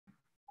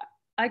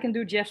I can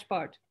do Jeff's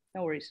part.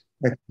 No worries.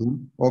 Excellent.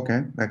 Okay,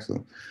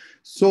 excellent.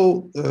 So,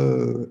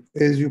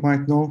 as you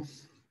might know,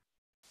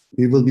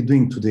 we will be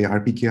doing today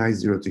RPKI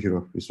Zero to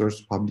Hero, Resource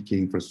Public Key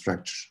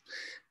Infrastructure.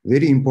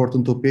 Very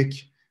important topic,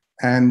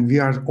 and we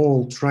are all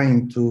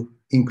trying to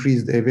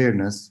increase the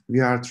awareness. We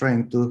are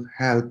trying to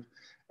help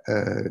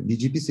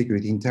BGP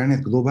security,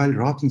 Internet Global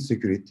Routing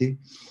Security,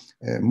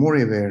 more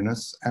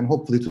awareness, and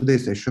hopefully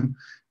today's session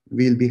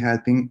will be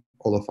helping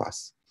all of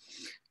us.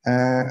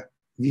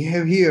 We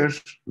have here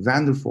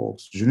vendor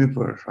folks,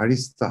 Juniper,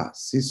 Arista,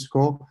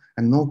 Cisco,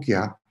 and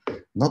Nokia.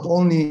 Not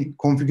only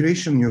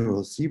configuration you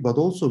will see, but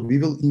also we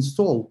will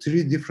install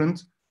 3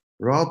 different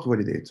route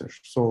validators.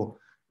 So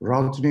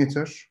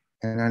Routinator,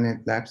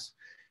 NLNet Labs.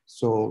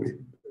 So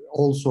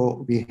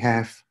also we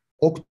have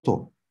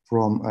Octo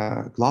from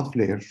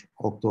Cloudflare,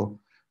 Octo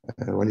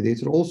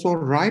validator. Also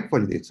RIPE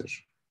validator.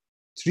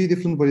 3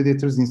 different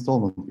validators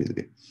installment will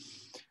be.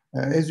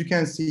 As you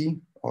can see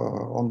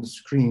on the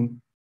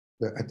screen,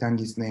 the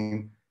attendee's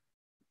name,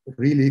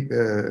 really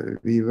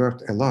we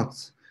worked a lot.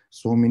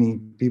 So many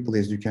people,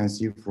 as you can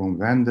see, from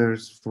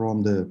vendors,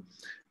 from the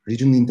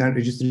regional internet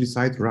registry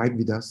site, right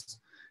with us,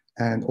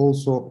 and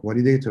also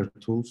validator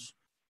tools.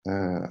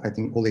 I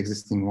think all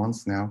existing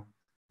ones now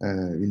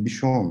will be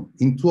shown.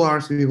 In 2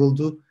 hours we will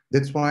do.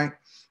 That's why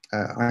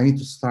I need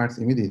to start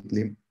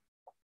immediately.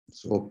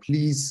 So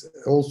please,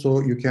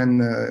 also you can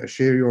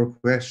share your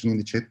question in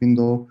the chat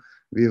window.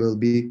 We will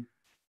be,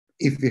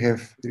 if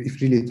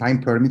really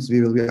time permits,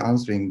 we will be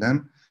answering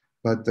them.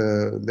 But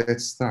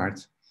let's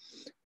start.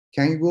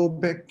 Can you go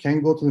back? Can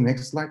you go to the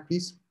next slide,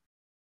 please?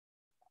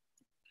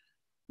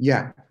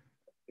 Yeah.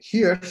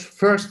 Here,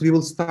 first, we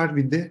will start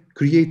with the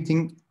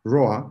creating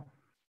ROA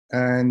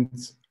and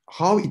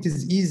how it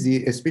is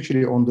easy,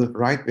 especially on the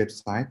right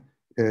website.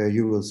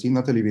 You will see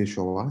Natalie will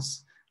show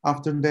us.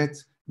 After that,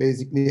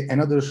 basically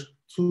another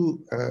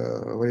 2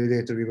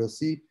 validator we will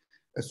see.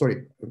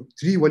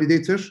 3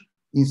 validator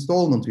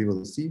installment we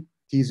will see.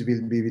 These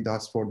will be with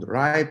us for the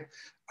RIPE.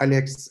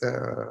 Alex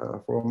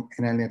from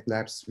NLNet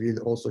Labs will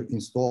also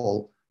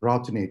install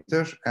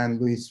Routinator,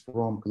 and Luis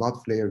from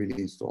Cloudflare will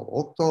install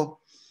Octo.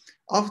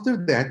 After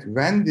that,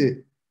 when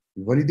the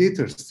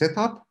validator is set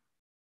up,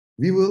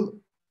 we will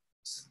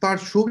start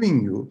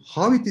showing you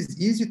how it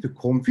is easy to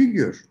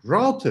configure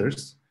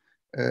routers,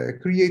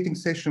 creating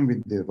session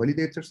with the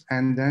validators,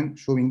 and then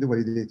showing the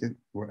validated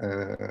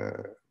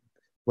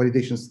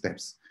validation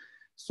steps.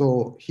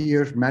 So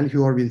here,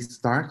 Melchior will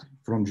start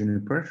from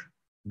Juniper,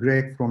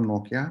 Greg from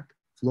Nokia,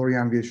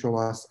 Florian will show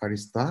us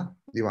Arista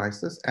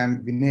devices,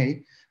 and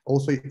Vinay,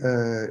 also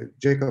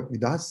Jacob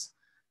with us,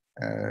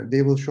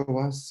 they will show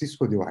us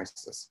Cisco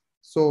devices.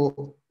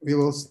 So we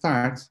will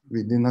start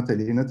with the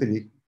Natalie.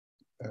 Natalie,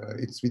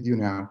 it's with you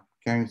now.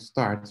 Can you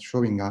start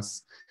showing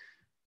us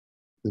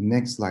the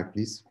next slide,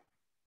 please?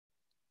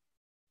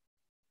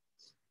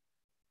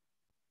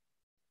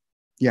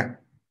 Yeah,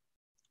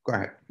 go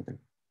ahead.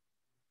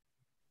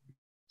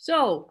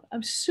 So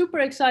I'm super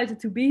excited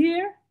to be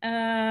here.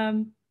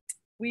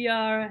 We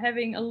are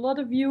having a lot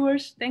of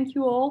viewers. Thank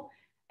you all.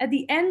 At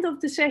the end of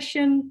the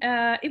session,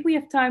 if we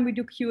have time, we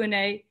do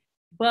Q&A,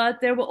 but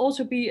there will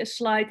also be a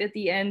slide at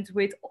the end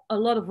with a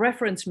lot of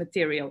reference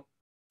material.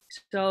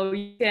 So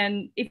you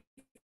can, if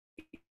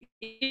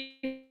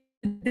the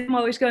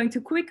demo is going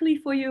too quickly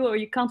for you or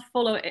you can't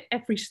follow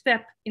every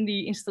step in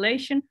the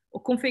installation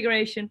or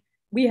configuration,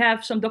 we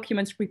have some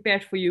documents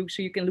prepared for you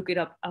so you can look it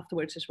up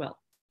afterwards as well.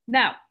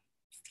 Now,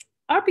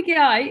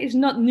 RPKI is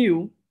not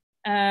new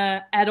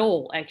at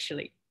all,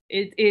 actually.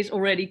 It is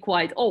already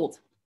quite old.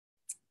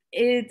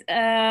 It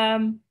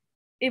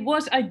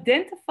was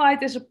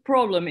identified as a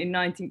problem in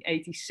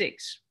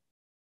 1986.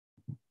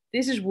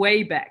 This is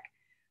way back.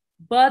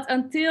 But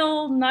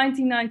until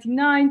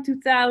 1999,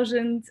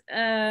 2000,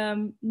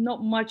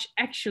 not much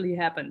actually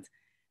happened.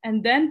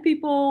 And then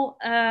people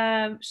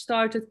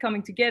started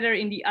coming together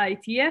in the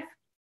IETF,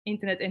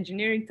 Internet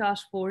Engineering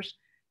Task Force,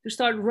 to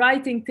start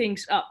writing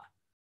things up.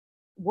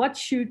 What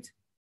should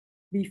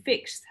be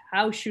fixed?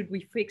 How should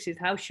we fix it?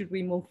 How should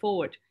we move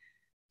forward?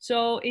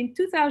 So in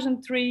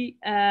 2003,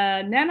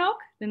 NANOC,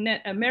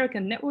 the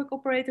American Network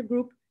Operator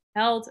Group,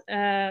 held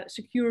a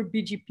secure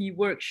BGP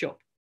workshop.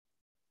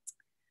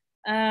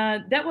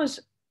 That was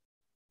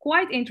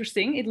quite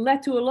interesting. It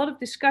led to a lot of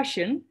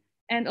discussion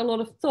and a lot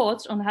of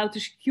thoughts on how to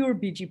secure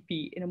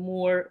BGP in a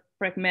more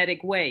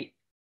pragmatic way.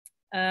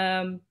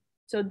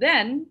 So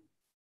then,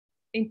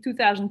 in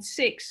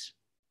 2006,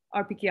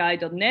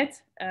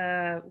 RPKI.net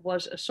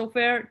was a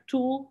software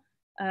tool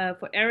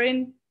for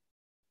Erin,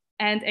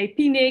 and a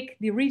PNIC,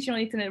 the Regional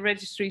Internet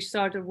Registry,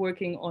 started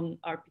working on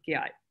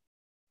RPKI.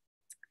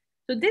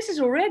 So this is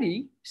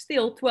already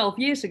still 12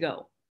 years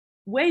ago,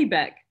 way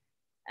back.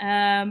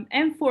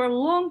 And for a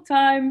long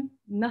time,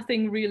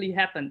 nothing really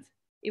happened.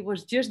 It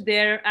was just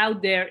there,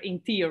 out there in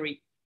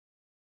theory.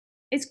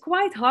 It's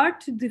quite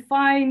hard to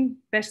define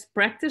best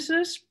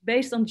practices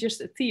based on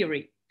just a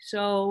theory.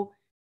 So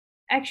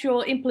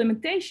actual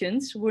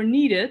implementations were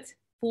needed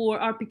for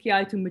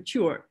RPKI to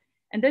mature.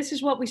 And this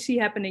is what we see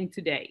happening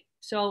today.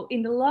 So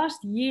in the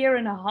last year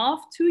and a half,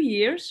 2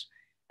 years,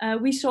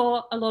 we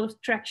saw a lot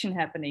of traction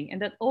happening.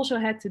 And that also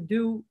had to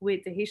do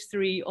with the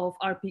history of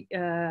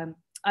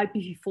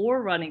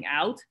IPv4 running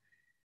out.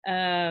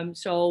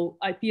 So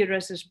IP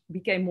addresses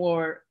became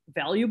more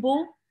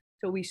valuable.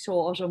 So we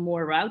saw also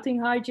more routing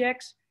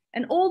hijacks.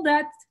 And all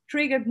that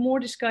triggered more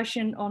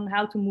discussion on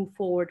how to move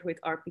forward with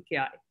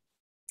RPKI.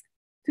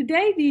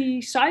 Today, the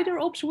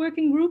CyberOps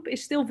working group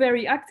is still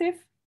very active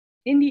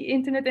in the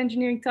Internet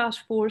Engineering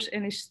Task Force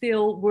and is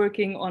still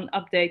working on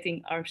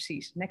updating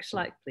RFCs. Next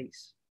slide,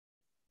 please.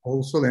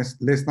 Also,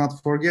 let's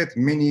not forget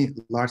many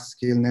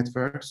large-scale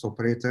networks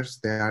operators,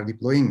 they are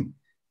deploying.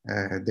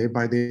 Day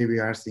by day, we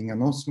are seeing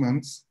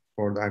announcements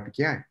for the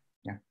RPKI.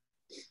 Yeah.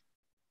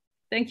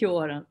 Thank you,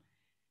 Orhan.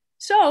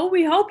 So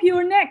we hope you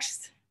are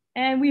next.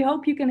 And we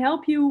hope you can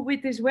help you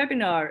with this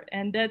webinar.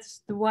 And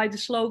that's why the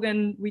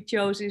slogan we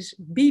chose is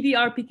Be the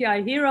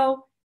RPKI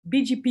Hero,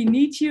 BGP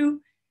needs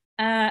you.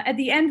 At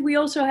the end, we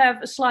also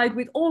have a slide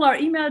with all our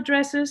email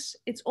addresses.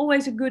 It's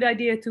always a good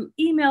idea to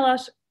email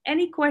us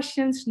any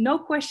questions. No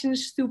question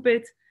is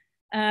stupid.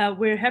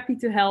 We're happy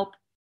to help.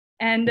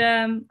 And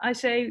I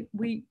say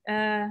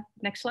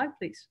next slide,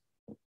 please.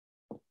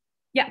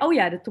 Yeah, oh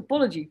yeah, the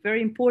topology,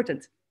 very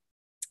important.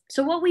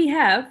 So what we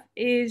have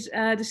is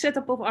the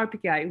setup of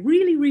RPKI,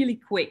 really, really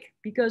quick,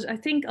 because I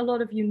think a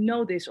lot of you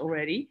know this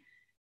already.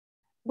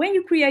 When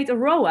you create a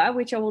ROA,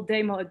 which I will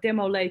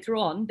demo later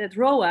on, that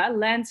ROA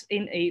lands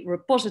in a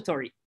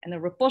repository. And a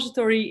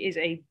repository is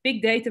a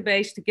big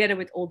database together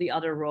with all the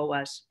other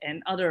ROAs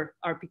and other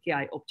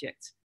RPKI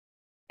objects.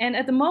 And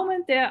at the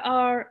moment, there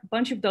are a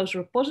bunch of those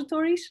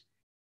repositories.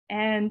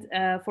 And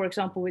for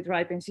example, with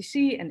RIPE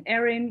NCC and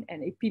ERIN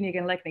and EPNIC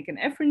and LECNIC and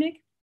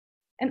EFRINIC.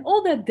 And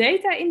all that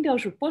data in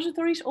those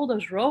repositories, all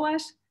those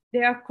ROAs,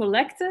 they are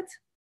collected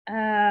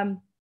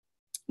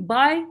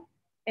by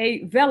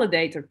a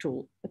validator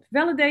tool. A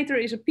validator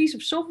is a piece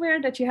of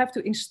software that you have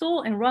to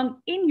install and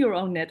run in your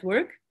own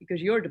network,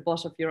 because you're the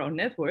boss of your own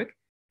network,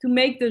 to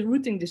make the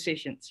routing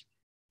decisions.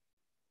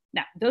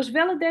 Now, those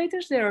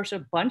validators, there's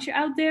a bunch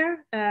out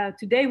there.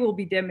 Today we'll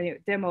be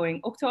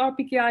demoing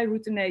OctoRPKI,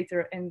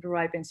 Routinator, and the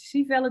RIPE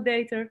NCC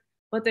validator,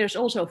 but there's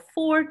also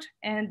Fort,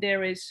 and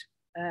there is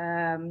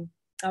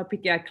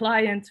RPKI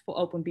client for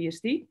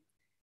OpenBSD.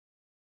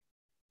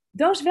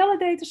 Those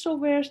validator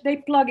softwares, they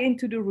plug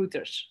into the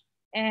routers.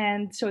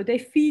 And so they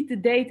feed the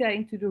data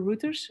into the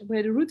routers,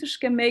 where the routers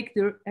can make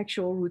the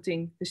actual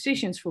routing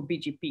decisions for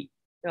BGP.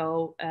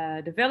 So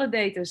the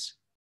validators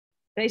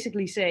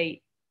basically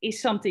say,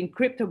 is something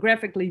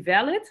cryptographically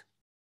valid?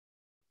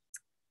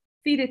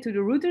 Feed it to the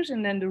routers,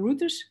 and then the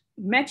routers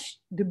match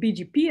the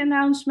BGP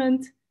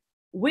announcement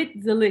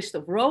with the list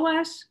of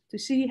ROAs to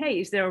see, hey,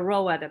 is there a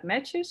ROA that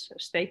matches, a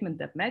statement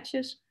that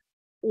matches,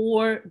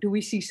 or do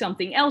we see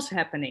something else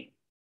happening?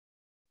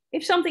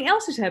 If something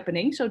else is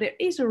happening, so there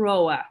is a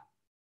ROA,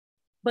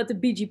 but the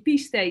BGP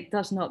state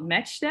does not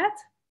match that,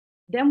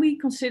 then we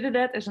consider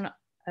that as a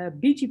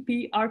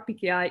BGP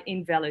RPKI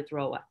invalid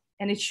ROA,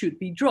 and it should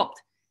be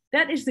dropped.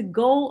 That is the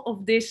goal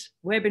of this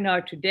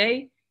webinar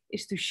today,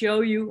 is to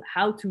show you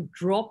how to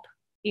drop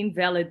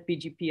invalid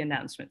BGP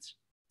announcements.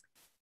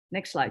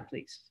 Next slide,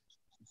 please.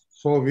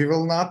 So we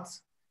will not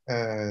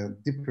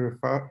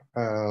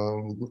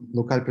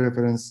local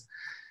preference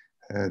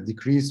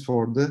decrease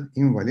for the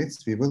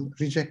invalids, we will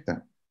reject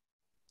them.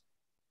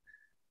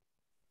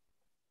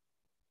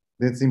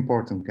 That's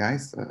important,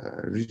 guys,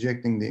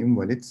 rejecting the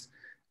invalids,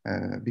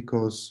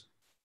 because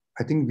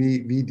I think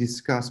we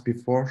discussed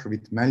before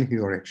with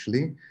Melchior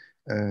actually,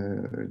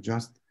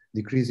 just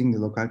decreasing the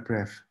local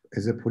pref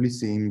as a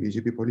policy in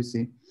BGP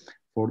policy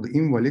for the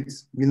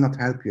invalids will not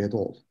help you at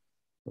all.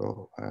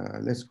 So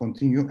let's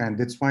continue, and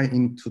that's why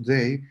in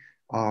today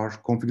our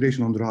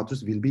configuration on the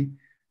routers will be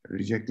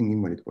rejecting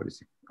invalid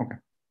policy. Okay.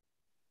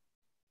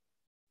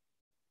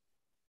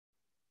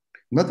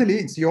 Natalie,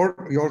 it's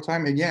your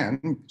time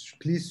again.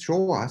 Please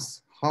show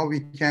us how we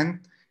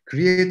can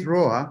create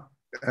ROA.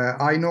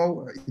 I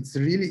know it's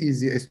really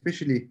easy,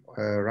 especially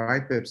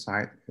RIPE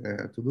website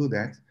to do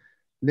that.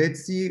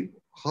 Let's see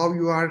how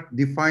you are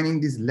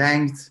defining this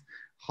length,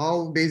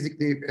 how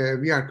basically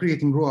we are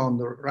creating ROA on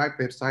the RIPE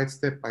website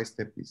step by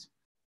step, please.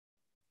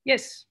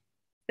 Yes,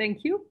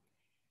 thank you.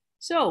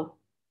 So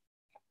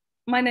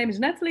my name is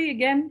Natalie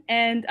again,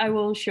 and I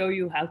will show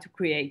you how to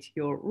create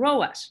your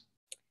ROAs.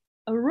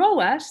 A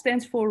ROA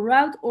stands for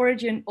Route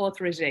Origin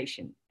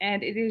Authorization,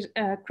 and it is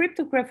a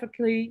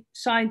cryptographically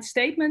signed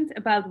statement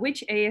about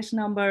which AS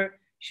number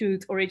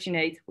should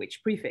originate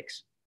which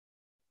prefix.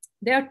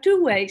 There are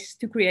two ways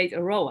to create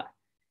a ROA.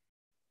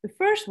 The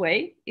first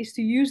way is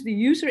to use the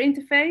user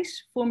interface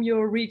from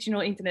your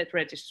regional internet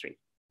registry,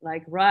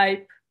 like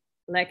RIPE,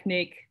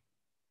 LECNIC,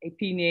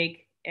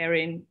 EPNIC,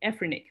 ERIN,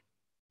 EFRINIC.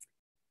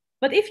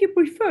 But if you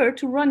prefer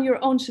to run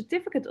your own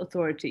certificate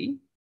authority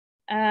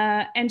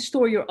and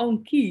store your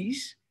own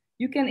keys,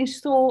 you can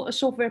install a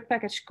software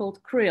package called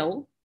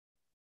Krill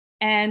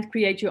and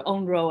create your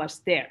own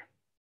ROAs there.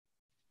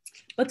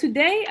 But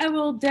today I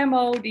will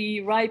demo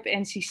the RIPE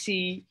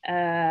NCC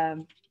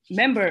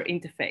member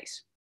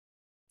interface.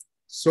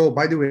 So,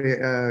 by the way,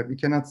 we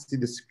cannot see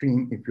the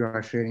screen if you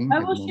are sharing. I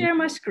will share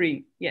my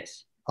screen,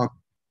 yes. Okay.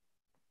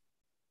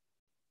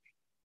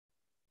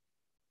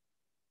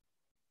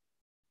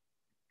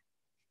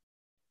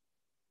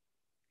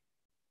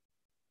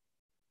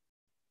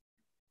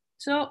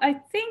 So I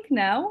think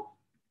now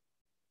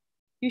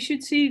you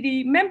should see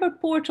the member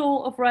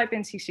portal of RIPE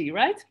NCC,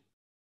 right?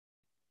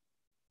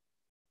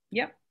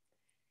 Yeah.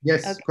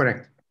 Yes, okay.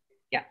 Correct.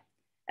 Yeah.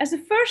 As the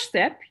first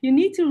step, you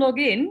need to log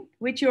in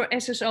with your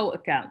SSO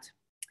account.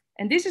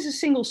 And this is a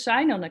single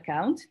sign-on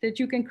account that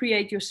you can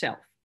create yourself.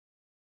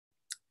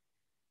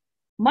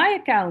 My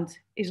account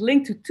is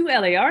linked to 2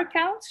 LAR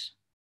accounts,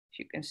 as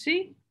you can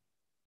see.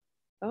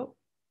 Oh.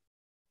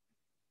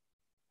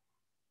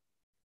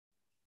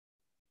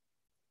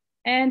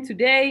 And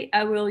today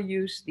I will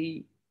use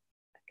the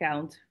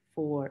account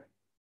for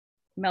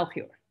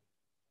Melchior.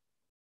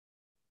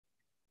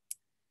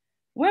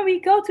 When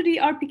we go to the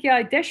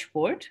RPKI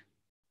dashboard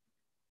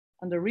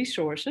under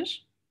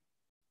resources,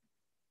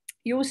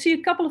 you will see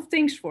a couple of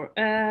things for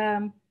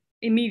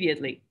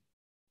immediately.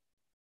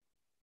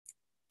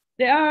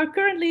 There are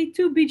currently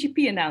 2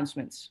 BGP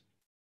announcements.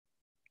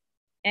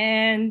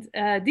 And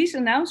these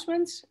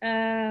announcements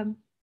are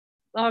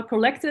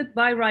collected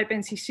by RIPE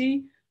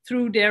NCC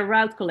through their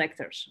route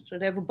collectors. So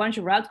they have a bunch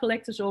of route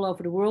collectors all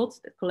over the world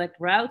that collect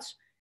routes,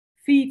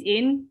 feed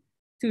in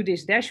to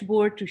this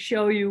dashboard to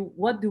show you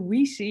what do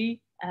we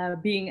see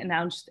being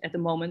announced at the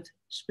moment,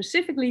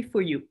 specifically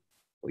for you,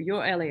 for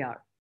your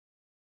LAR.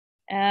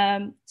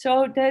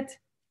 So that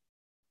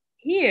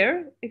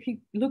here, if you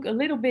look a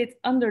little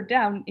bit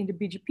down in the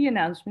BGP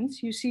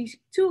announcements, you see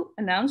 2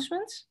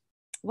 announcements,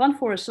 one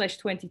for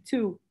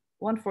 /22,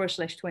 one for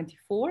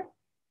 /24,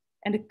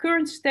 and the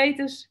current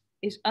status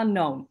is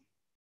unknown.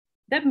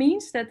 That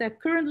means that there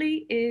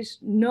currently is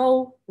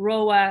no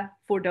ROA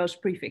for those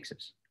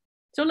prefixes.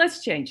 So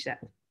let's change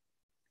that,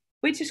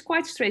 which is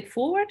quite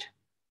straightforward.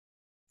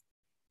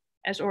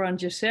 As Orhan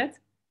just said,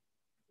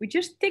 we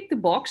just tick the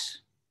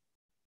box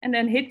and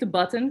then hit the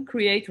button,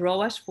 create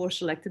ROAs for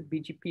selected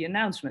BGP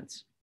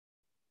announcements.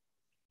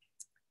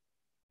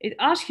 It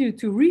asks you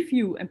to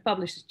review and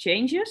publish the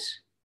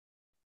changes.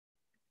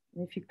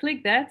 And if you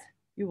click that,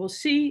 you will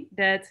see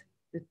that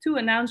the 2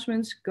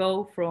 announcements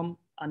go from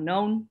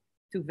unknown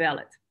to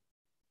valid.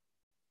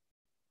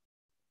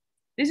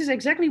 This is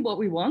exactly what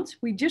we want.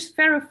 We just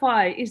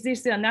verify, is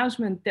this the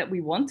announcement that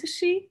we want to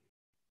see?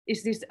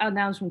 Is this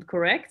announcement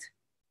correct?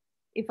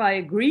 If I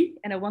agree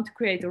and I want to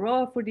create a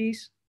ROA for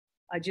these,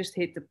 I just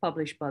hit the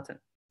publish button.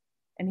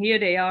 And here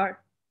they are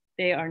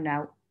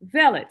now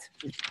valid.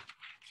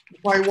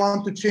 If I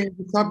want to change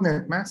the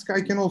subnet mask,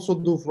 I can also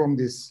do from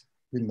this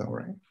window,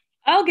 right?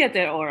 I'll get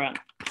there, Orhan.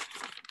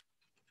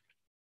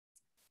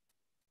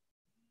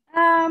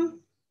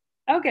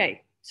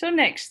 Okay, so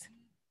next.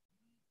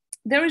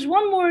 There is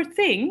one more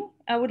thing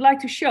I would like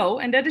to show,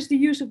 and that is the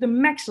use of the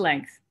max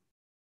length.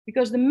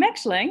 Because the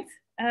max length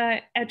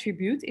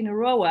attribute in a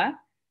ROA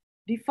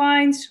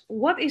defines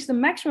what is the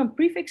maximum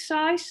prefix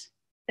size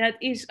that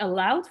is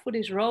allowed for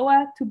this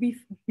ROA to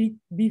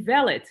be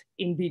valid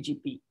in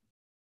BGP.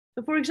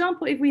 So for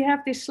example, if we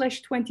have this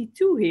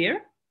 /22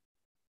 here,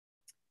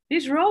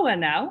 this ROA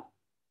now,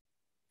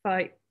 if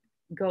I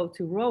go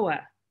to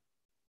ROA,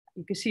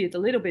 you can see it a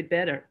little bit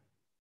better.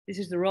 This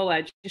is the ROA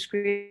I just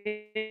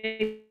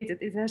created.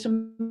 It has a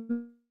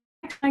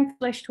max length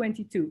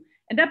 /22.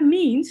 And that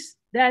means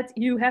that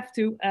you have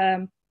to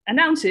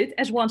announce it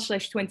as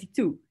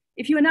 1/22.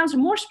 If you announce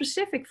more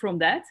specific from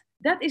that,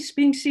 that is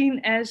being seen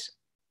as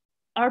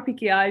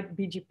RPKI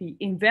BGP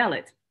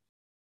invalid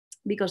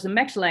because the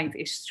max length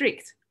is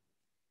strict.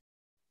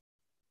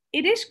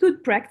 It is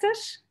good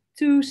practice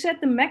to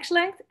set the max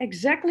length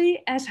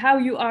exactly as how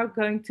you are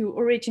going to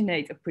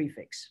originate a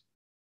prefix.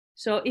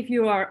 So if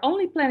you are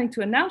only planning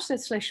to announce that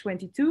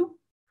 /22,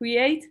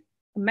 create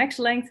a max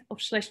length of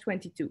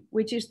 /22,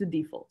 which is the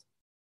default.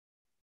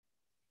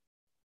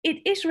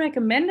 It is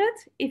recommended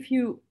if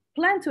you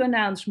plan to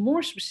announce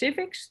more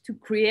specifics to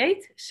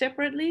create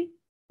separately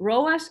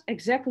ROAs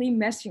exactly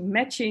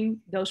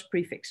matching those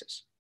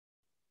prefixes.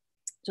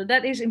 So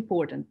that is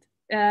important.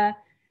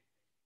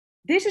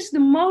 This is the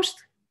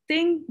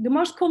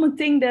most common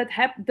thing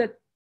that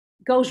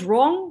goes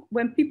wrong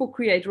when people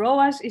create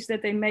ROAs is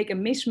that they make a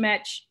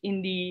mismatch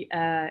in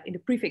the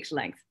prefix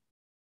length.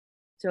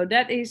 So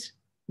that is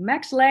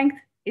max length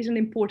is an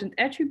important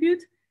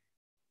attribute,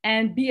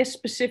 and be as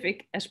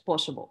specific as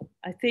possible.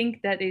 I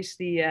think that is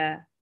the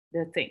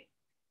thing.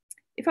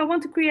 If I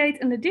want to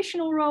create an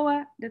additional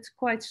ROA, that's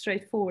quite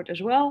straightforward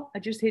as well. I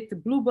just hit the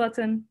blue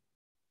button.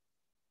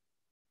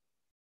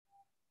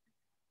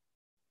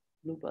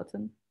 Blue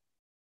button.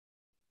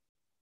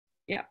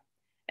 Yeah,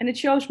 and it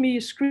shows me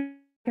a screen.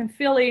 I can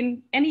fill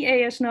in any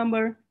AS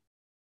number,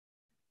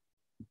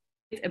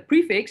 a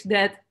prefix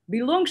that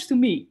belongs to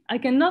me. I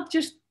cannot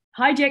just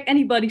hijack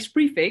anybody's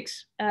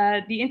prefix.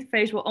 The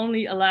interface will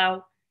only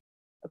allow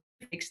a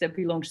prefix that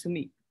belongs to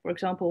me. For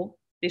example,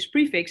 this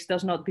prefix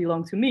does not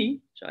belong to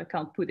me, so I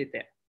can't put it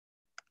there.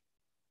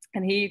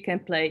 And here you can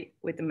play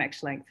with the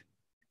max length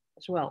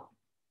as well.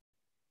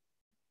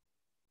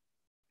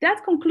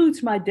 that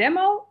concludes my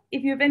demo.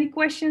 If you have any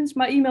questions,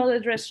 my email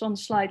address is on the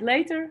slide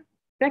later.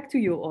 Back to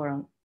you,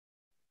 Orhan.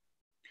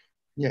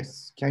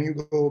 Yes, can you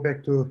go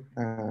back to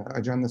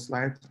agenda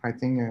slide? I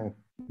think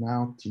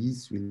now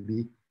Thies will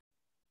be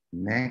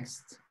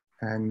next,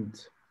 and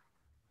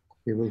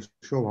he will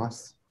show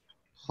us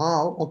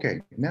how.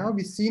 Okay, now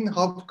we've seen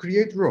how to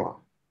create ROA,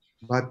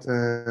 but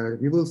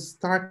we will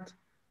start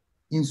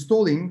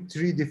installing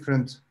 3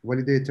 different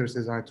validators,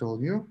 as I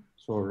told you.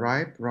 So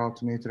RIPE,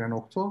 Routinator, and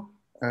Octo.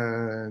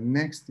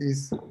 Next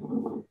is,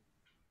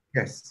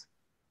 yes,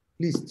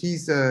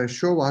 please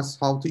show us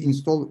how to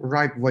install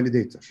RIPE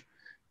validator.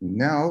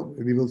 Now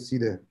we will see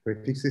the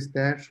prefixes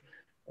there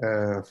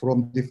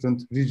from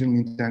different regional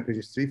intent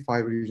registry,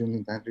 5 regional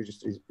intent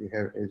registries we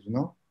have, as you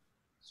know.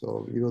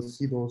 So we will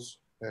see those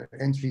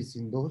entries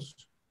in those.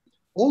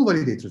 All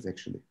validators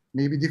actually,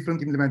 maybe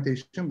different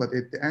implementation, but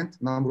at the end,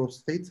 number of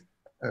states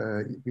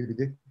will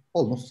be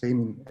almost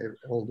same in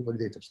all the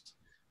validators.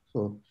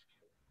 So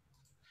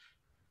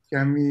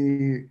can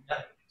we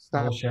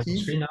start? I will share the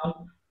screen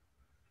now.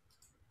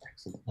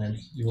 Excellent. And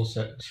you will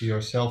see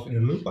yourself in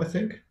the loop, I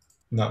think.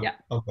 No. Yeah.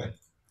 Okay.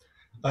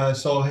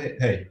 So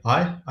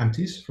hi, I'm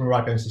Thies from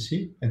RIPE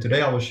NCC, and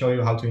today I will show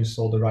you how to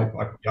install the RIPE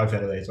RPKI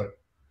validator.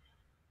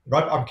 The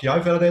RIPE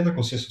RPKI validator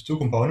consists of 2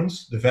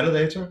 components, the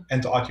validator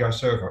and the RTR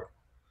server.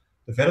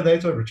 The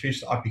validator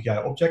retrieves the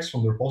RPKI objects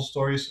from the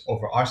repositories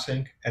over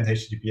rsync and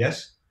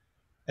HTTPS,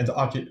 and the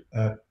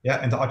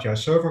RTR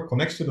server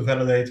connects to the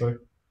validator,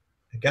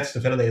 gets the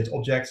validated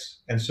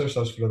objects, and serves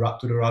those to the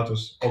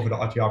routers over the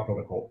RTR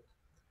protocol.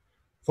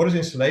 For this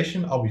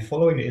installation, I'll be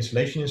following the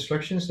installation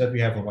instructions that we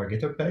have on our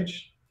GitHub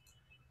page.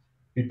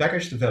 We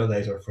package the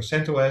validator for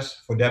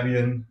CentOS, for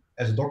Debian,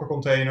 as a Docker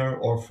container,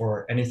 or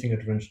for anything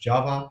that runs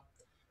Java.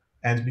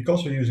 And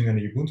because we're using an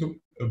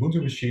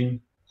Ubuntu machine,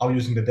 I'm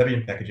using the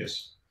Debian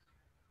packages.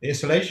 The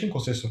installation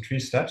consists of 3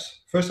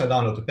 steps. First, I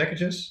download the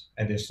packages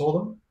and install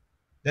them.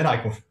 Then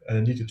I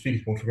need to tweak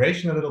the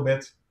configuration a little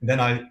bit. And then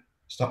I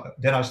start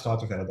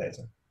the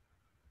validator.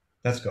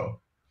 Let's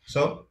go.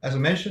 So, as I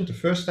mentioned, the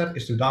first step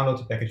is to download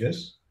the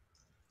packages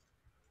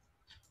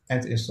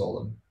and install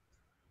them.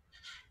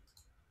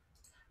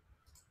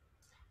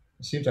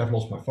 I seem to have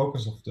lost my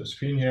focus of the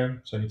screen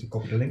here, so I need to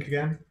copy the link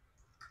again.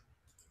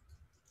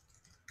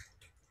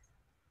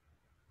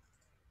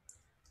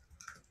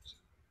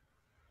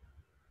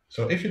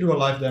 So if you do a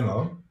live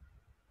demo,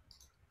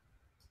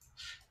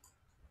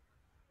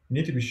 you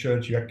need to be sure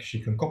that you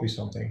actually can copy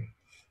something.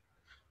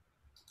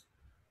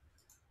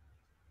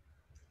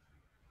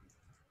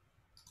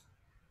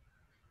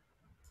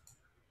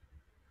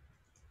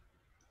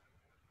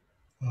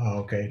 Oh,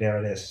 okay,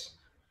 there it is.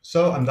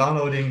 So I'm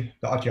downloading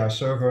the RTR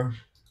server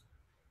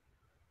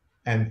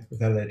and the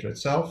validator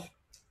itself,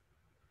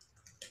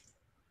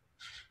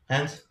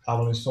 and I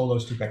will install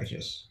those 2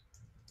 packages.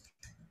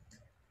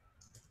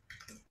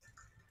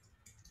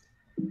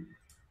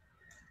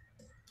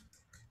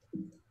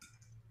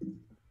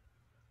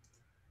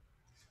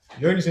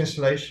 During this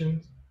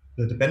installation,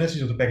 the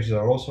dependencies of the packages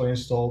are also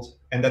installed,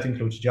 and that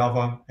includes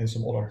Java and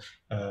some other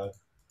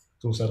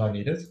tools that I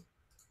needed.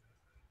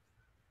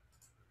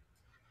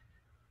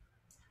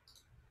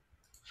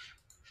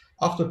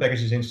 After the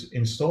package is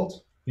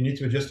installed, you need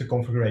to adjust the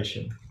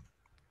configuration.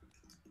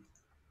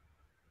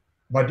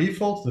 By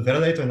default, the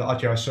validator and the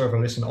RTR server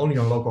listen only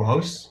on local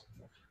hosts,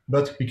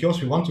 but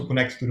because we want to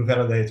connect to the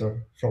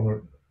validator from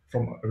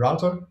a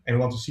router and we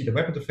want to see the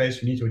web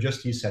interface, we need to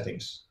adjust these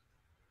settings.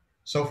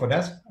 So for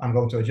that, I'm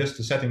going to adjust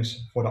the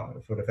settings for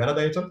the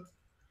validator.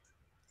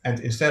 And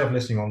instead of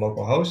listening on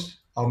localhost,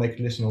 I'll make it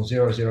listen on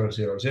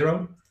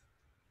 0000,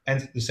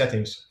 and the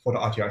settings for the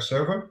RTR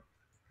server,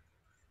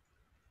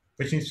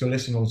 which needs to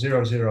listen on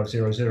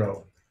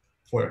 0000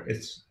 for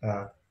its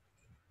web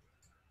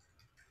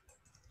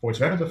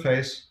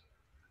interface,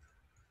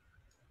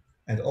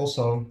 and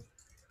also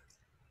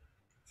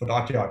for the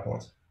RTR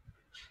port.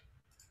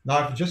 Now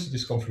I've adjusted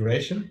this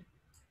configuration,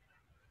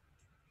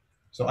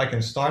 so I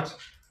can start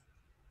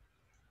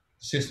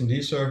the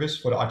systemd service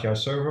for the RTR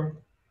server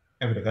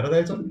and with the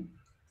validator.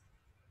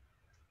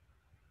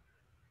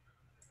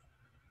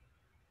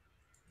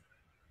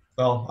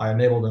 Well, I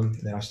enable them,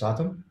 then I start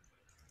them.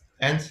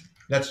 And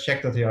let's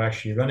check that they are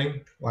actually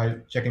running while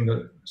checking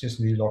the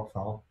systemd log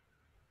file.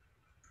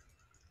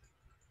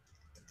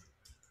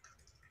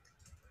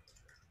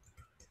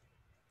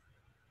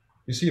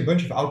 You see a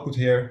bunch of output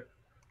here,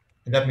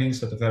 and that means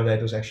that the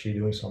validator is actually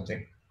doing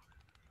something.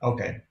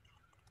 Okay.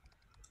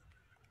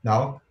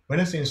 Now, when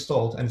it's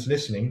installed and it's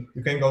listening,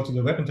 you can go to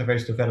the web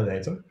interface to the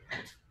validator,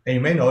 and you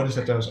may notice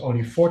that there's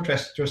only 4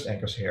 trust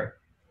anchors here.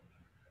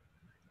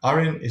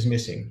 ARIN is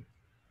missing.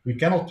 We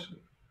cannot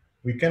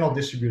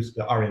distribute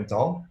the ARIN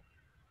TAL,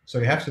 so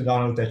you have to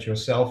download that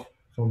yourself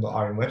from the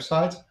ARIN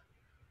website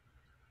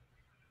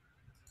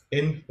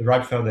in the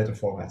RIPE validator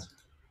format.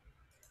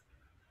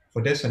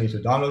 For this, I need to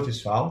download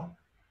this file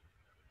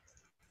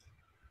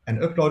and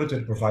upload it to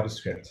the provided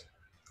script.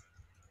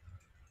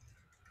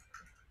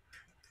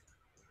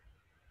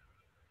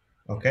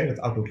 Okay, that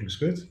output looks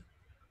good.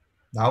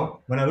 Now,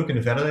 when I look in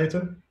the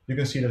validator, you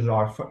can see that there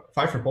are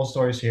 5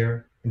 repositories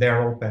here, and they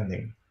are all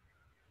pending.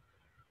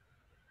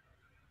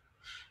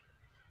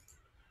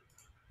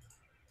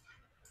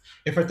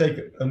 If I take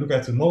a look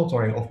at the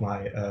monitoring of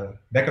my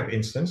backup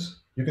instance,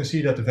 you can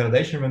see that the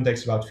validation run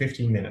takes about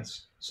 15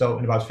 minutes. So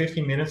in about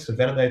 15 minutes, the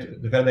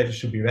validator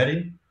should be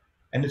ready,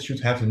 and it should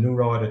have the new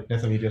ROA that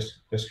Natalie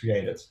just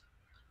created.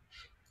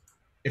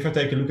 If I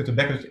take a look at the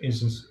backup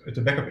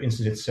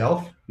instance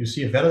itself, you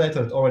see a validator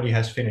that already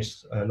has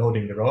finished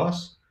loading the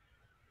ROAs,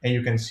 and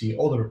you can see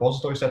all the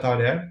repositories that are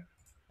there.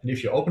 And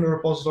if you open a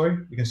repository,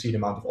 you can see the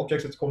amount of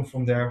objects that come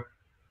from there,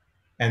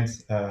 and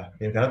the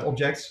invalid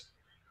objects.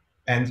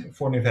 And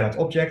for an invalid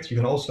object, you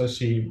can also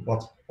see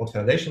what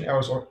validation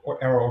errors or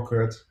error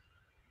occurred,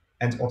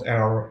 and what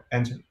error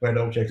and where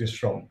the object is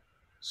from.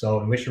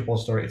 So in which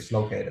repository it's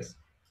located.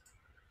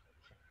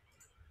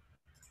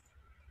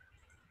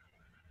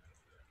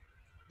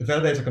 The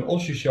validator can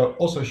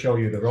also show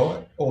you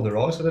all the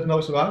rows that it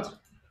knows about.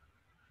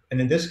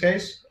 And in this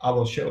case, I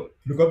will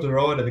look up the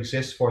row that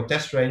exists for a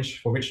test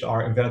range for which there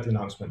are invalid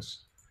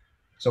announcements.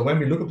 So when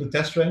we look up the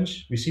test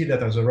range, we see that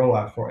there's a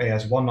ROA for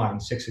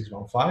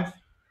AS196615.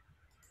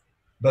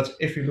 But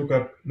if we look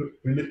at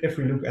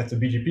the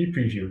BGP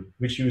preview,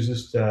 which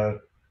uses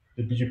the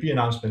BGP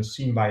announcements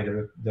seen by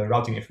the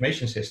routing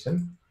information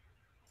system,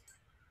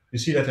 you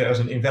see that there is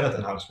an invalid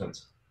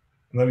announcement.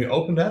 And when we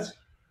open that,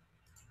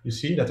 you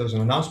see that there's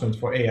an announcement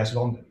for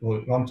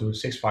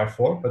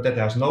AS12654, but that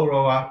there's no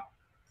ROA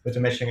with the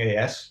matching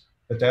AS,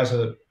 but there's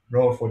a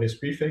ROA for this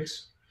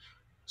prefix.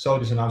 So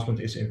this announcement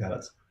is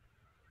invalid.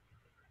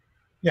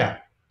 Yeah,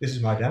 this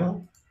is my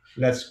demo.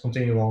 Let's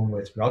continue on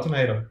with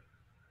Routinator.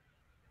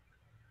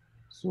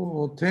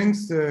 So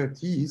thanks,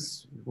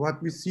 Thies.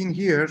 What we've seen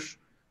here,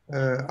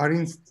 our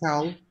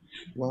install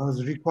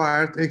was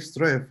required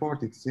extra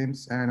effort, it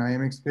seems, and I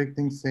am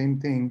expecting same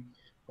thing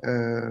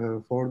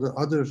for the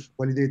other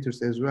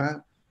validators as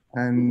well.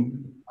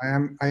 And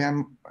I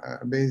am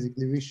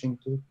basically wishing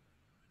to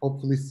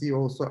hopefully see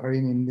also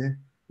Arin in the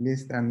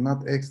list and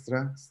not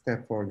extra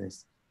step for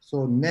this.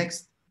 So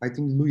next, I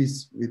think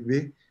Luis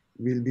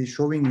will be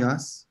showing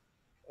us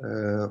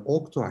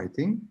Octo, I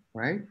think,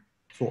 right?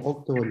 So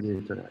Octo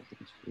validator, I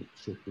think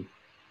should be.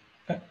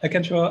 I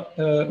can show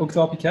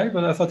Octo RPKI,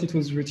 but I thought it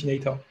was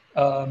Routinator.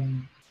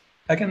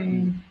 I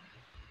can.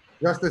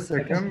 Just a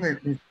second,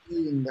 let me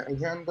see in the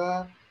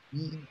agenda.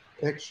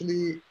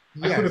 Actually,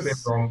 yes. I could have been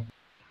wrong.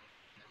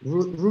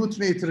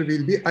 Routinator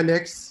will be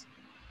Alex.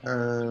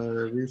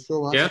 Will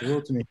show us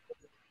Routinator.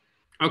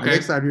 Okay,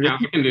 Alex, are you ready?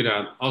 Yeah, I can do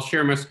that. I'll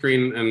share my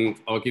screen and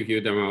I'll give you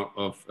a demo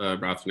of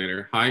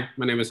Routinator. Hi,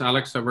 my name is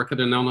Alex. I work at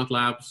the NLNet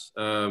Labs.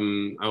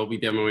 I will be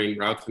demoing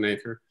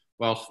Routinator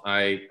whilst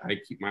I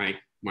keep my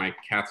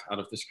cat out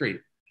of the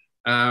screen.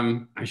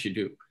 I should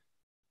do.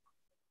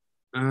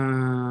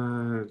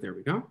 There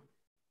we go.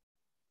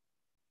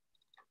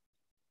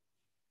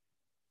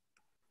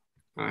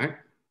 All right.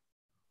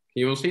 Can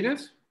you all see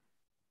this?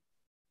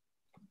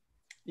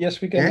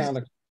 Yes, we can, yes.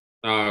 Alex.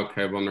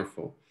 Okay,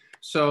 wonderful.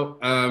 So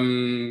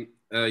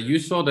you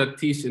saw that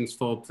Thies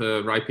installed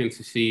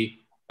RIPE-NCC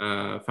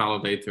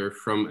validator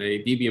from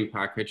a Debian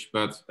package,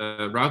 but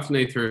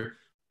Routinator,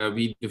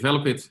 we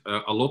develop it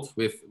a lot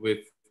with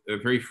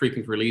very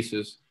frequent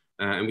releases,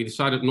 and we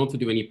decided not to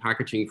do any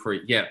packaging for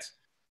it yet.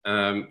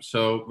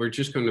 So we're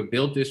just going to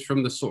build this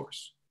from the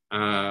source,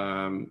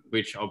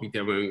 which I'll be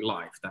demoing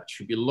live. That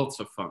should be lots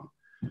of fun.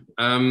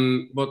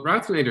 What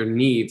Routinator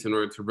needs in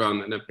order to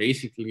run, and that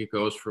basically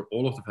goes for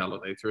all of the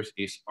validators,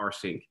 is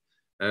rsync.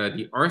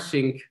 The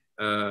rsync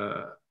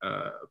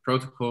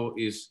protocol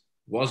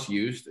was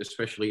used,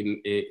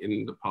 especially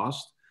in the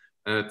past,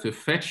 to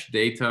fetch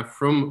data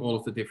from all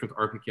of the different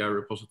RPKI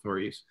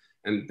repositories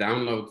and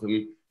download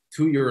them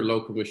to your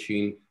local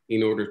machine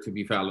in order to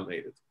be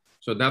validated.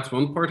 So that's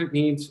one part it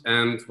needs,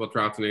 and what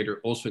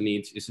Routinator also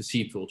needs is a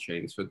C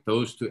toolchain. So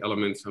those two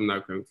elements I'm now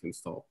going to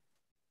install.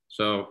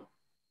 So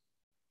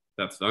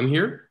that's done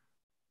here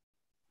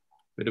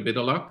with a bit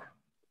of luck.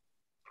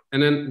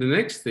 And then the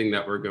next thing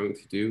that we're going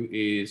to do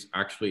is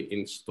actually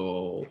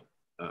install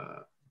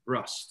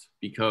Rust,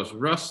 because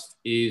Rust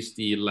is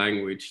the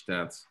language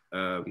that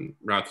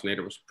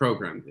Routinator was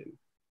programmed in.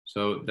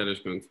 So that is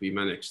going to be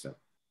my next step.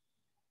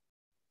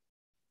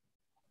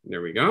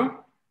 There we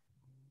go.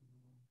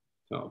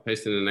 So I'll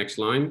paste in the next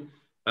line.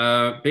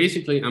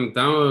 Basically, I'm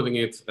downloading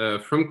it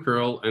from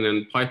curl and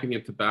then piping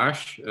it to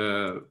bash.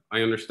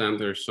 I understand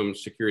there's some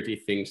security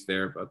things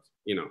there, but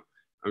you know,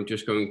 I'm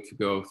just going to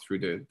go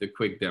through the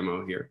quick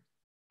demo here.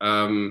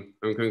 I'm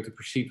going to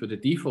proceed with the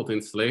default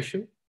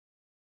installation,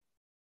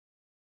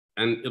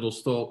 and it'll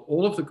install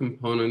all of the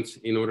components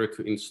in order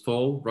to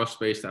install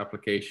Rust-based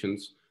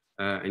applications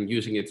and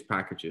using its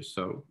packages.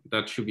 So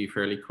that should be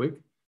fairly quick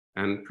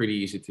and pretty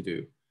easy to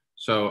do.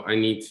 So I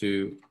need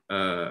to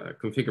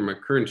configure my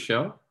current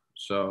shell.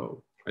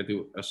 So I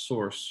do a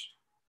source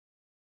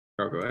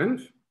cargo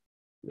env.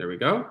 There we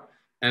go.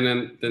 And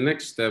then the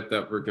next step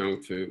that we're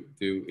going to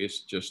do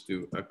is just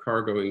do a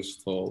cargo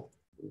install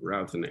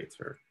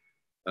Routinator.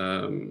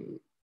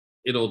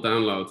 it'll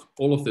download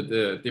all of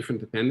the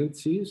different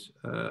dependencies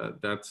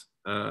that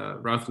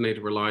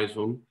RouterNator relies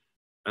on,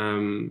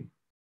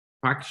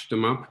 package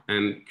them up,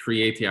 and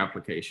create the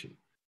application.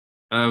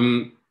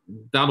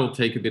 That'll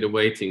take a bit of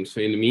waiting.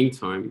 So in the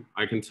meantime,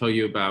 I can tell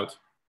you about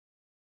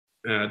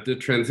the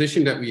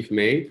transition that we've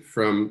made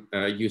from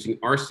using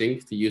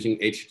rsync to using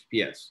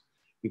HTTPS.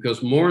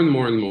 Because more and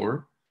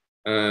more,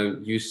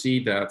 you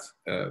see that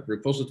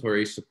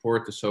repositories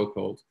support the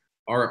so-called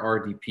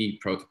RRDP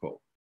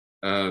protocol,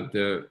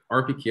 the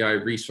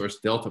RPKI Resource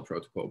Delta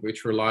protocol,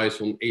 which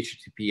relies on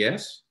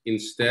HTTPS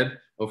instead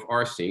of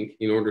rsync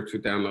in order to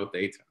download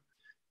data.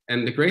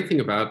 And the great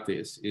thing about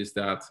this is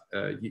that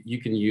you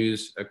can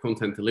use a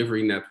content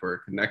delivery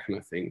network and that kind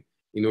of thing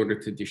in order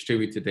to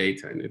distribute the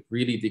data. And it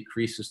really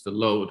decreases the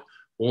load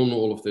on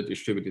all of the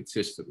distributed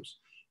systems.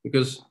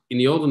 Because in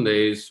the olden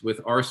days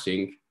with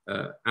rsync,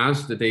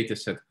 as the data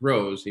set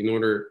grows, in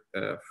order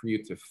for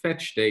you to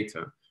fetch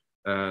data,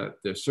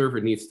 the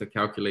server needs to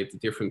calculate the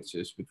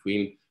differences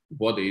between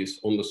what is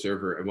on the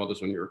server and what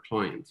is on your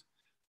client.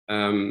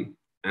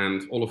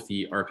 And all of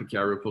the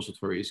RPKI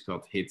repositories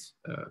got hit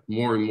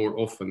more and more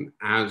often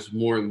as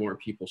more and more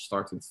people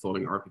start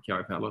installing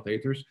RPKI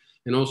validators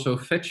and also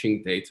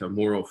fetching data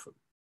more often.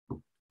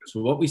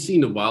 So what we see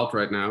in the wild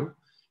right now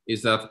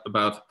is that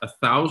about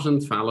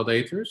 1,000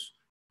 validators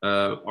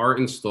are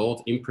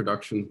installed in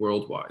production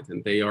worldwide,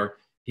 and they are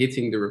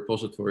hitting the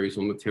repositories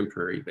on a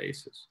temporary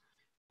basis.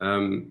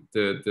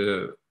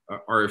 The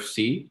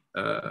RFC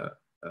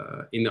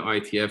in the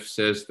IETF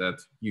says that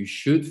you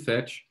should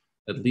fetch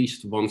at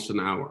least once an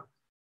hour.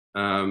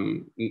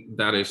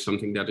 That is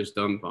something that is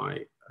done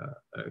by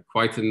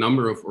quite a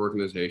number of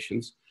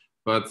organizations,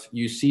 but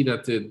you see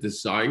that the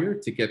desire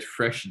to get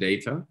fresh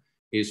data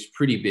is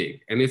pretty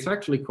big. And it's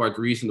actually quite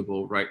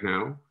reasonable right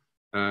now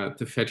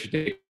to fetch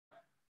data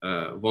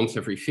once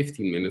every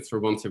 15 minutes or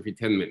once every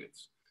 10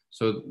 minutes.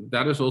 So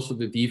that is also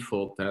the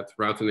default that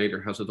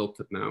RouterNator has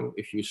adopted now.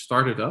 If you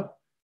start it up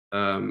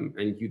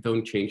and you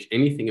don't change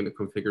anything in the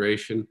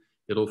configuration,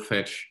 it'll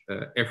fetch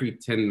every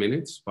 10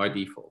 minutes by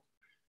default.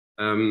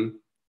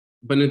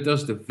 When it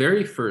does the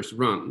very first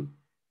run,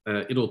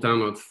 it'll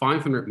download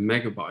 500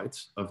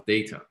 megabytes of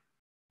data.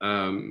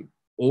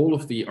 All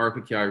of the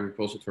RPKI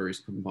repositories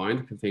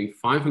combined contain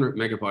 500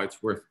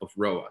 megabytes worth of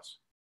ROAS.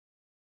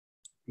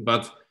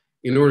 But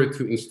in order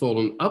to install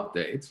an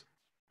update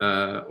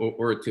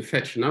or to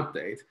fetch an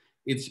update,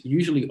 it's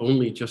usually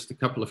only just a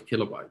couple of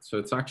kilobytes. So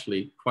it's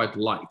actually quite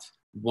light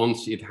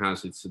once it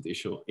has its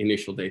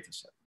initial data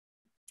set.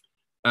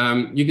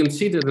 You can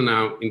see that I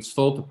now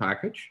installed the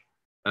package.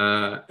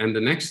 And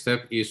the next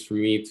step is for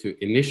me to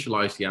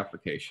initialize the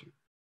application.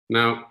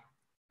 Now,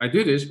 I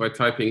do this by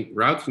typing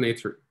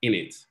RouterNator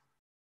init.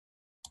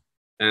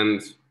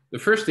 And the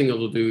first thing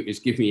it'll do is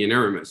give me an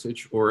error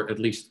message, or at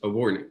least a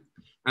warning.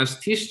 As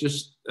Ties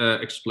just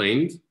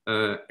explained,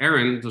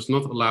 Aaron does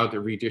not allow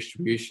the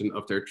redistribution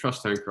of their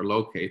trust anchor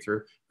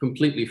locator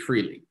completely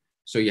freely.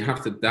 So you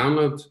have to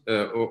download,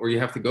 or you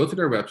have to go to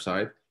their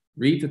website,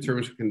 read the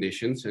terms and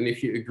conditions, and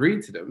if you agree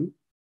to them,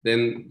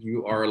 then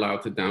you are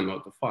allowed to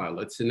download the file.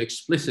 It's an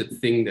explicit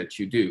thing that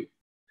you do.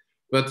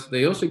 But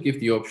they also give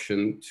the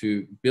option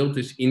to build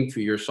this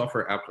into your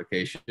software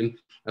application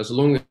as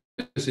long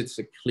as it's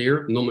a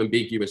clear,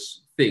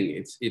 non-ambiguous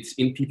thing. It's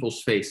in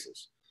people's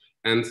faces.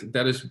 And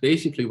that is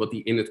basically what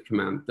the init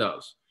command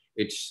does.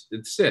 It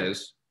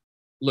says,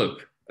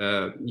 look,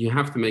 you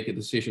have to make a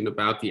decision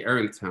about the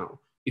errand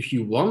tile. If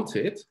you want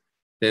it,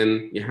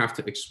 then you have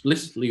to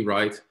explicitly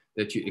write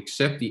that you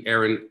accept the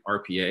errand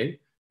RPA,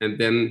 and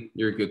then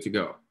you're good to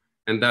go.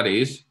 And that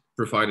is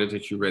provided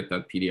that you read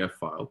that PDF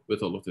file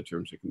with all of the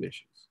terms and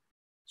conditions.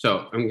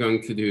 So I'm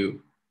going to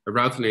do a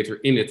RouterNator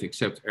init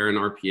accept errand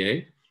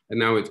RPA. And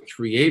now it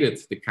created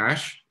the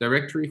cache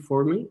directory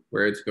for me,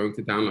 where it's going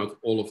to download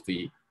all of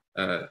the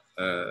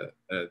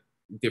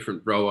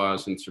different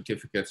ROAS and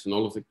certificates and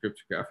all of the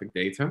cryptographic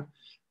data.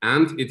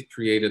 And it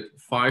created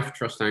 5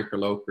 trust anchor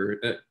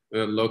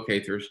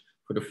locators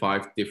for the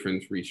 5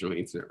 different regional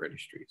internet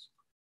registries.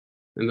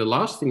 And the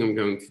last thing I'm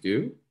going to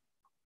do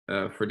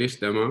for this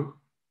demo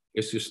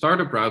is to start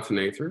up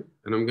RouterNator,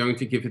 and I'm going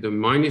to give it a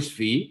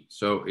 -v,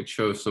 so it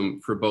shows some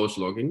verbose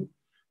logging.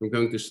 I'm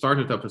going to start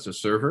it up as a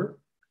server,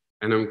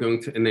 and I'm going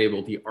to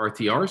enable the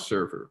RTR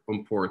server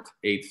on port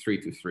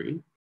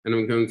 8323, and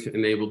I'm going to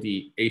enable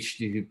the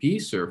HTTP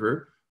server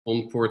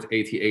on port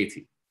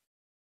 8080.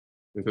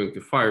 I'm going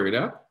to fire it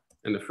up,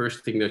 and the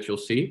first thing that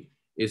you'll see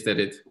is that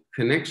it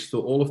connects to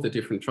all of the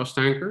different trust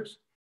anchors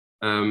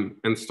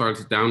and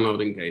starts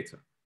downloading data.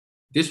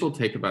 This will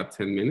take about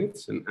 10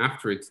 minutes, and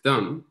after it's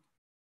done,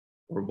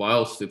 or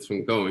whilst it's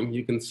ongoing,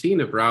 you can see in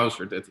the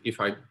browser that if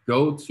I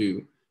go to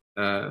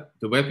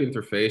the web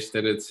interface,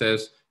 then it says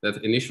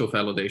that initial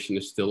validation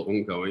is still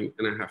ongoing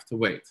and I have to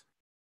wait.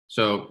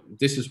 So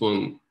this is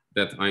one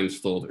that I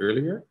installed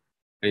earlier,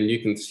 and you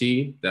can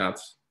see that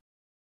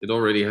it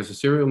already has a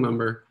serial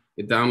number.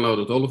 It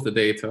downloaded all of the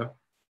data,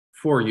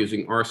 4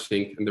 using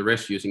rsync and the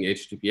rest using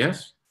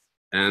HTTPS,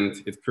 and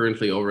it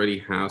currently already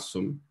has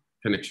some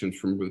connections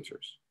from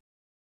routers.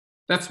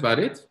 That's about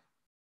it.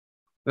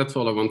 That's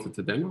all I wanted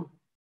to demo.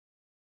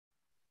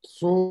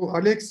 So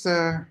Alex,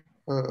 I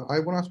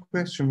want to ask a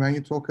question. When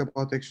you talk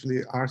about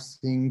actually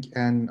rsync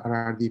and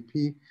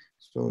RRDP,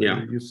 so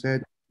yeah. you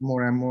said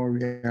more and more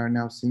we are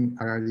now seeing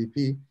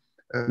RRDP.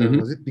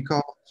 Was it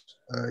because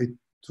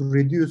to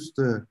reduce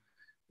the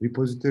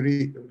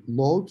repository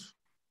load?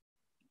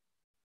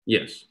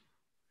 Yes.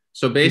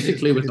 So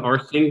basically with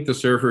rsync, the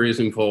server is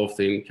involved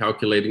in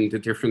calculating the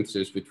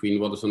differences between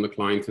what is on the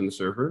client and the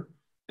server.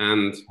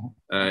 And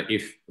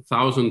if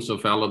thousands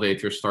of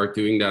validators start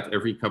doing that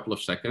every couple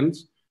of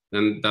seconds,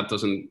 then that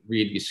doesn't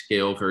really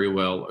scale very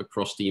well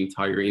across the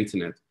entire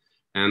internet.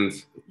 And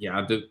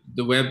yeah,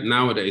 the web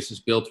nowadays is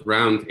built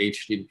around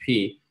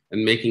HTTP,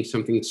 and making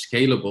something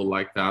scalable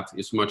like that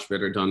is much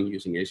better done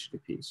using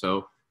HTTP.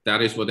 So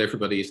that is what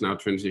everybody is now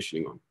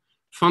transitioning on.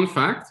 Fun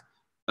fact,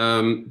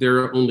 there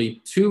are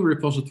only 2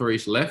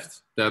 repositories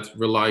left that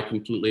rely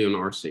completely on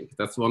rsync.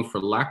 That's the one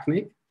for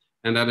LACNIC,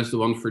 and that is the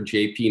one for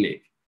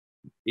JPNIC.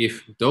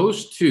 If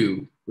those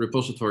 2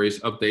 repositories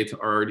update to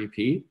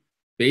RRDP,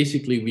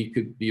 basically we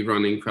could be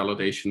running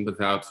validation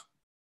without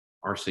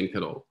rsync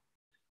at all.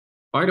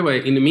 By the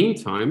way, in the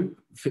meantime,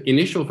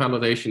 initial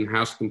validation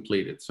has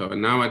completed. So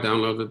now I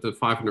downloaded the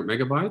 500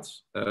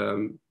 megabytes.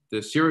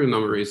 The serial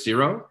number is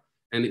 0,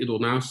 and it will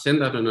now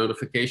send out a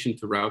notification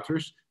to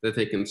routers that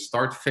they can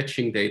start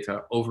fetching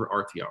data over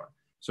RTR.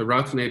 So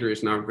Routinator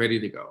is now ready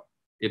to go.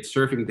 It's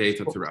serving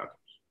data to routers.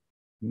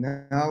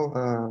 Now,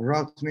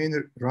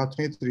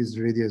 Routinator is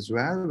ready as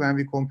well. When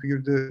we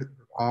configure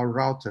our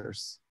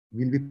routers,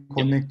 will we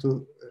connect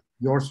to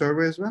your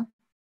server as well?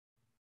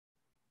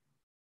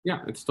 Yeah,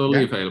 it's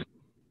totally available.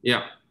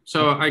 Yeah.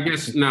 So I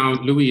guess now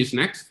Louis is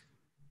next.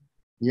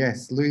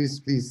 Yes, Louis,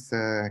 please,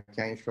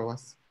 can you show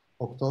us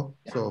Octo?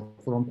 Yeah. So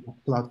from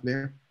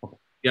Cloudflare. Okay.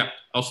 Yeah,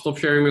 I'll stop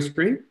sharing my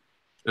screen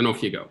and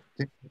off you go.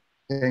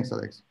 Thanks,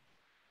 Alex.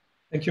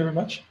 Thank you very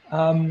much.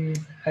 Hi,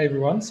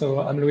 everyone. So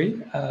I'm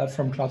Louis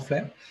from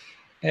Cloudflare,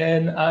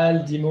 and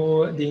I'll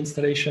demo the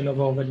installation of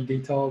our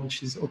validator,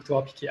 which is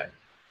Octo RPKI.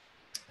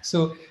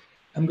 So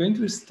I'm going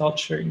to start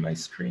sharing my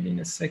screen in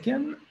a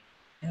second,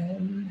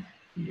 and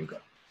here you go.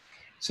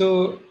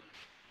 So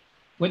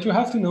what you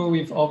have to know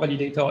with our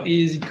validator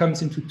is it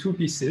comes into 2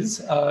 pieces,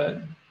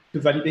 the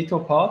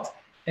validator part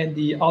and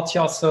the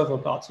RTR server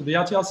part. So the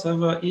RTR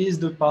server is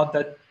the part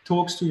that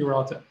talks to your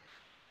router.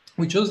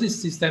 We chose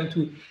this system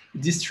to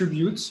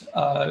distribute.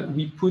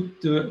 We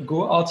put the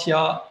Go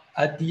RTR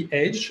at the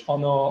edge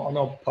on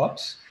our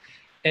POPs,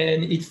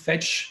 and it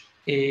fetch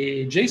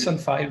a JSON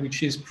file,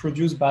 which is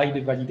produced by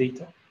the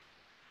validator.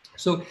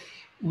 So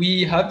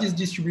we have this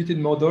distributed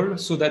model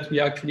so that we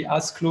are actually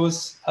as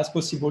close as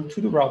possible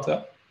to the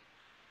router.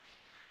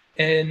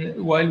 And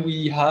while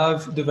we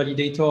have the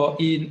validator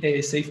in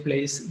a safe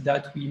place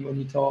that we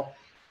monitor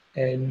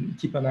and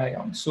keep an eye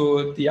on.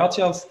 So the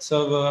RTR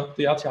server,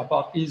 the RTR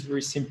part is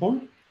very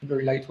simple,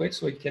 very lightweight,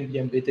 so it can be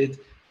embedded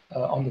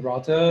on the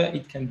router.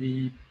 It can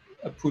be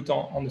put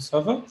on the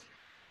server.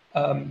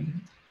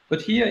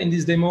 But here in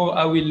this demo,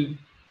 I will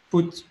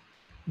put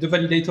the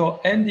validator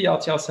and the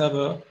RTR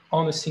server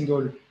on a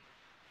single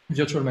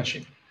virtual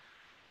machine.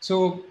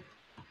 So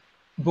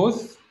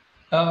both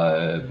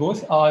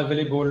are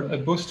available,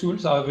 both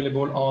tools are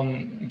available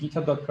on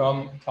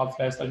github.com,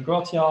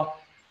 cloudflare/GoRTR,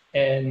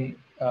 and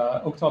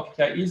Octo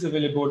RPKI is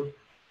available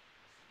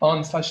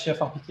on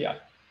 /CF-RPKI.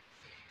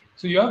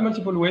 So you have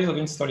multiple ways of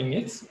installing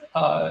it.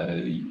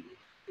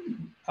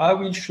 I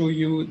will show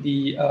you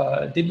the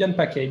Debian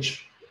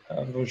package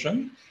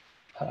version.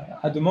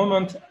 At the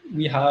moment,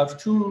 we have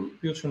 2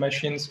 virtual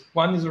machines.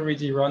 One is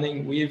already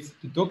running with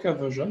the Docker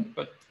version,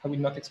 but I will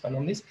not expand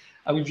on this.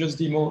 I will just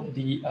demo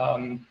the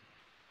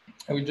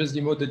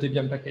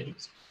Debian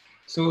packages.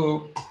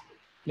 So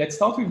let's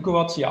start with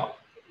GoRTR.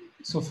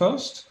 So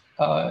first,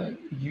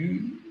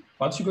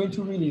 once you go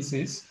into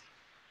releases,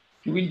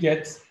 you will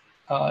get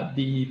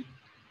the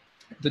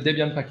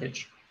Debian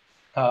package.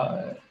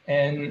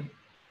 And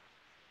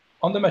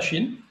on the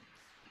machine,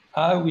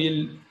 I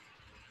will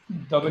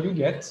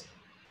wget.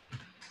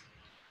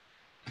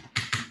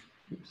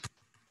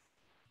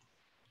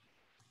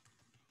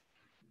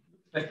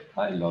 Like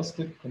I lost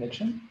the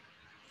connection.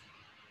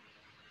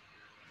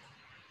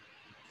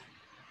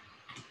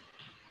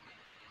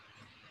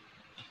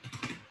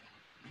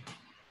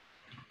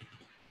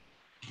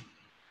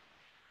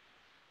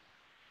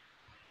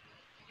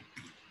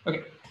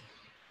 Okay.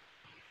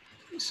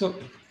 So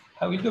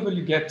I will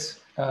wget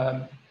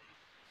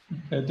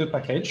the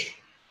package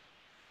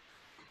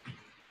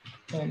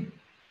and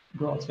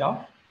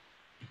GoRTR.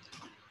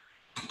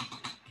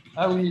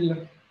 I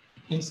will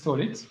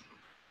install it.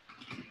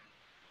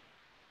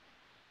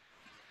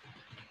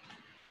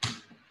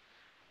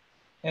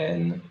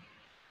 And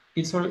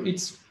it's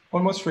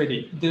almost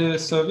ready. The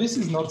service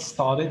is not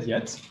started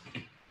yet.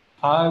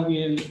 I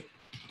will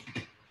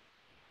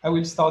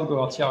start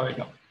GoRTR right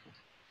now.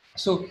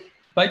 So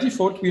by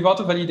default, without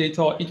a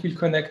validator, it will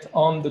connect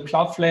on the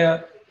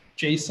Cloudflare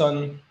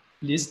JSON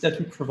list that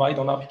we provide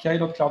on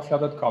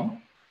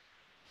rpki.cloudflare.com.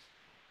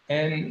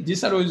 And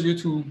this allows you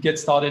to get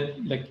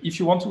started. Like if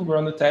you want to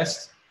run a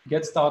test,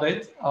 get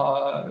started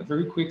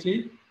very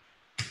quickly.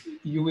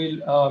 You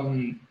will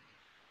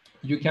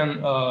you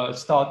can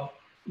start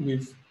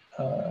with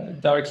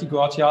directly go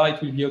RTR.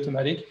 It will be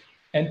automatic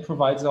and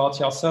provide the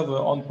RTR server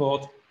on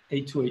port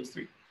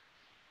 8283.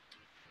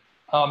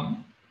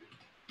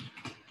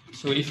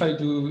 So if I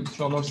do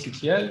journal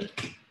CTL,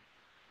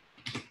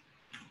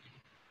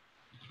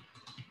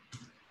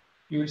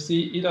 you will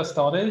see it has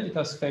started, it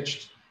has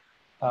fetched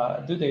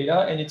the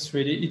data, and it's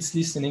ready, it's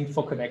listening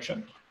for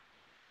connection.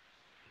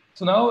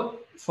 So now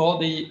for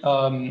the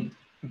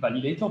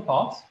validator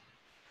part,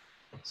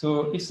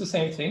 so it's the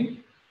same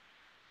thing.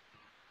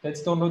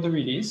 Let's download the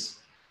release,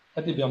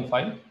 a Debian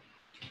file,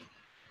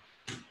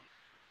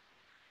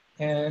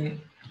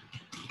 and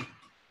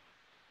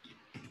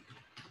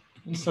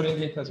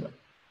installing it as well.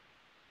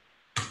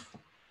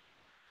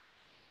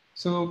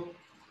 So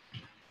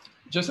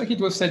just like it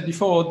was said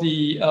before,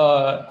 the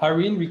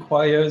ARIN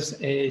requires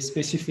a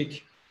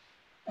specific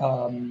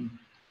tile.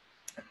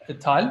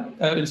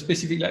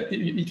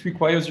 It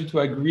requires you to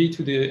agree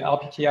to the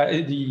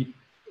RPKI,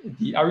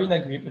 the ARIN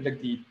agreement,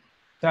 like the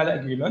tile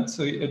agreement,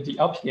 so the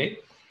RPA.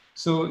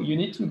 So you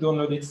need to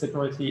download it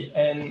separately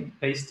and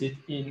paste it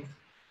in.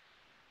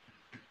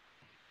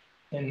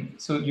 And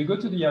so you go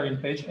to the ARIN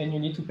page and you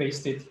need to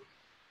paste it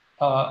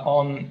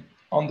on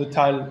the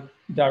tile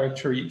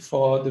directory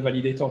for the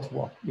validator to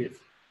work with.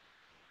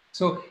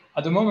 So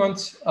at the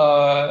moment,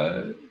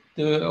 the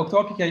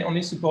RPKI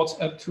only supports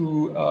up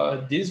to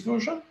this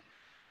version.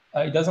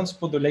 It doesn't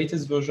support the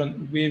latest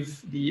version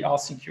with the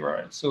rsync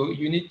URL. So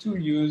you need to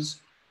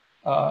use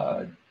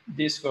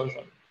this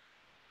version.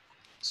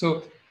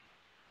 So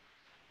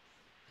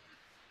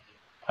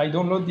I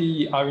download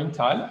the ARIN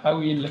tile. I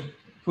will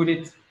put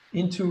it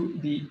into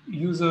the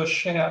user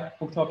share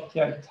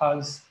RPKI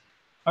tiles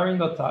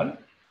ARIN.tile.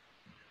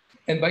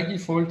 And by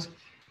default,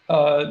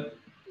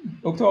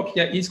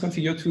 RPKI is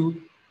configured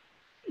to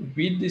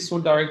read this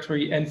whole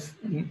directory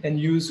and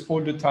use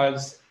all the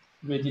tiles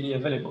readily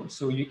available.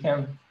 So you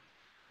can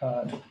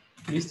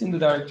list in the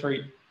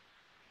directory,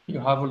 you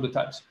have all the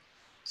tiles.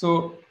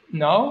 So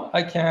now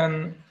I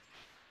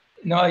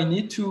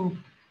need to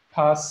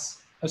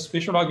pass a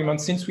special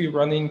argument since we're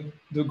running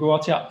the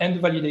GoRTR and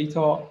the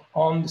validator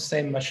on the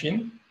same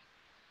machine.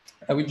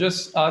 I will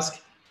just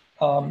ask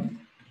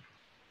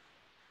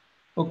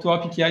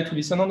RPKI to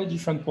listen on a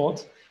different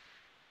port,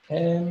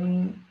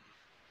 and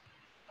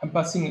I'm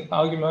passing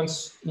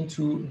arguments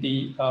into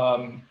the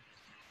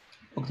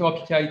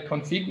RPKI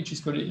config,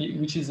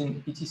 which is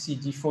in etc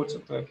default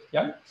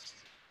RPKI,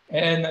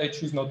 and I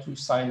choose not to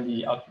sign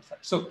the output file.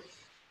 So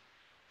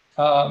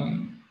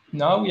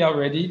now we are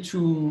ready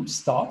to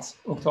start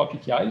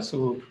RPKI.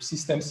 So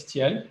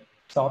systemctl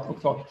start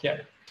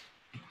RPKI,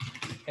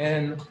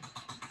 and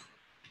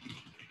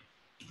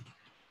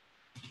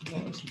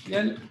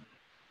CTL.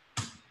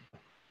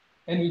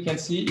 And we can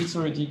see it's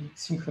already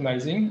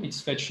synchronizing. It's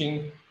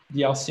fetching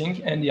the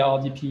rsync and the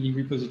RDP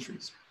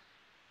repositories.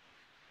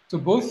 So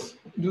both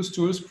those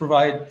tools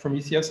provide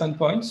Prometheus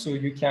endpoints, so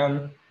you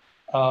can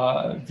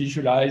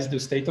visualize the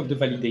state of the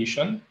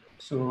validation.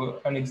 So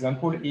an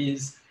example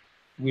is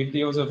with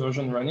the other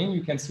version running,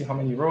 you can see how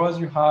many ROAs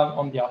you have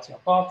on the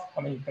RTR part,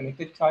 how many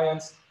connected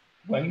clients,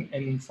 when,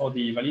 and for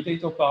the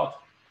validator part,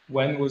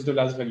 when was the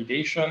last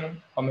validation,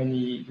 how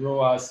many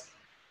ROAs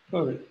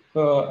per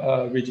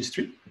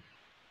registry.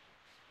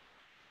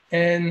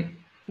 And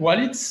while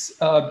it's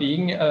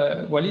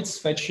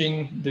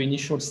fetching the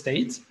initial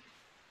state,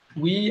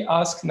 we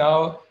ask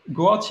now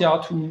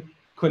GoRTR to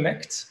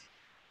connect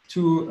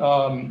to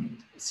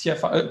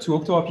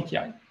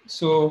RPKI.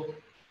 So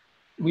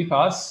we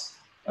pass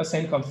a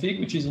same config,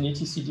 which is in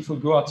etc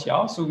default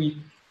GoRTR. So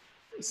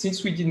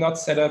since we did not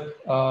set up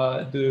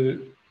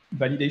the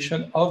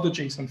validation of the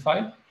JSON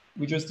file,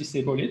 we just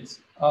disable it,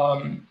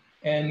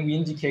 and we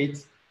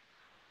indicate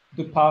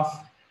the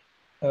path,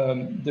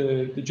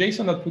 the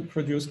JSON output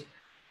produced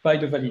by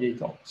the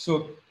validator.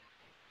 So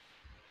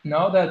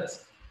now that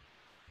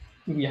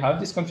we have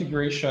this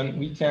configuration,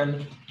 we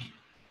can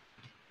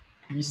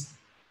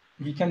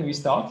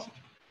restart.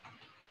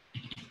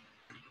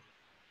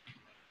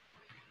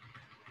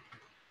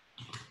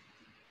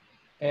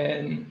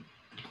 And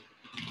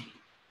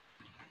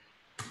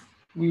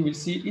we will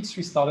see it's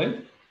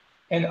restarted.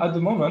 And at the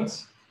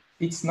moment,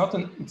 it's not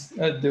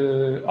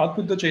the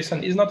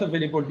output.json is not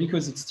available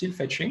because it's still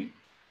fetching.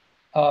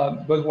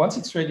 But once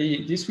it's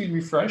ready, this will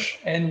refresh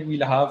and you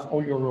will have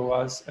all your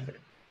ROAs available.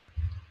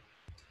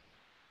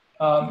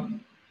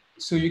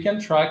 So you can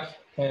track,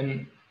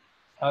 and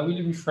I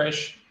will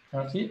refresh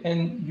currently,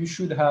 and you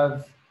should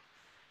have,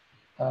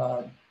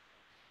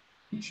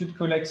 it should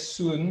collect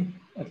soon,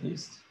 at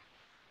least,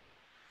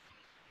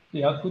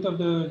 the output of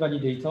the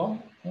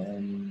validator,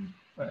 and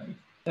well, it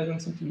doesn't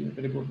seem to be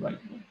available right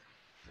now.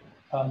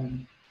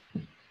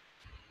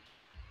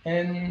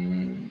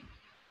 And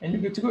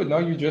you're good to go. Now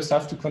you just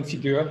have to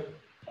configure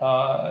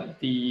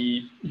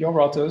your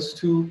routers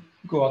to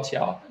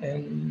GoRTR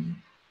and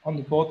on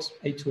the port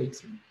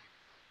 8283.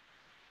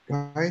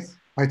 Guys,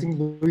 I think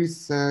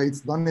Luis,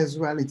 it's done as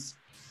well. It's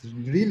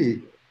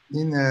really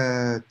in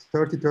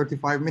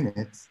 30-35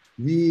 minutes,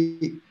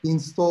 we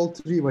install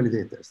 3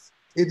 validators.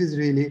 It is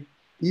really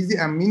easy.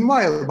 And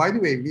meanwhile, by the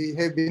way, we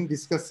have been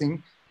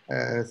discussing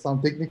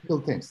some technical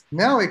things.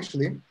 Now,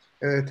 actually,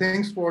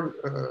 thanks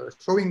for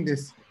showing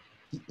this,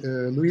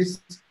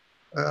 Luis.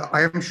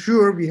 I am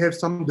sure we have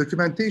some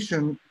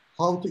documentation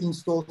how to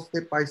install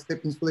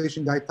step-by-step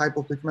installation guide type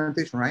of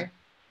documentation, right?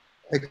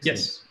 Excellent.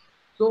 Yes.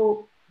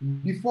 So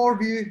before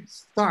we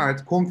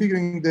start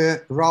configuring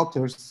the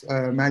routers,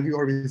 maybe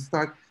or we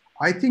start,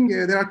 I think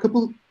there are a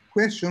couple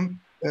questions.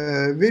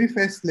 Very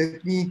fast,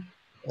 let me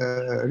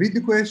read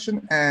the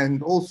question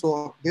and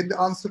also get the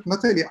answer.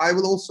 Natalie, I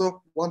will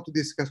also want to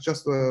discuss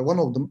just one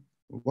of them,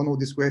 one of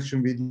these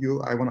questions with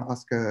you. I want to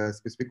ask a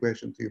specific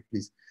question to you,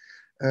 please.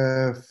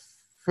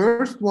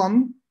 First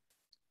one,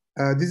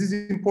 this is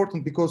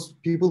important because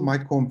people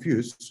might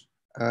confuse.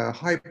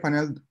 High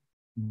panel,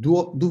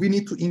 do we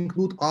need to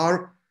include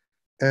our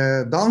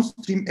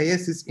downstream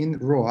ASs in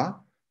ROA?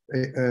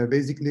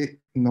 Basically,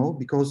 no,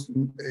 because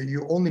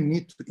you only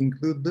need to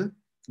include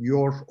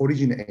your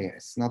origin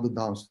AS, not the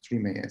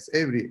downstream AS.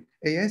 Every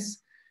AS,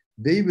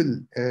 they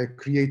will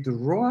create a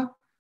ROA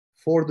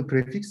for the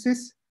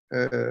prefixes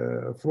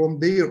from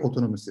their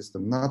autonomous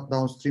system, not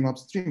downstream,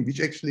 upstream, which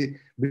actually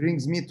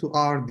brings me to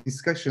our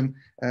discussion.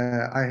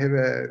 I have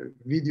a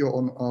video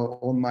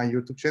on my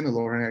YouTube channel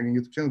or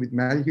YouTube channel with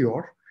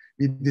Melchior.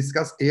 We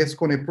discussed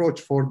ASCON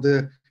approach for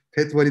the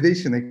PET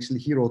validation. Actually,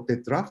 he wrote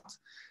that draft.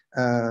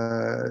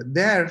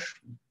 There are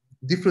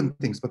different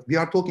things, but we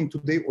are talking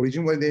today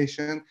origin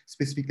validation,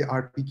 specifically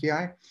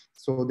RPKI.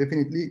 So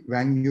definitely,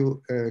 when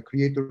you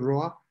create a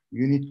ROA,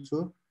 you need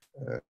to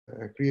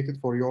create it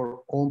for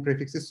your own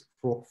prefixes,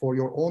 for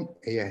your own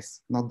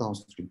AS, not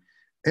downstream.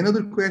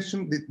 Another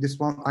question, this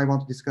one I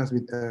want to discuss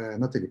with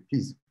Natalie,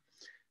 please.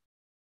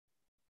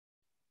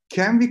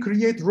 Can we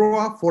create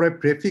ROA for a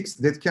prefix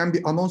that can be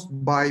announced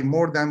by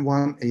more than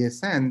one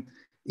ASN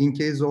in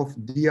case of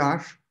DR,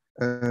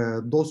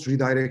 DOS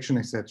redirection,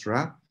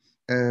 etc.?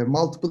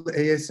 Multiple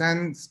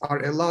ASNs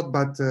are allowed,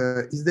 but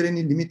is there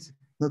any limit?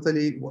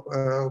 Natalie,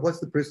 what's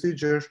the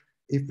procedure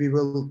if we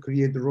will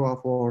create the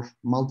ROA for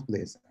multiple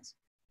ASNs?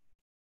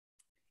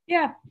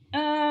 Yeah,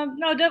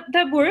 no,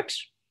 that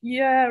works.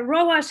 Yeah,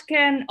 ROAs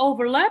can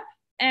overlap,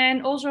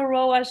 and also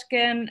ROAs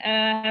can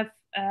have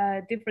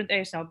different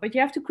ASN, but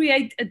you have to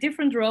create a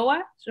different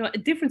ROA, so a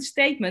different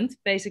statement,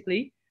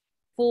 basically,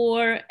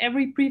 for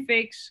every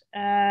prefix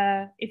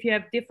if you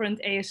have different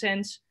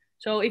ASNs.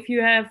 So if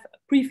you have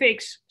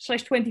prefix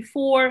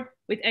 /24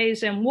 with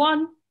ASN 1,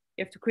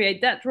 you have to create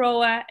that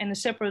ROA and a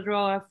separate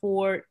ROA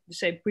for the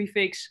same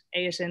prefix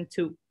ASN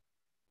 2.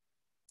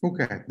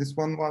 Okay, this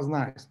one was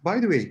nice. By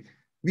the way,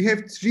 we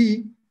have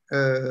 3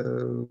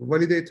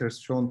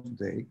 validators shown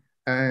today,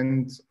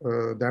 and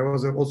there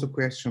was also a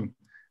question,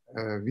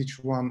 which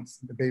ones,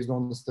 based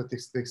on the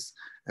statistics,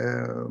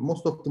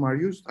 most of them are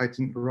used. I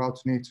think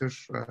Routinator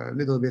a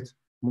little bit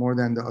more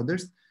than the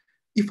others.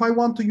 If I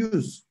want to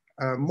use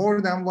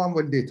more than one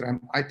validator,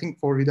 and I think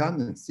for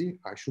redundancy,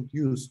 I should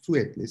use 2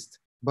 at least.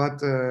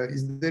 But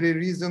is there a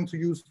reason to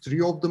use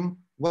 3 of them?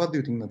 What do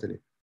you think,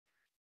 Natalie?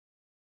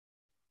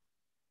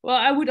 Well,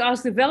 I would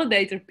ask the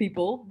validator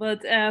people,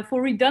 but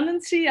for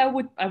redundancy, I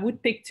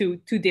would pick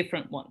two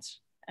different ones.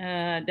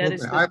 Okay.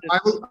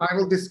 I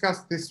will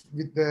discuss this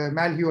with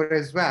Melchior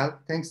as well.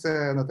 Thanks,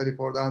 Natalie,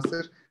 for the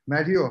answer.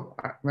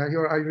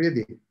 Melchior, are you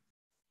ready?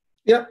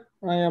 Yep,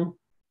 I am.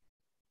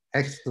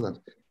 Excellent.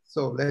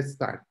 So let's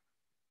start.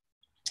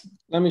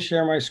 Let me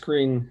share my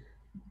screen.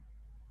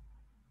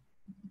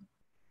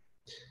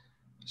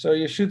 So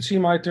you should see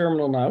my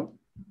terminal now.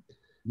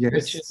 Yes.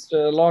 Which is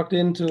logged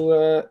into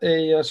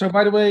so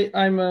by the way,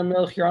 I'm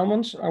Melchior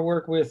Almans. I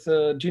work with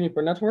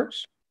Juniper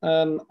Networks.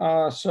 And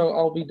so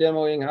I'll be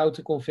demoing how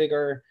to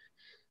configure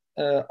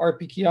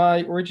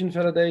RPKI origin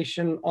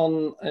validation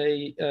on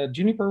a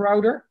Juniper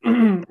router.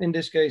 In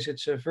this case,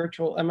 it's a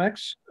virtual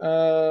MX.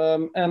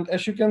 And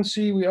as you can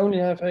see, we only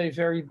have a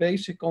very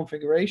basic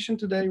configuration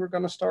today we're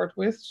going to start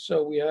with.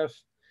 So we have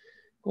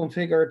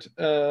configured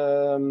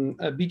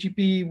a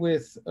BGP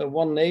with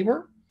one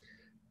neighbor.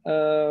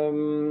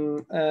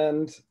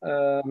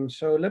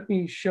 So let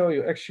me show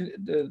you actually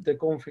the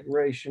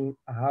configuration,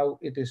 how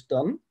it is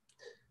done.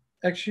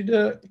 Actually,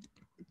 the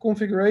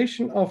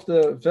configuration of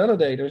the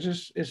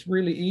validators is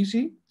really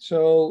easy.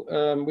 So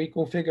we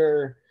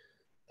configure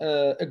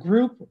a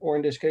group, or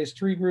in this case,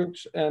 3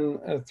 groups and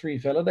 3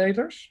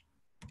 validators.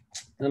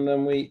 And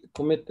then we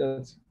commit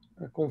that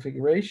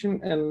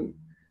configuration. And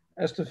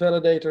as the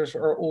validators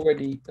are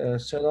already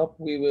set up,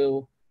 we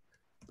will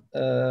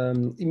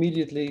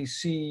immediately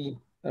see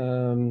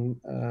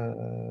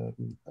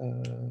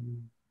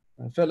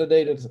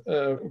validated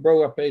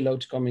ROA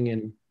payloads coming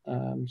in.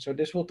 So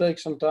this will take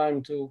some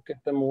time to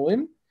get them all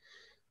in.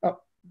 Oh,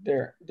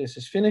 there, this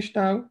is finished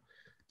now.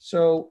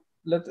 So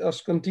let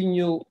us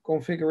continue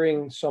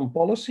configuring some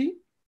policy.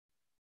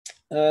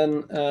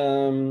 And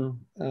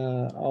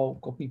I'll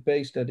copy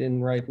paste that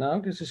in right now.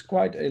 This is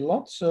quite a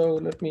lot. So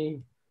let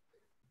me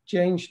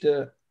change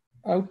the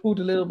output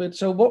a little bit.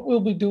 So what we'll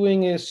be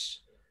doing is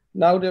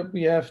now that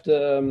we have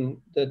the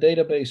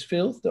database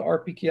filled, the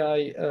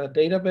RPKI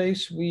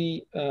database,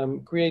 we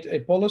create a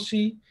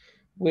policy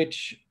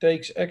which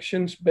takes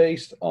actions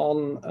based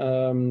on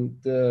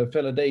the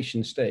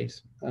validation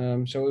state.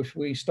 So if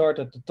we start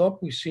at the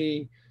top, we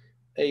see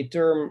a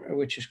term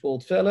which is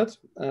called valid.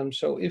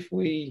 So if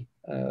we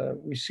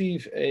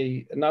receive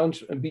a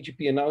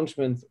BGP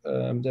announcement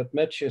that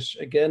matches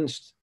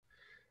against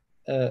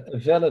a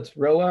valid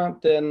ROA,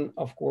 then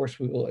of course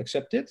we will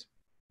accept it.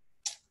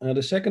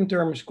 The second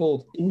term is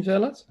called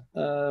invalid.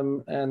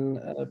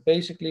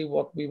 Basically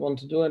what we want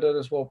to do, and that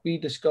is what we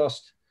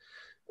discussed,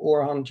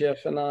 Orhan,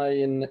 Jeff, and I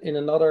in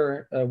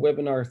another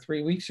webinar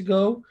 3 weeks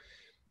ago,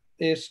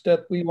 is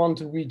that we want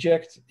to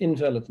reject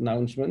invalid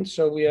announcements.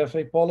 So we have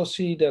a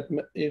policy that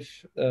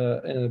if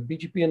a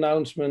BGP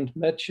announcement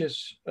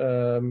matches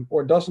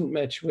or doesn't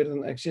match with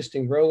an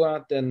existing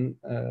ROA, then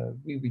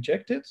we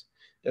reject it.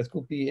 That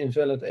could be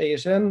invalid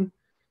ASN,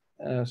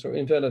 so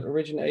invalid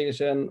origin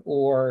ASN,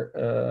 or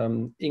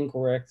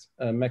incorrect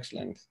max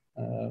length.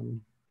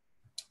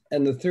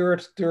 And the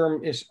third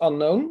term is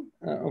unknown.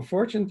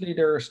 Unfortunately,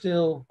 there are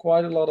still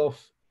quite a lot of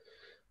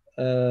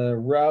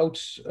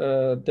routes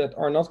that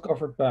are not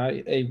covered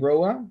by a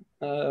ROA,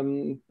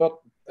 but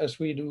as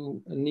we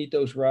do need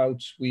those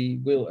routes,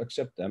 we will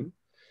accept them.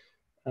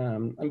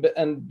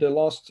 And the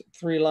last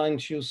 3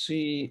 lines you'll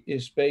see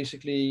is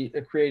basically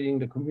creating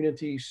the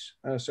communities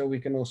so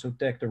we can also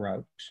tag the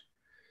routes.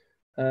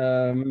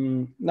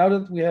 Now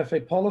that we have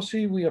a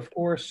policy, we of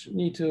course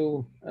need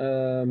to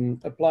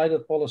apply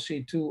that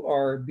policy to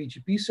our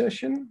BGP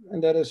session,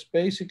 and that is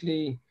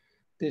basically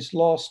this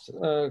last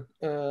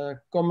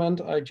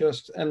comment I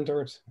just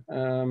entered.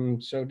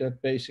 So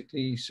that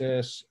basically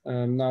says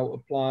now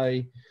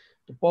apply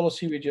the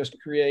policy we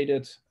just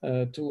created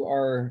to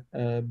our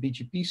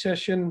BGP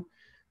session,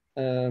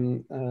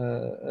 and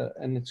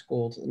it's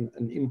called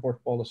an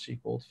import policy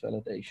called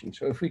validation.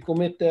 So if we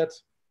commit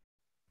that,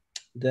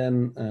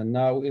 then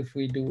now if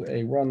we do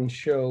a run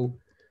show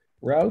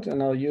route,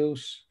 and I'll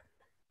use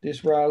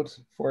this route,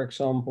 for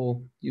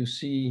example, you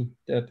see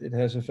that it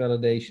has a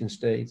validation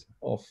state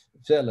of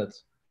valid.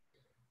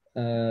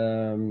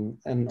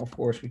 And of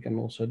course, we can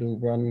also do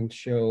run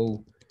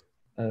show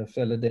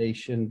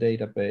validation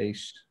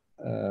database.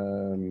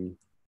 And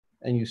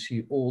you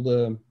see all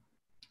the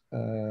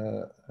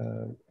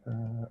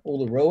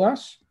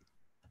ROAs.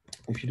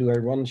 If you do a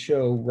run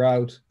show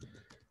route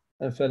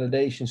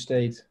validation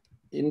state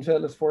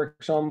invalid, for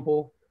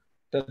example,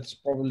 that's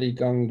probably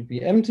going to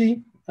be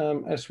empty,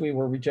 as we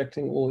were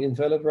rejecting all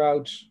invalid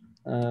routes.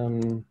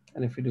 And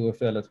if we do a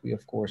valid, we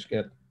of course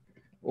get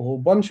a whole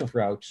bunch of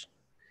routes.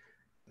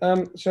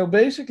 So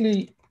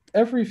basically,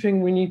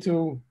 everything we need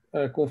to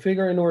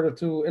configure in order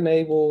to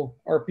enable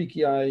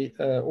RPKI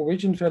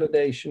origin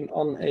validation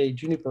on a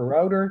Juniper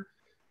router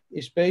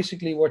is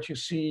basically what you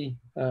see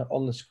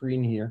on the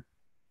screen here.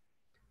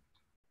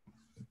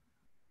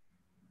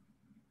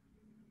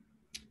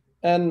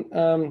 And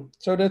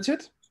so that's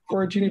it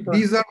for Juniper.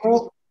 These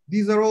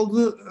are all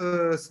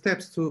the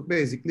steps to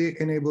basically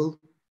enable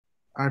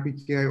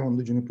RPKI on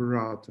the Juniper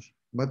router.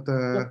 But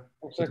yeah,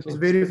 exactly. It was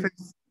very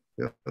fast.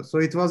 So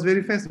it was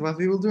very fast. What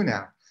we will do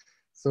now?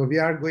 So we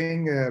are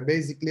going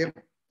basically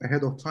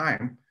ahead of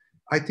time.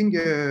 I think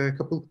a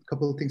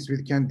couple of things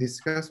we can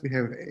discuss. We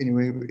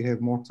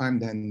have more time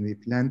than we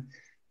planned.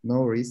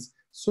 No worries.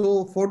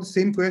 So for the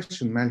same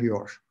question,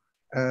 Melchior,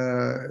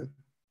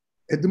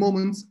 at the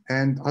moment,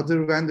 and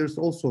other vendors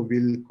also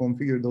will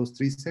configure those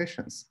 3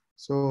 sessions.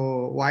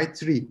 So why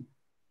 3?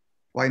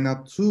 Why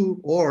not 2?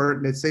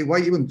 Or let's say, why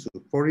even 2?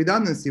 For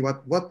redundancy,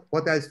 what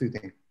else do you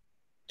think?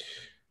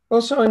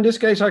 Also, in this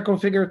case, I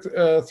configured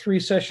 3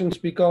 sessions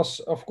because,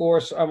 of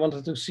course, I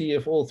wanted to see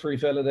if all 3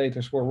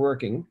 validators were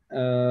working.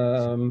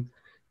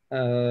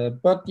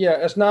 But yeah,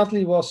 as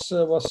Natalie was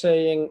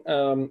saying,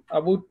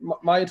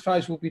 my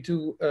advice would be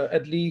to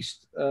at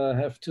least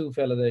have 2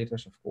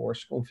 validators, of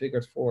course,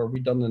 configured for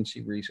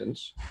redundancy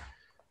reasons.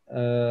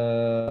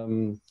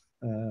 3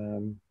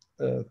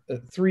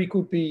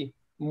 could be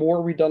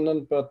more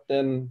redundant, but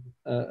then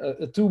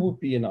 2 would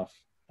be enough.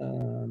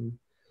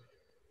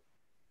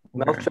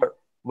 Melchior,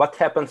 what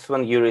happens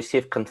when you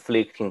receive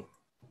conflicting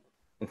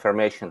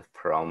information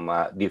from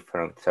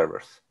different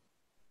servers?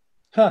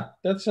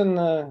 That's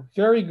a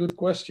very good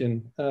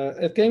question.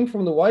 It came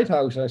from the White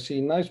House, I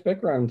see. Nice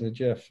background,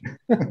 Jeff.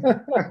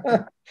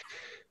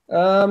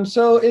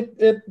 So it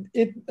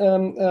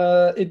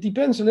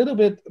depends a little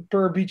bit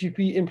per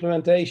BGP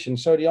implementation.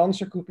 So the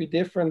answer could be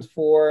different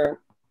for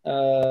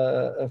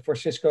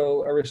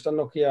Cisco, Arista,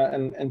 Nokia,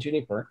 and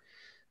Juniper.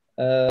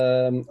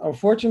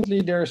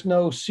 Unfortunately, there's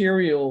no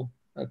serial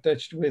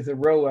attached with the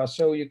ROA,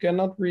 so you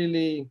cannot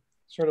really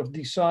sort of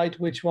decide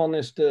which one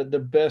is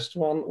the best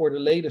one or the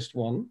latest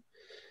one.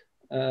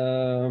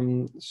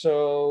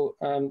 So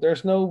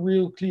there's no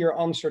real clear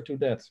answer to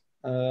that.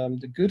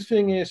 The good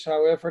thing is,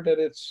 however, that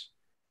it's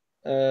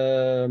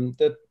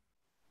that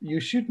you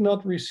should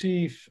not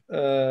receive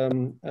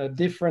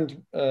different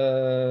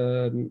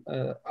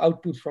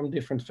output from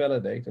different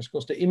validators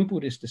because the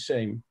input is the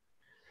same.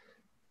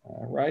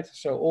 right?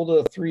 So all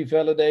the 3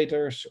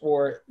 validators,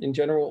 or in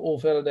general, all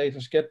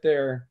validators get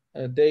their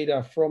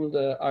data from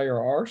the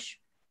IRRs.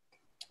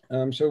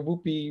 So it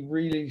would be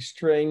really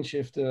strange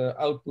if the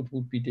output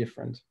would be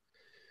different.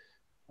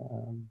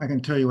 I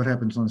can tell you what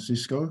happens on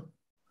Cisco.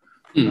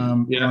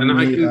 Yeah, and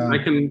I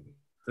can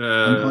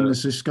on the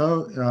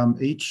Cisco,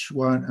 each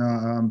one,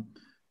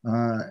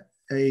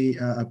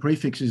 a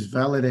prefix is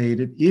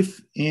validated.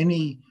 If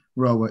any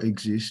rower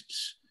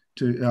exists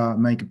to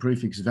make a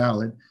prefix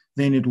valid,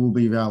 then it will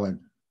be valid.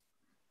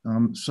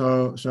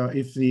 So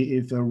if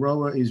the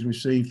rower is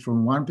received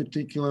from one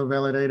particular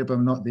validator but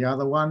not the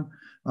other one,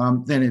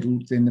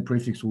 then the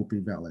prefix will be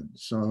valid.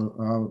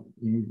 So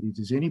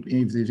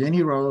if there's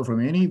any rower from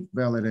any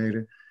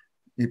validator,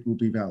 it will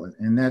be valid,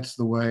 and that's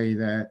the way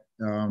that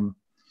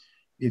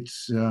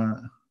it's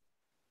written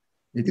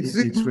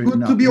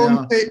good to be now,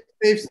 on the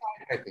safe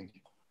side, I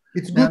think.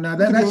 It's good. Now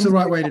that's the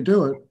right way to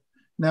do it.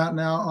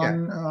 Now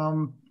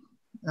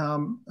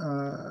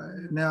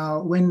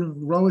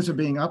when rowers are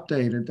being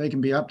updated, they can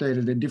be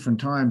updated at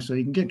different times. So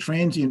you can get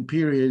transient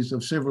periods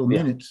of several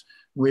minutes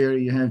where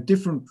you have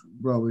different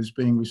rowers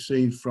being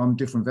received from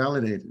different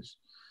validators.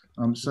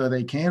 So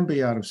they can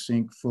be out of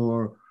sync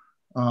for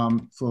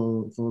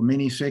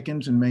many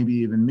seconds and maybe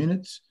even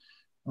minutes.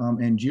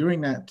 And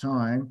during that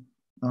time,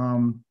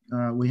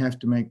 we have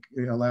to make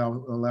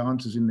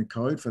allowances in the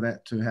code for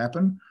that to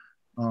happen.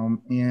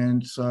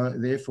 And so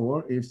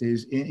therefore, if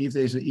there's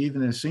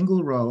even a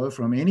single rower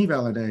from any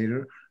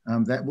validator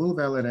that will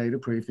validate a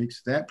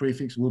prefix, that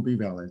prefix will be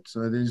valid.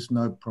 So there's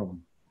no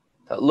problem.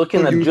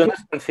 Looking at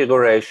Juniper's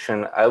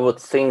configuration, I would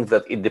think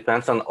that it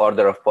depends on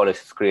order of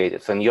policies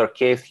created. So in your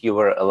case, you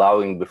were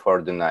allowing before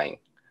denying.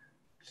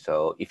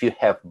 So if you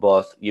have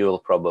both, you will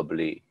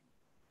probably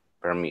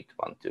permit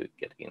one to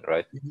get in,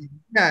 right?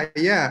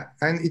 Yeah,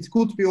 and it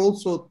could be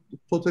also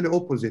totally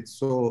opposite.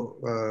 So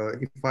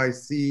if I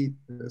see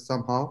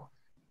somehow,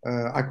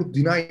 I could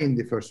deny in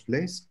the first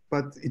place,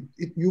 but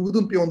you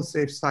wouldn't be on the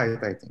safe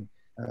side, I think.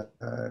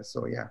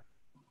 So yeah.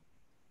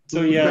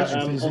 So yeah,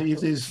 if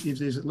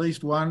there's at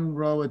least one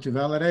rower to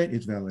validate,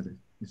 it's valid.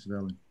 It's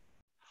valid.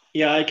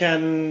 Yeah, I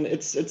can.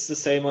 It's the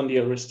same on the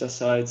Arista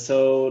side.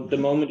 So the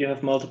moment you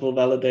have multiple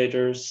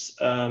validators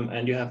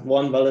and you have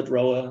one valid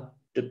rower,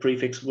 the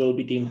prefix will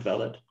be deemed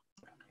valid.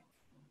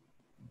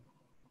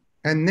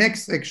 And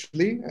next,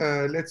 actually,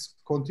 let's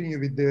continue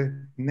with the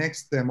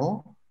next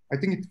demo. I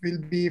think it will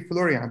be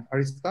Florian,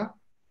 Arista.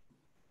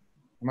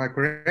 Am I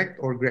correct,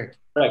 or Greg?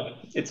 Correct.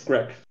 It's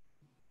Greg.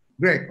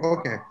 Greg,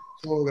 okay.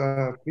 So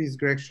please,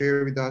 Greg,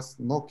 share with us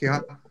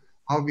Nokia,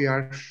 how we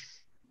are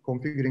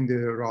configuring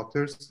the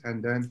routers,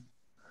 and then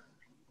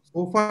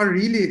so far,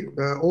 really,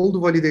 all the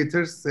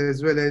validators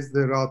as well as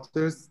the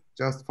routers,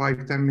 just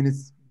 5-10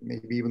 minutes,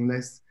 maybe even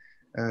less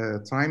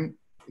time.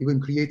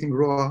 Even creating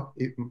raw,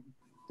 it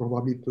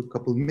probably took a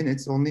couple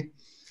minutes only.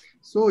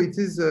 So it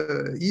is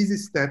easy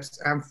steps.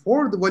 And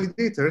for the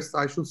validators,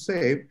 I should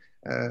say,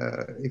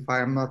 if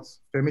I am not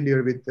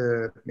familiar with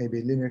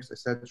maybe Linux,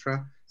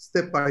 etc.,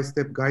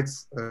 step-by-step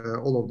guides,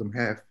 all of them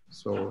have.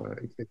 So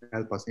it will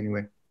help us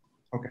anyway.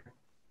 Okay.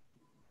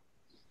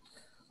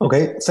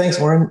 Okay, thanks,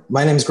 Orhan.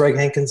 My name is Greg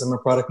Hankins. I'm a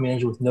product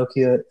manager with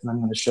Nokia, and I'm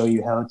going to show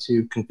you how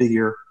to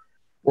configure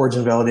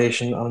origin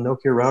validation on a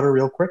Nokia router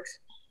real quick.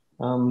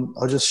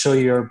 I'll just show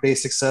you our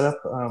basic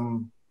setup.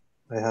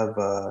 I have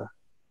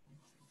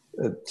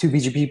 2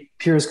 BGP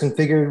peers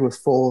configured with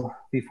full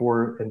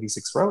v4 and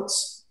v6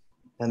 routes.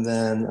 And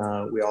then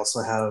we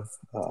also have,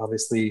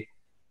 obviously,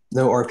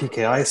 no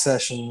RPKI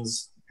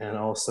sessions, and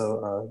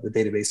also the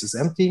database is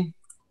empty.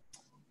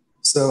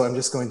 So I'm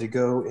just going to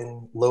go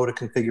and load a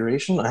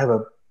configuration. I have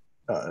a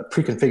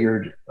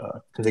pre-configured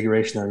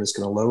configuration that I'm just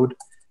going to load,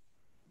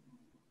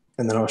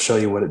 and then I'll show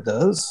you what it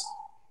does.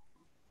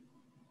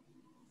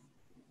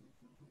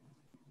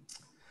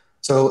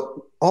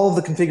 So all of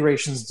the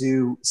configurations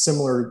do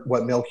similar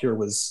what Melchior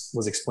was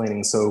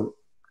explaining. So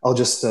I'll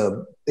just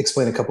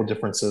explain a couple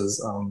differences,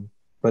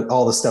 but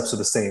all the steps are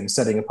the same: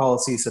 setting a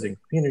policy, setting a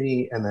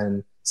community, and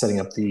then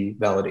setting up the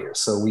validator.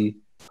 So we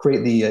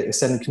create the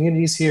extended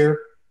communities here,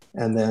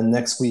 and then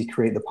next we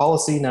create the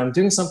policy. Now I'm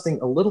doing something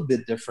a little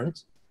bit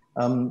different.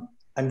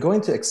 I'm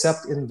going to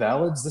accept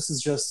invalids. This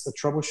is just a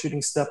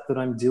troubleshooting step that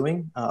I'm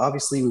doing.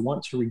 Obviously, we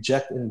want to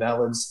reject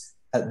invalids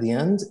at the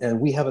end, and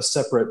we have a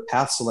separate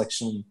path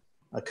selection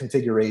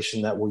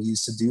configuration that we'll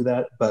use to do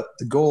that. But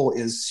the goal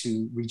is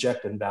to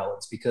reject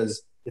invalids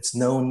because it's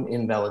known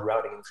invalid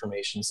routing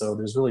information. So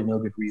there's really no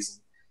good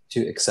reason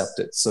to accept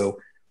it. So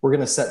we're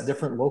going to set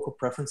different local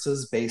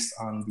preferences based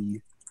on the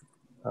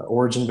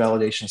origin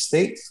validation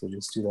state. So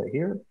just do that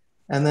here.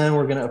 And then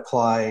we're going to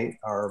apply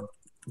our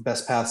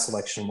best path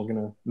selection. We're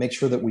going to make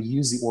sure that we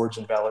use the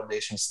origin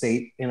validation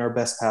state in our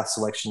best path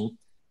selection.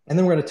 And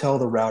then we're going to tell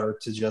the router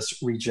to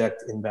just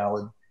reject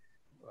invalid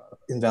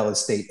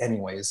state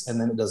anyways.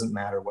 And then it doesn't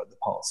matter what the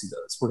policy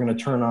does. We're going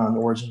to turn on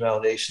origin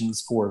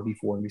validations for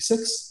v4 and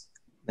v6.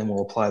 Then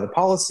we'll apply the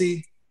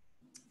policy.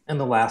 And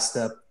the last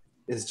step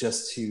is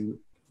just to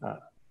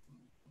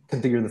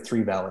configure the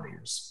 3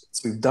 validators.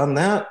 So we've done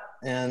that.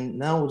 And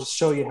now we'll just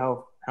show you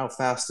how how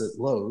fast it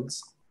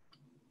loads.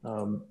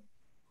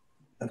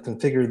 I've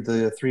configured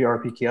the 3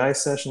 RPKI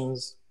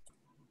sessions.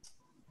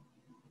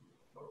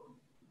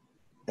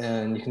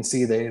 And you can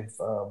see they've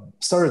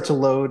started to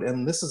load.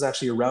 And this is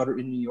actually a router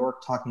in New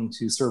York talking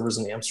to servers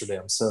in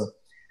Amsterdam. So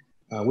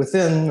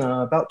within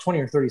about 20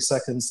 or 30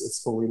 seconds,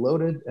 it's fully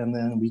loaded. And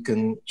then we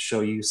can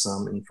show you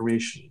some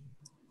information.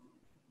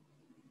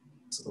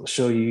 So I'll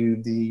show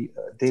you the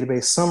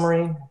database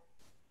summary.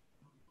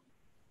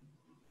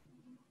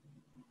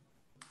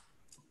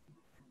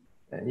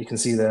 And you can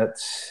see that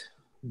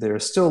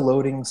there's still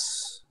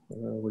loadings.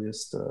 We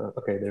just,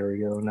 okay, there we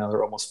go. Now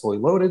they're almost fully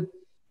loaded.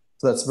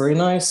 So that's very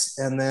nice.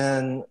 And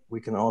then we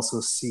can also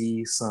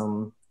see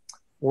some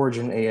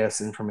origin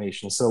AS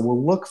information. So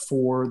we'll look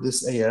for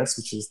this AS,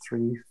 which is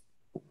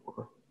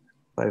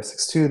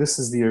 34562. This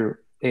is the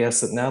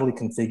AS that Natalie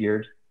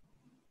configured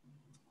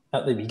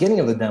at the beginning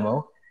of the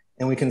demo.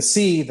 And we can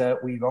see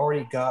that we've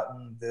already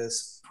gotten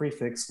this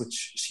prefix,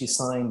 which she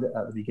signed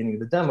at the beginning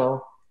of the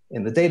demo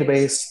in the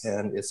database,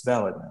 and it's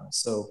valid now.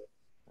 So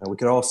we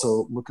could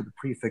also look at the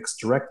prefix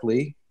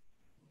directly.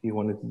 If you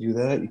wanted to do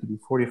that, you could do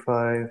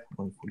 45,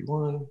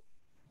 141,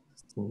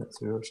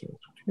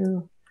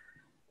 16.0,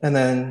 and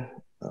then,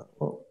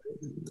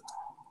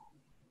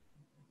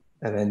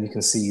 you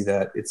can see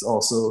that it's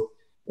also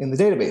in the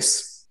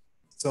database.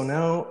 So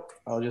now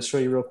I'll just show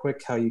you real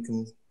quick how you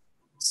can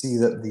see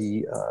that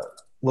the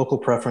local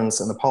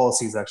preference and the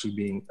policy is actually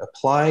being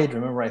applied.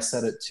 Remember, I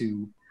set it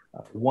to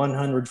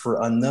 100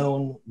 for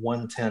unknown,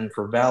 110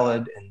 for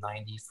valid, and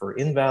 90 for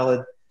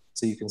invalid.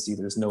 So you can see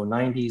there's no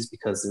 90s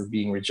because they're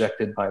being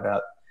rejected by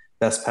that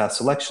best path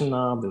selection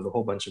knob. There's a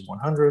whole bunch of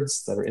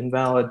 100s that are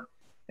invalid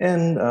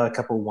and a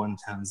couple of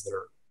 110s that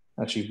are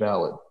actually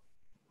valid.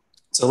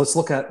 So let's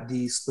look at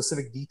the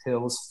specific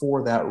details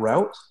for that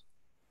route,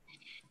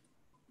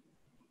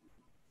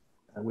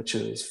 which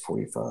is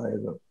 45,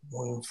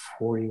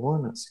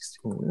 141, that's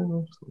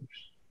 16.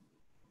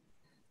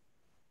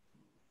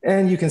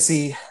 And you can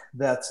see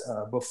that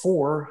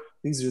before,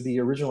 these are the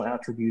original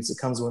attributes. It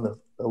comes with a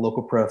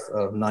local pref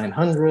of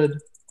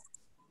 900,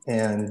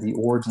 and the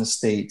origin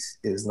state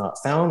is not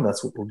found.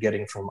 That's what we're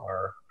getting from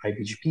our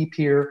IBGP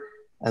peer.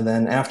 And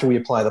then after we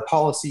apply the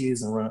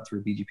policies and run it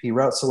through BGP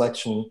route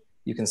selection,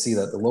 you can see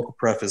that the local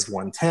pref is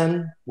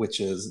 110, which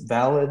is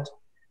valid.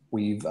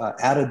 We've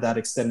added that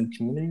extended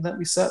community that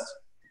we set,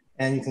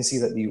 and you can see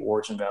that the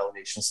origin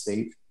validation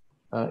state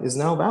is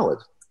now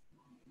valid.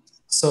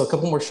 So a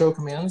couple more show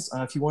commands.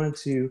 If you wanted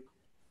to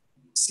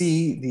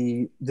see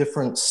the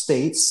different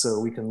states, so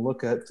we can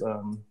look at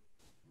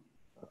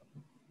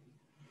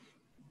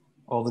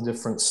all the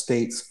different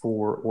states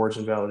for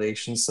origin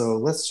validation. So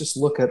let's just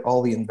look at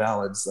all the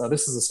invalids.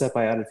 This is a step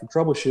I added for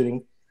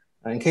troubleshooting.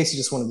 In case you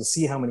just wanted to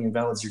see how many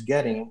invalids you're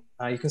getting,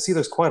 you can see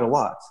there's quite a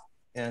lot.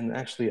 And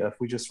actually, if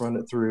we just run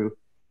it through,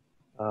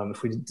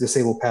 if we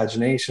disable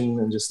pagination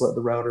and just let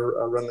the router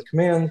run the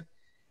command,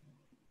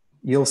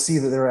 you'll see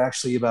that there are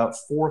actually about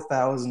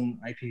 4,000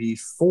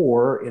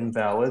 IPv4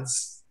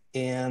 invalids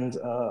and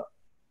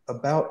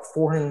about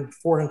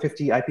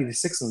 450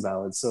 IPv6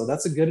 invalids. So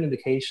that's a good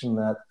indication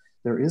that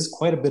there is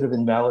quite a bit of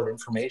invalid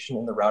information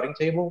in the routing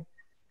table.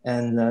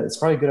 And it's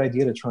probably a good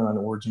idea to turn on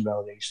origin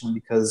validation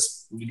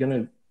because you're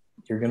gonna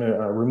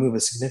remove a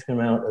significant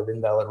amount of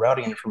invalid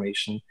routing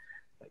information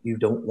that you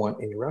don't want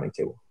in your routing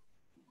table.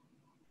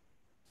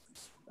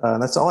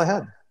 That's all I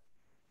had.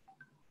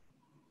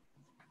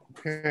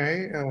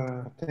 Okay,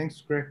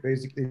 thanks, Greg.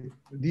 Basically,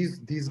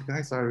 these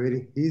guys are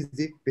very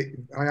easy.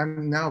 I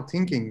am now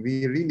thinking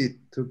we really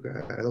took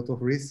a lot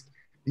of risk.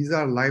 These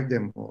are live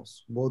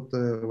demos, both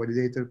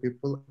validator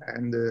people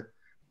and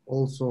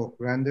also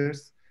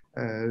vendors.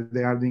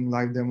 They are doing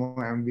live demo,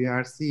 and we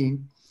are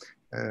seeing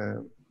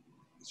it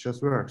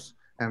just works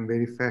and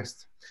very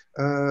fast.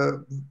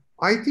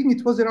 I think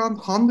it was around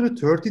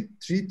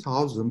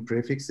 133,000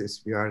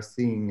 prefixes we are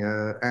seeing,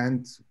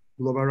 and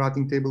global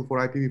routing table for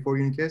IPv4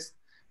 unicast,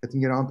 I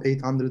think around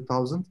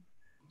 800,000.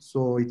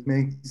 So it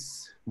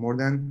makes more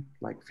than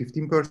like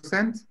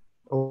 15%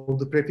 of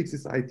the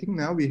prefixes. I think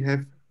now we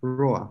have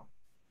ROA,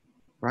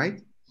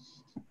 right?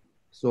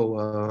 So,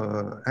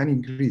 and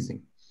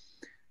increasing.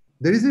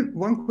 There is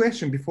one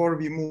question before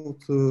we move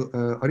to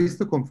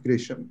Arista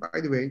configuration. By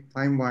the way,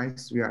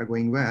 time-wise, we are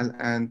going well,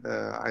 and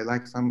I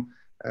like some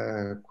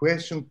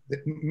questions.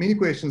 Many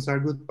questions are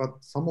good,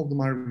 but some of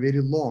them are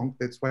very long.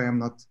 That's why I'm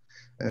not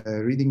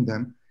reading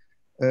them.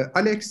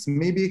 Alex,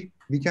 maybe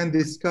we can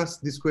discuss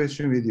this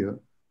question with you.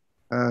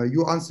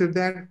 You answered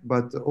that,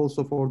 but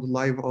also for the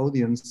live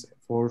audience,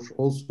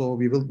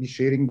 we will be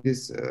sharing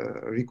this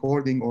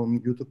recording on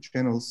YouTube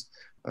channels,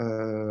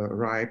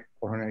 RIPE,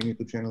 Orhan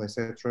YouTube channel,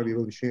 etc. We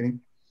will be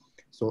sharing,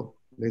 so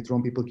later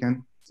on people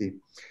can see.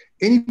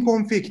 Any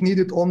config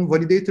needed on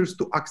validators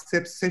to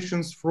accept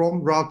sessions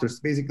from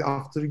routers? Basically,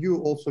 after you,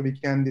 also we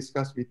can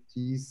discuss with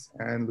Thies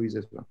and Luis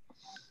as well.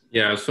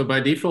 Yeah, so by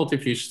default,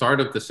 if you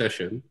started the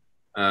session,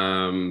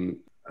 the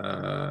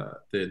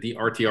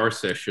RTR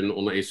session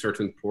on a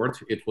certain port,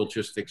 it will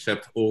just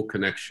accept all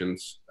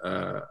connections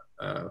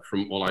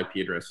from all IP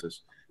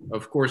addresses.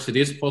 Of course, it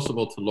is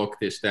possible to lock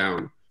this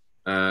down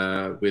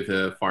with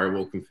a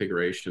firewall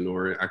configuration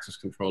or access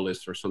control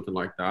list or something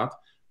like that.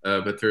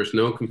 But there's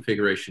no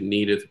configuration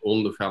needed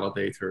on the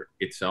validator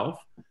itself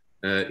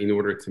in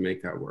order to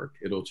make that work.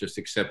 It'll just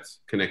accept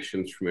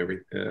connections from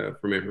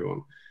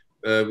everyone.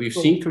 We've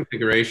seen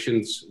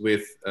configurations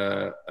with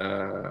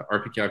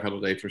RPKI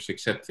validators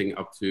accepting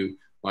up to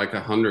like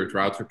 100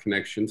 router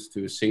connections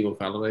to a single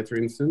validator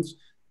instance.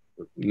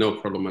 No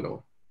problem at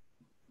all.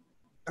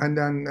 And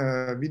then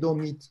we don't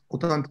need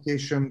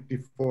authentication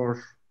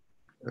before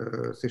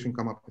session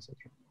come up, etc.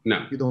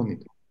 No. You don't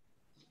need it.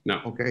 No.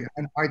 Okay.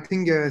 And I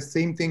think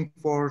same thing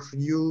for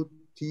you,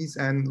 Thies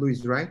and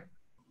Luis, right?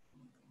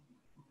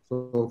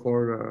 So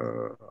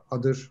for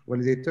other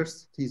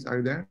validators, Thies, are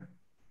you there?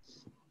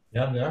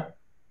 Yeah, I'm there.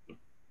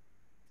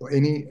 So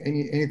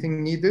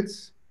anything needed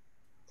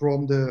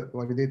from the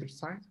validator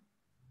side?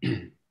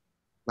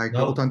 Like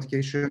No.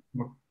 authentication?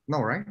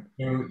 No, right?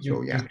 You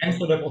can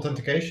set up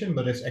authentication,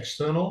 but it's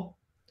external.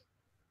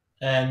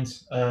 And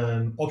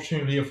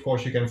optionally, of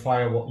course, you can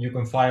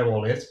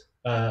firewall it,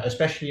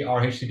 especially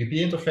our HTTP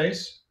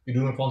interface. You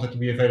do not want it to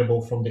be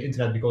available from the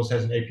internet because it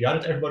has an API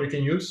that everybody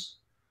can use.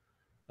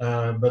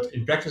 But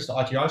in practice, the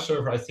RTI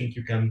server, I think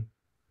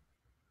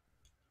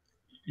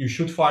you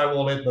should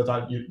firewall it, but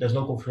there's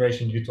no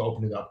configuration you need to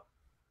open it up.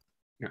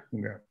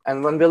 Yeah.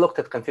 And when we looked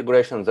at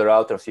configuration of the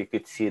routers, you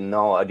could see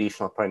no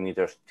additional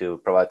parameters to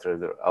provide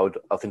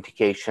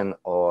authentication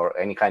or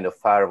any kind of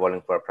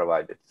firewalling were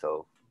provided.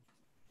 So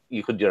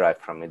you could derive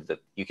from it that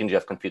you can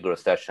just configure a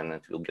session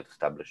and it will get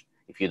established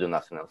if you do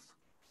nothing else.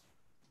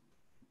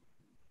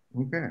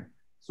 Okay.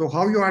 So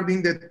how you are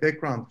doing that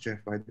background, Jeff,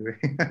 by the way?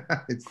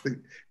 It's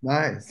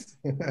nice.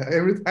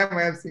 Every time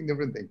I have seen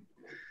different things.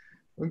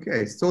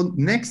 Okay, so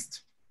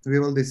next we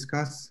will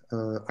discuss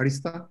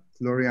Arista.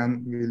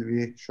 Florian will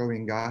be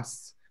showing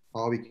us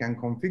how we can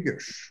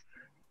configure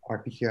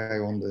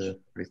RPKI on the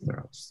Arista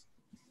routers.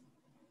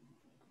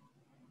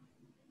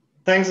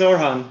 Thanks,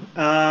 Orhan.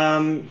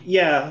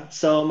 Yeah,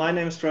 so my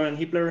name is Florian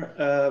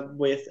Hiebler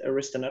with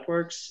Arista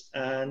Networks,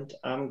 and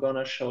I'm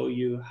gonna show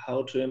you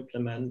how to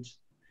implement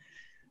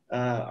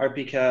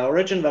RPKI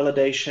origin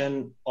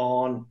validation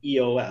on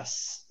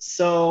EOS.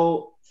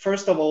 So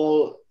first of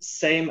all,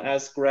 same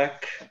as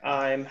Greg,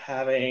 I'm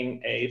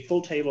having a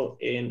full table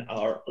in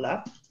our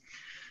lab.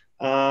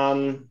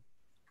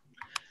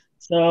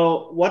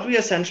 So what we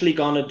essentially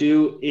gonna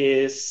do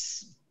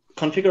is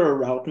configure a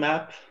route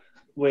map,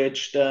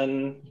 which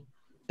then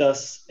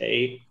does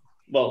a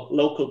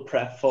local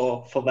prep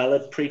for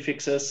valid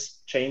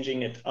prefixes,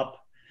 changing it up,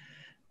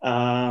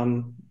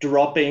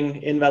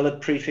 dropping invalid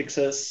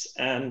prefixes,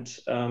 and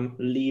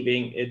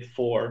leaving it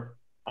for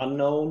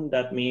unknown.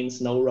 That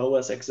means no row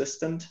is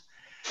existent.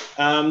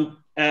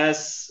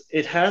 As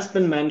it has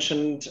been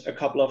mentioned a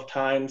couple of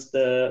times,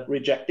 the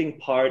rejecting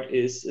part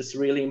is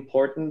really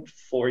important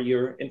for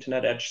your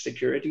internet edge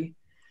security.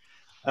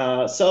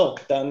 So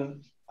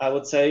then I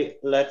would say,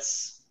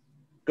 let's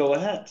go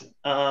ahead.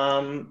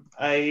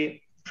 I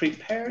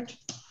prepared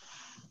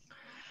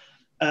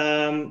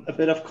a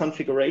bit of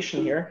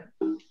configuration here.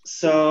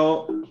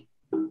 So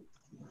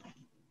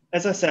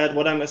as I said,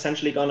 what I'm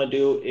essentially gonna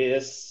do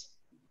is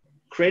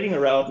creating a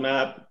route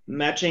map,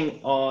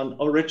 matching on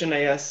origin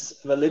AS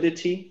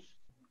validity,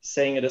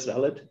 saying it is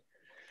valid.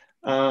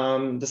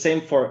 The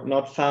same for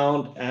not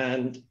found,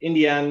 and in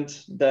the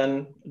end,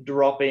 then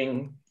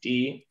dropping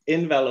the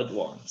invalid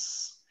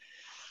ones.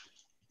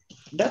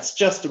 That's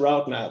just the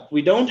route map.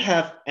 We don't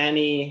have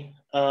any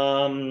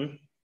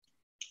RPKI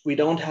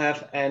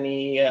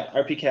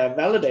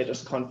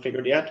validators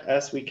configured yet,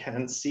 as we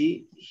can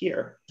see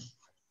here.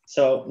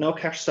 So no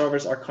cache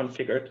servers are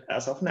configured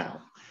as of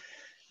now.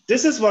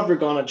 This is what we're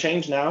gonna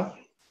change now.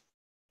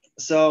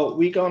 So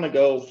we're gonna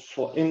go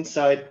for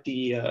inside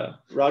the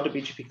router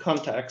BGP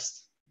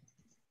context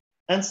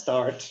and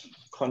start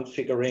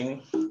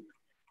configuring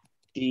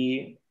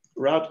the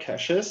route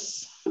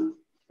caches.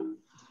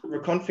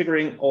 We're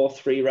configuring all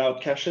 3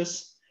 route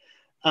caches.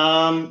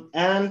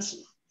 And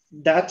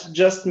that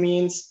just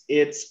means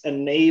it's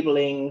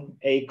enabling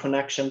a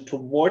connection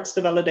towards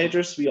the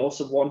validators. We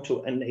also want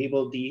to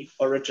enable the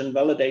origin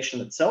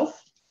validation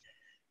itself.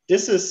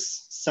 This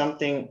is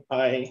something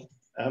I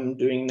am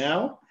doing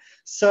now.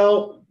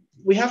 So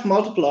we have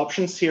multiple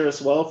options here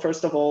as well.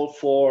 First of all,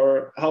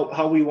 for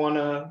how we want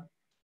to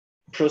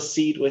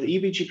proceed with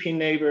eBGP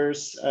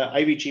neighbors,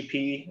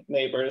 IBGP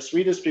neighbors,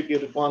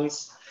 redistributed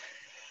ones.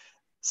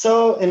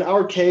 So in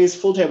our case,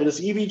 full table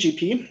is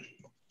eBGP.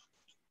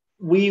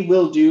 We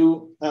will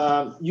do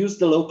use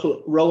the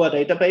local ROA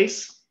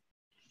database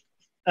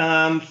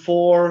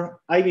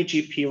for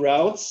IBGP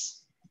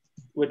routes,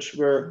 which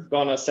we're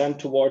gonna send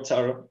towards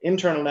our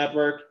internal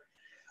network.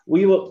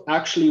 We will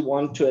actually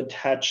want to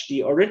attach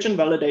the origin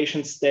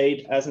validation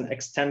state as an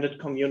extended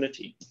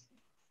community.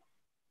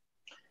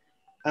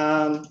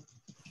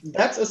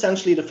 That's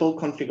essentially the full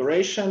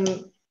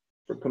configuration.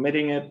 We're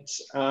committing it.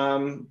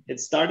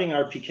 It's starting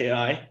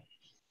RPKI.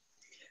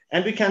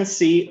 And we can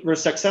see we're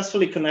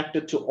successfully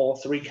connected to all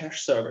 3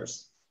 cache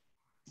servers.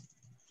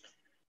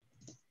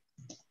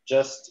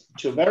 just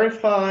to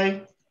verify,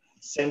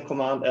 same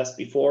command as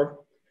before.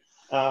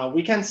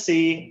 We can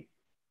see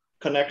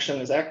connection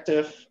is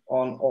active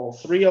on all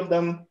 3 of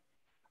them.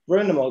 We're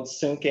in the mode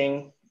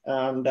syncing.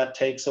 That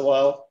takes a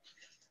while.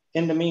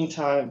 In the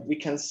meantime, we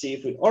can see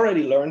if we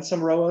already learned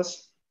some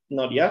ROAS.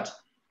 Not yet.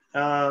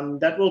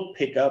 That will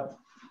pick up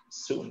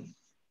soon.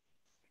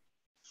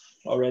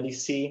 Already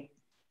see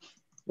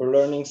we're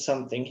learning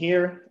something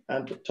here,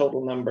 and the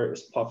total number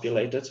is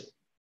populated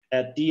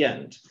at the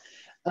end.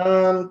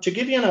 To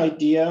give you an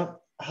idea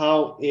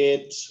how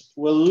it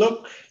will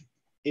look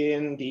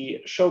in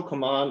the show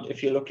command,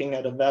 if you're looking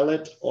at a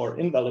valid or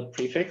invalid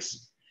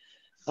prefix,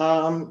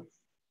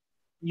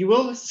 you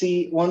will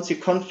see once you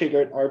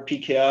configured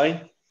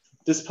RPKI,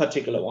 this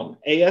particular one,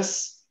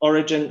 AS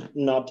origin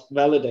not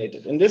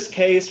validated. In this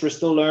case, we're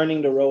still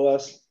learning the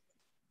ROAS,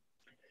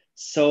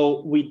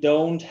 so we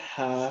don't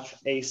have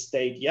a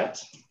state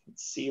yet.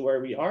 Let's see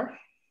where we are,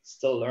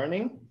 still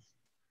learning.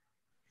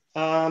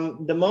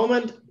 The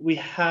moment we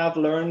have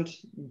learned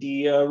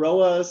the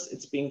ROAS,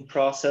 it's being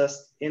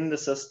processed in the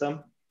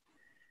system,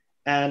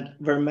 and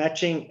we're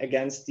matching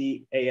against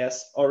the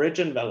AS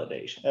origin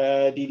validation,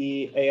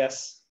 the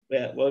AS,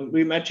 well,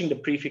 we're matching the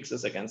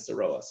prefixes against the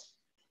ROAS.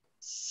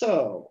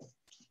 So,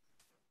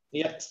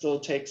 yeah, still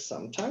takes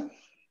some time.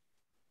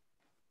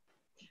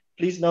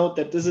 Please note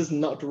that this is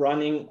not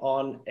running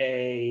on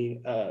a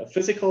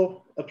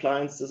physical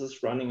appliance. This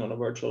is running on a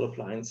virtual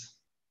appliance.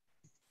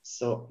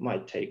 So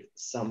might take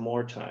some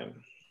more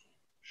time.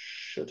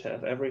 Should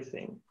have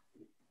everything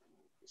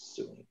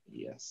soon,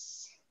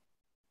 yes.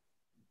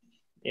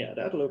 Yeah,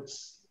 that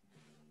looks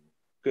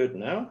good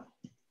now.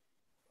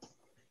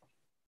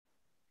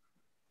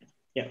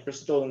 Yeah, we're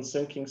still in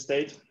syncing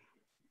state.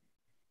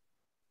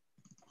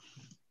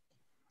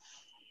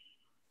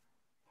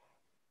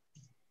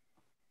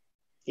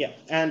 Yeah,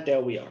 and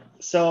there we are.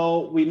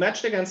 So we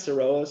matched against the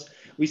ROAS.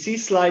 We see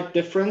slight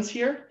difference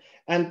here.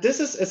 And this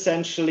is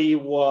essentially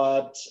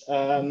what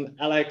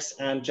Alex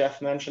and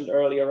Jeff mentioned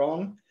earlier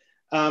on.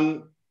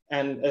 Alex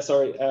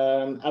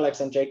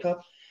and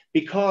Jacob,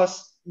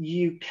 because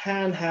you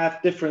can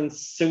have different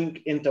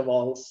sync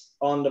intervals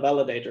on the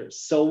validators.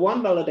 So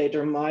one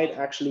validator might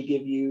actually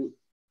give you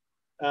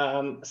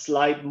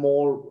slight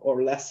more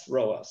or less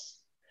ROAS.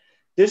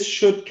 This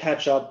should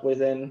catch up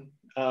within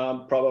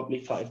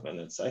probably 5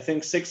 minutes. I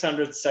think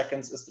 600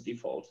 seconds is the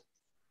default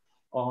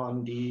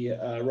on the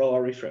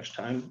ROA refresh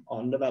time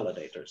on the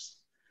validators.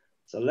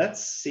 So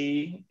let's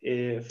see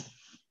if,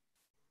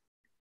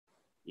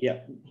 yeah,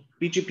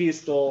 BGP is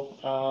still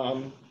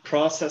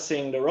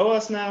processing the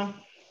ROAS now.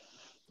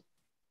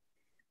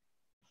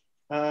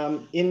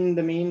 In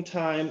the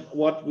meantime,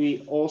 what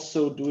we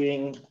also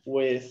doing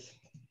with,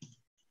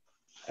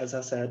 as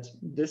I said,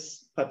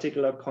 this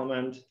particular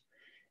comment,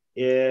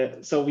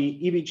 so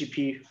we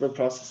eBGP, we're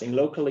processing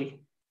locally.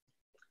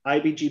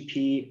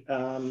 IBGP,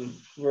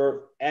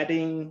 we're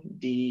adding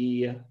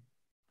the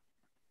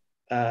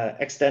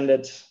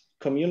extended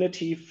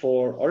community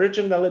for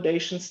origin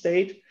validation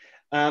state.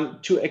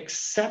 To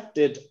accept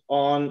it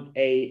on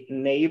a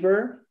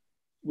neighbor,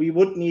 we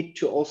would need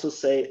to also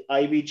say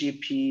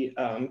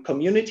IBGP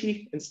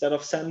community instead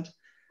of send.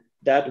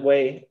 That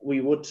way, we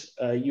would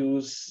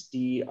use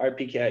the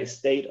RPKI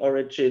state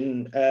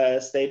origin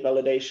state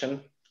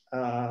validation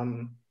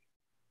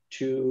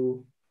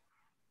to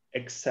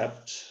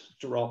accept,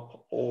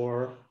 drop,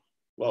 or,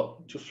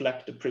 well, to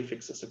flag the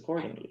prefixes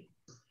accordingly.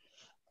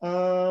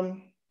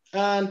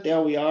 And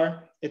there we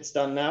are, it's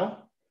done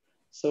now.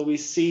 So we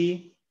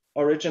see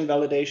origin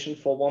validation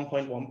for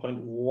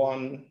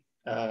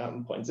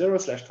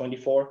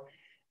 1.1.1.0/24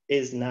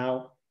 is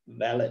now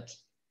valid.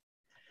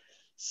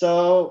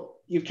 So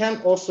you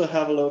can also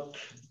have a look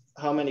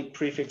how many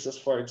prefixes,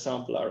 for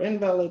example, are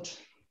invalid.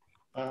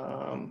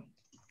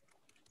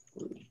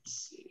 Let's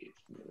see.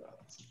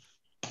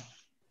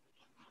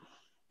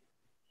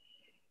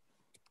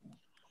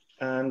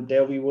 And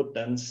there we would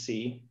then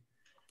see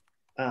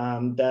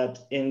that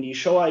in the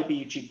show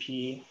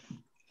IBGP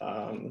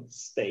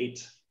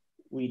state,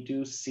 we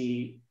do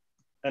see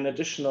an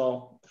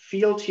additional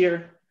field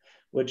here,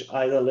 which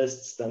either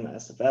lists them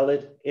as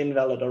valid,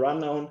 invalid, or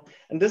unknown.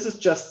 And this is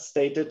just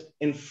stated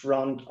in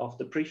front of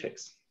the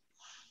prefix.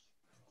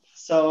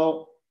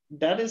 So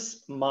that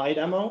is my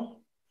demo.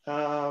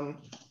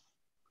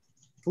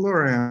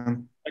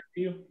 Florian. Back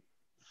to you.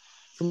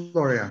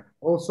 Florian.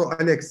 Also,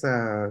 Alex,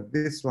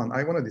 this one,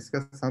 I want to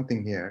discuss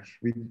something here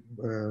with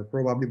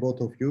probably both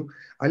of you.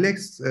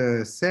 Alex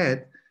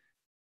said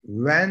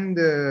when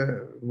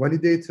the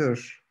validator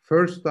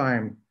first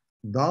time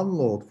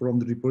download from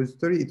the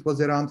repository, it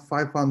was around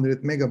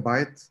 500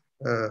 megabytes.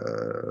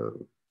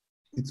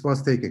 It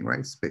was taking,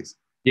 right, space?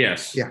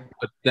 Yes. Yeah.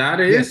 But that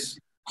is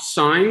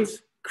signed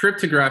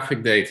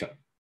cryptographic data.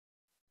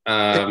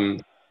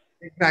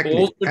 Exactly.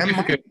 All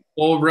certificates,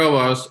 all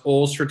ROAS,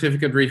 all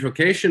certificate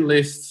revocation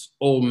lists,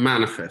 all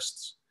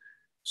manifests.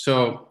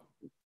 So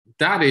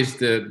that is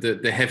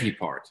the heavy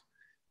part.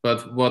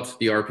 But what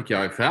the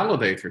RPKI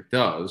validator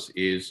does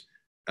is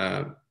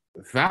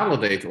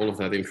validate all of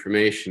that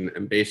information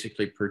and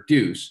basically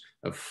produce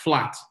a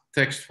flat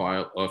text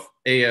file of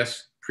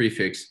AS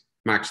prefix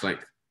max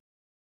length.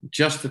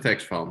 Just the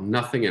text file,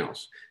 nothing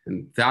else.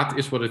 And that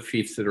is what it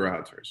feeds to the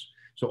routers.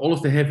 So all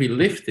of the heavy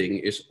lifting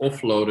is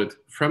offloaded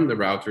from the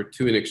router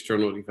to an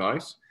external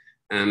device.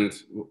 And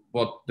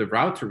what the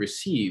router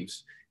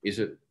receives is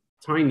a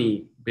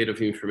tiny bit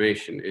of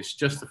information. It's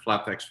just a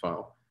flat text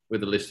file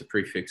with a list of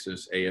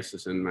prefixes,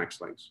 ASs, and max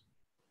lengths.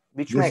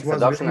 Which makes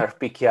adoption of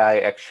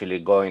RPKI actually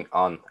going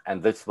on.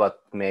 And that's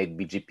what made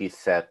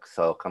BGP-SEC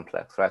so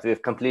complex, right?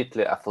 We've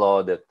completely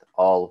offloaded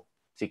all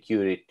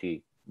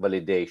security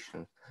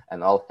validation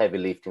and all heavy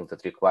lifting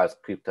that requires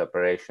crypto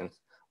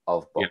operations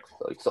of box. Yeah.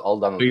 So it's all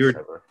done on the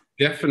server.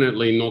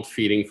 Definitely not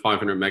feeding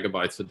 500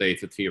 megabytes of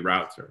data to your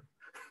router.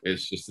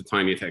 It's just a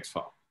tiny text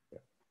file.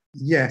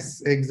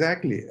 Yes,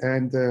 exactly.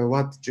 And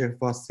what Jeff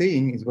was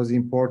saying, it was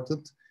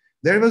important.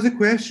 There was a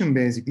question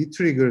basically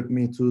triggered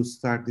me to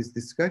start this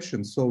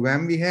discussion. So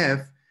when we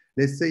have,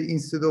 let's say,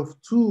 instead of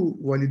 2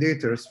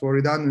 validators for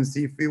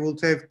redundancy, if we would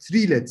have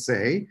 3, let's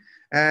say,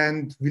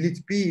 and will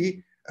it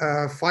be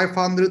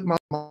 500?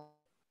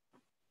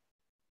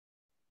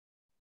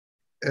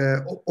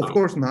 Of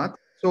course not.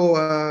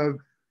 So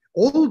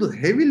all the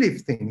heavy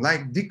lifting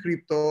like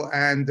decrypto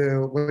and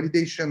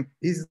validation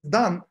is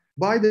done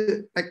by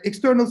the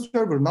external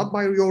server, not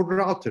by your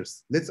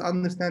routers. Let's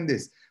understand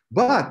this.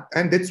 But,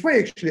 and that's why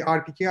actually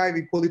RPKI,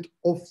 we call it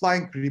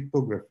offline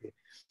cryptography.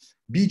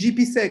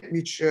 BGP-SEC,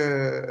 which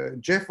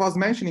Jeff was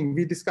mentioning,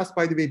 we discussed,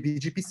 by the way,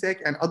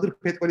 BGP-SEC and other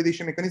PET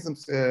validation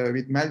mechanisms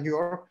with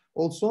Melchior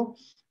also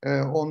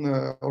on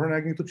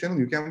Orhan YouTube channel,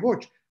 you can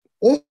watch.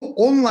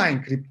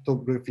 Online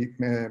cryptography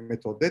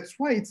method. That's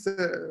why it's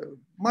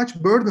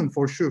much burden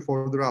for sure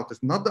for the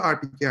routers, not the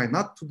RPKI,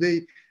 not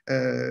today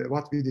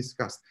what we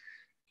discussed.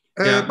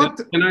 But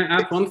can I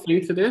add one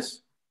thing to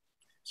this?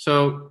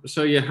 So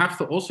you have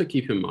to also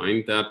keep in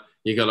mind that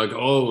you go like,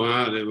 oh,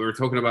 we're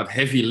talking about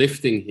heavy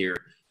lifting here.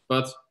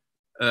 But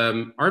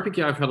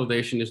RPKI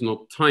validation is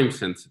not time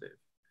sensitive.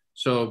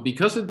 So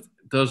because it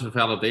does a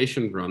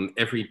validation run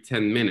every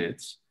 10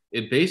 minutes,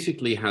 it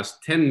basically has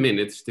 10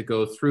 minutes to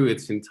go through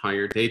its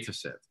entire data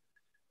set.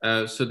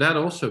 So that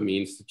also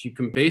means that you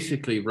can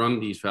basically run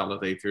these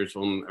validators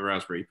on a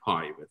Raspberry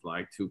Pi with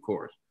like 2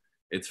 cores.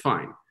 It's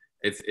fine.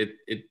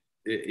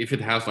 If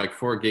it has like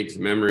 4 gigs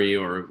of memory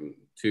or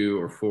 2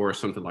 or 4,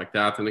 something like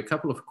that, and a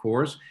couple of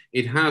cores,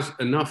 it has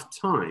enough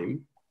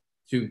time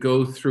to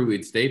go through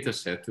its data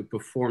set to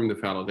perform the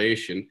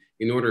validation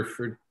in order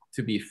for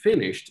to be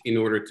finished in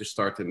order to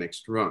start the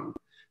next run.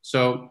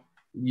 So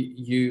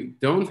you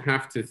don't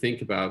have to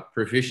think about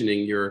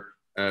provisioning your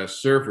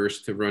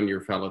servers to run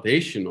your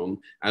validation on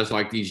as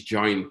like these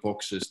giant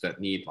boxes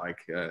that need like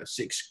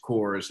 6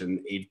 cores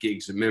and 8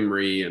 gigs of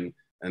memory and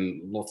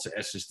lots of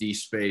SSD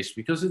space,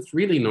 because it's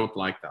really not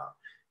like that.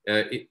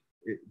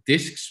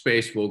 Disk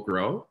space will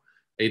grow.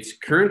 It's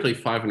currently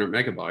 500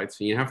 megabytes,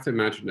 and you have to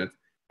imagine that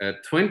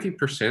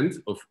 20%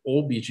 of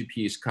all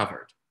BGP is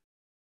covered.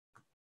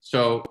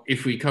 So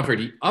if we cover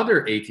the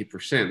other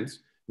 80%,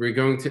 we're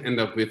going to end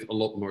up with a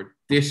lot more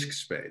disk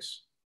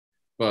space.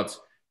 But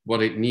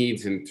what it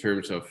needs in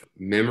terms of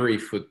memory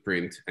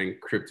footprint and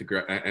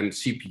and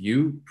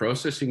CPU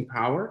processing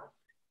power,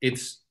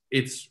 it's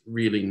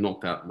really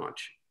not that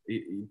much.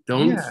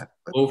 Don't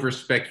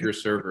overspec your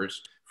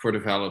servers for the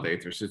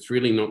validators. It's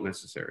really not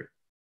necessary.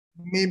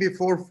 Maybe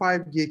 4 or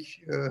 5 gig,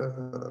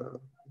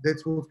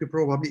 that would be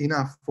probably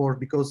enough for,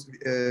 because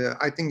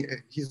I think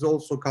he's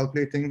also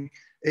calculating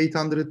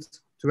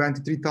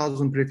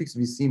 823,000 prefix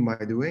we've seen,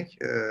 by the way.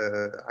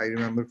 I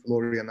remember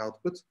Florian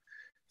output.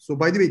 So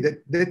by the way,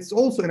 that's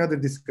also another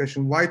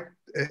discussion. Why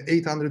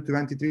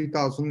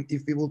 823,000?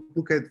 If we would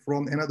look at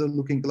from another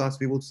looking glass,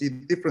 we would see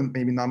different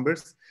maybe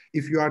numbers.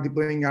 If you are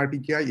deploying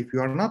RPKI, if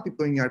you are not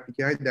deploying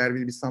RPKI, there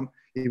will be some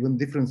even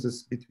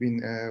differences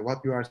between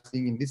what you are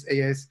seeing in this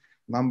AS,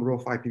 number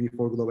of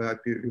IPv4 global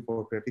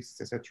IPv4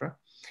 prefixes, etc.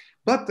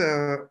 But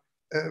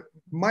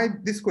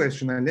this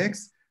question,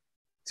 Alex,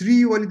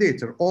 3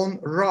 validator on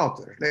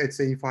router. Let's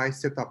say if I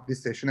set up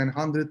this session and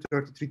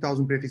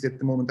 133,000 prefixes at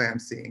the moment I am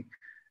seeing,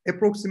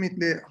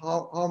 approximately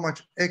how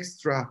much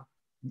extra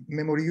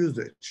memory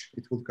usage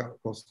it will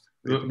cost?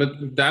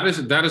 But that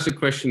is a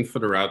question for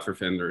the router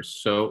vendors.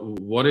 So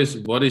what is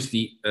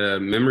the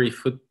memory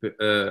footprint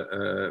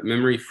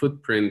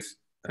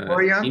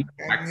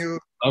impact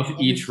of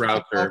each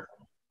router?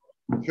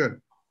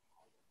 Sure.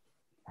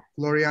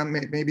 Florian,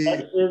 maybe.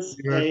 That is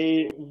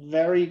a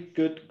very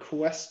good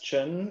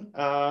question.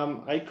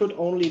 I could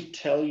only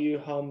tell you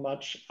how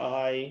much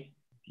I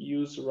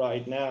use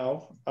right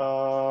now.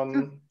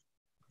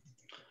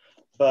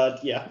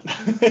 But yeah,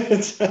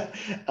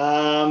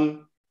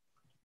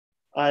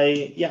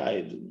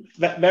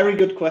 very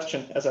good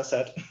question, as I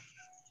said.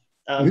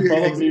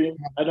 Probably,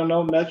 I don't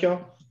know,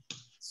 Melchior.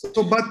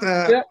 So, but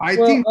I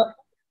well, think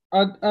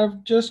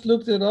I've just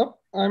looked it up.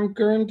 I'm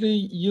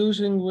currently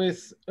using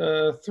with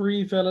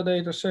 3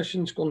 validator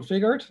sessions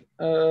configured,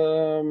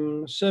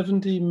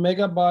 70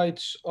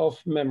 megabytes of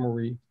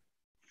memory.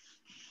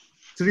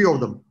 3 of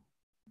them.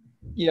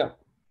 Yeah.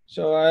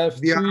 So I have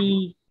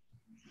 3.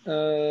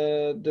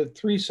 the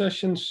 3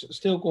 sessions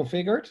still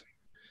configured.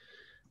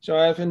 So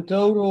I have in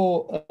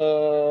total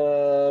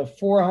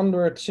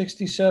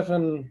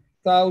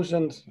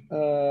 467,000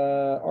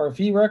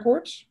 RV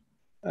records,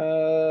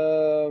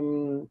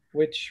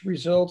 which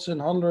results in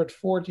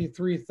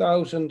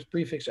 143,000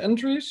 prefix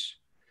entries,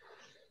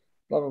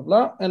 blah, blah,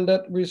 blah. And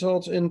that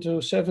results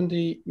into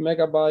 70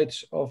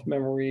 megabytes of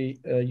memory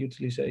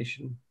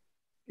utilization.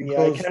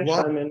 Yeah, I can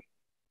chime in.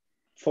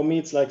 For me,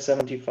 it's like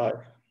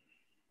 75.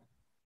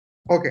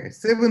 Okay,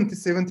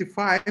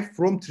 75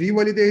 from 3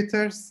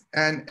 validators,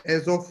 and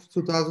as of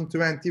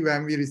 2020,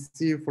 when we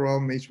receive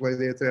from each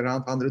validator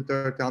around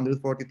 130,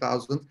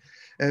 140,000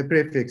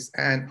 prefix,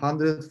 and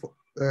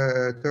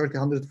 130,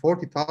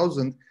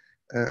 140,000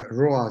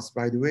 ROAS,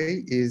 by the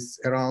way, is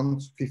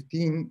around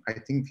 15, I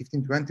think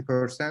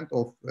 15-20%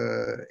 of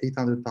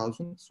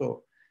 800,000.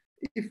 So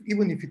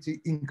even if it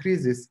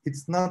increases,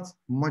 it's not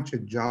much a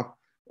job,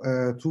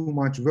 too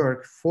much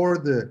work for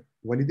the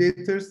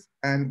validators,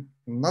 and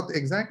not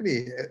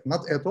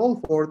at all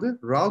for the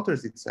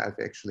routers itself.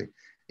 Actually,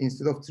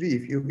 instead of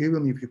 3,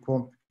 even if you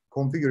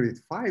configure it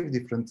 5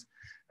 different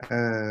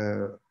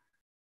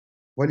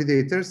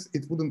validators,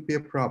 it wouldn't be a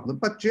problem.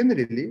 But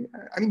generally,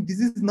 I mean, this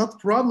is not a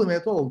problem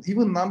at all,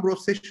 even number of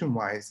session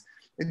wise.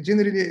 It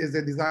generally is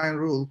a design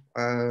rule.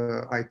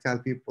 I tell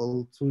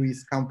people 2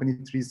 is company,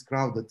 3 is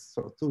crowded.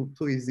 So 2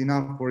 is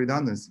enough for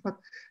redundancy. But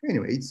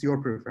anyway, it's your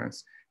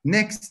preference.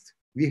 Next,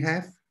 we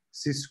have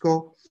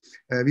Cisco.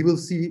 We will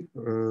see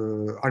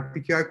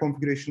RPKI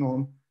configuration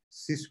on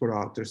Cisco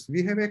routers.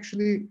 We have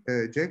actually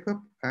Jacob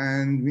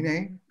and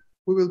Vinay,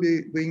 who will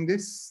be doing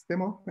this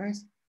demo,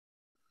 guys.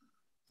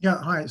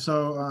 Yeah, hi.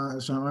 So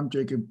I'm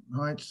Jacob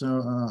Height.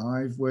 So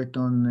I've worked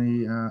on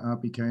the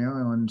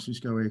RPKI on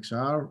Cisco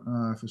XR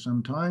for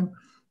some time.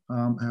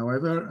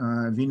 However,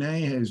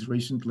 Vinay has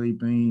recently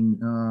been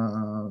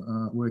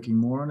working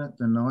more on it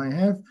than I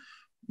have.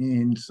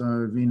 And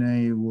so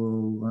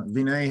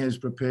Vinay has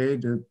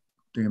prepared a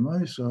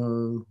demo,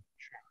 so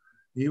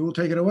he will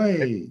take it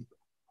away.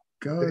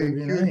 Go,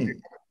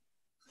 Vinay.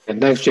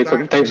 And thanks,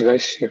 Jacob. Thanks,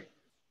 guys. Yeah.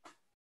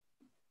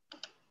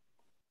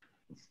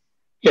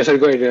 Yes, I'll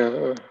go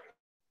ahead.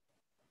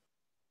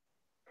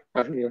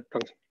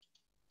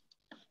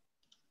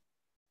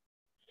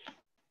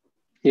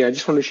 Yeah, I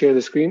just want to share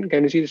the screen.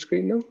 Can you see the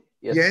screen now?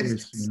 Yes.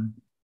 Yes.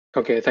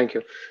 Okay, thank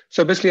you.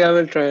 So basically, I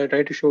will try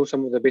to show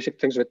some of the basic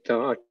things with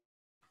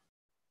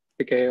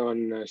RPKI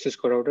on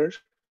Cisco routers.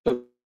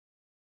 So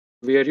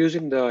we are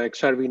using the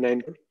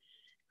XRv9.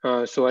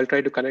 So I'll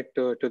try to connect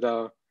to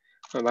the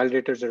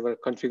validators that were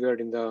configured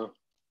in the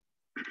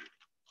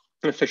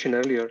session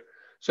earlier.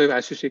 So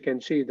as you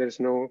can see, there's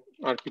no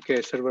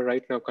RPKI server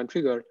right now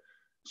configured.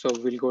 So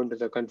we'll go into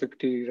the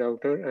config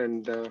router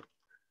and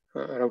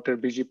router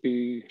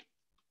BGP.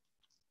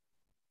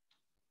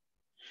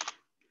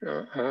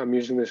 I'm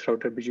using this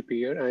router BGP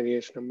here,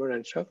 IDS number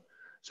and stuff.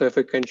 So if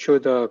I can show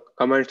the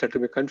commands that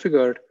will be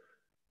configured.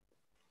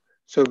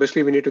 So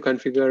basically we need to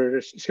configure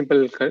a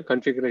simple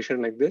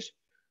configuration like this.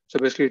 So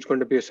basically it's going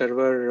to be a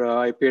server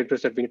IP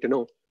address that we need to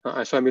know.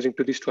 So I'm using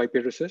these 2 IP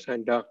addresses,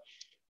 and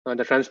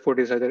the transport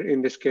is either,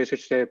 in this case,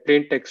 it's a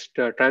plain text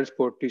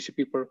transport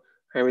TCP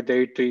with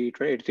the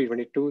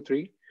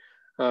 83.22.3.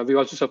 We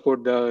also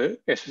support the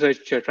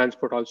SSH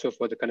transport also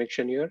for the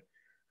connection here,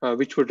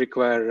 which would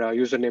require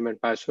username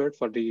and password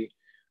for the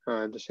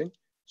this thing.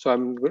 So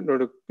I'm going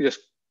to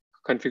just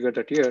configure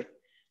that here,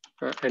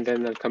 and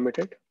then I'll commit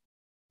it.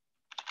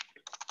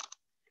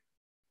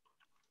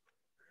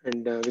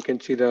 And we can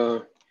see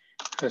the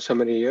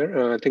summary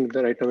here. I think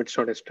that right now it's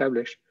not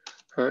established.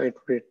 It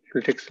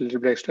will take a little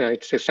bit extra.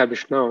 It's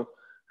established now,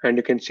 and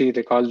you can see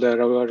all the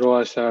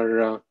ROAS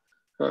are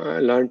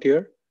learned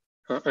here,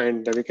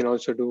 and we can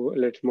also do a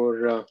little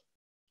more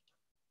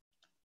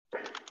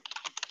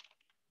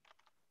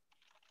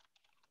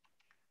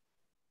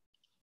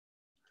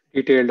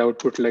detailed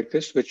output like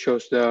this, which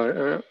shows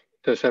the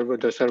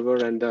server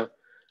and the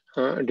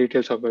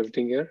details of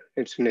everything here.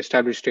 It's in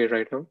established state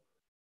right now,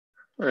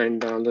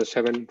 and on the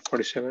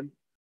 747.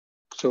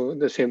 So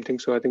the same thing.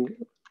 So I think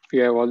we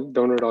have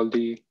downloaded all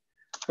the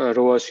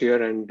ROAS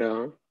here, and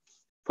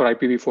for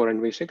IPv4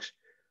 and v6.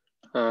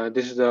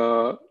 This is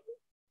the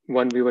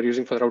one we were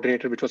using for the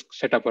routinator, which was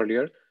set up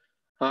earlier.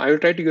 I will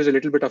try to use a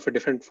little bit of a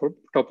different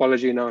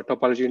topology now.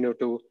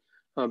 To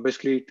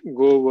basically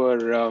go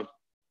over a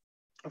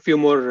few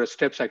more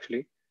steps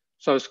actually.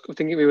 So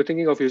we were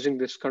thinking of using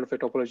this kind of a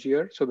topology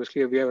here. So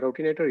basically we have a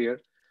routinator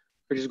here,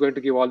 which is going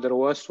to give all the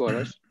ROAS for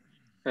us.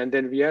 And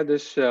then we have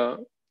this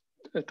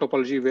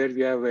topology where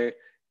we have a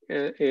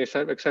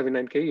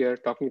XRv9K here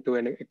talking to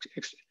an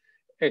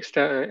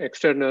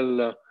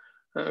external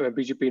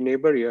BGP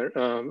neighbor here,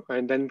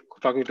 and then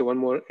talking to one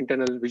more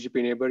internal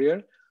BGP neighbor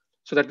here.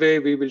 So that way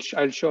we will.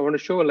 I want to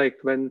show like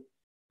when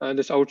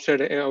this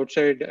outside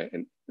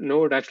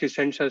node actually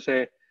sends us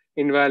a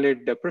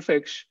invalid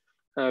prefix,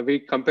 we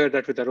compare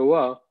that with the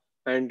ROA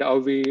and how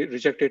we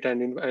reject it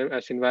and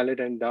as invalid,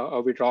 and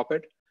how we drop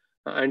it.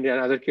 And in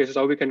other cases,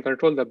 how we can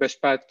control the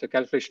best path, the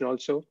calculation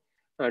also,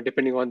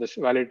 depending on the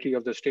validity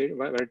of the state,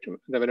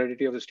 the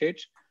validity of the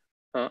states.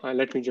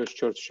 Let me just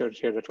share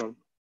that one.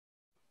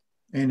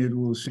 And it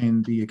will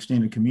send the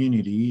extended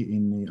community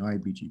in the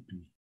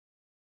IBGP.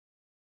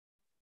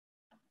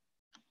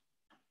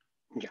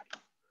 Yeah.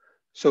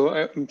 So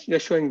I'm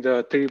just showing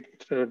the three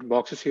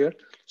boxes here.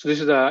 So this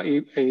is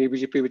the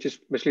EBGP, which is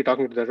basically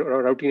talking to the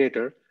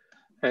routinator,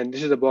 and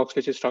this is the box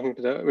which is talking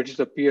to which is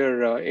the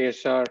peer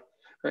ASR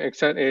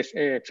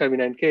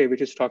XRV9K,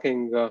 which is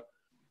talking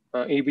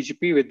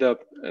EBGP with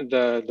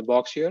the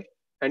box here,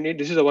 and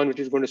this is the one which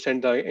is going to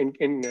send the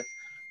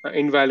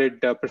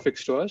invalid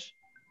prefix to us.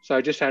 So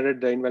I just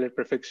added the invalid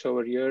prefix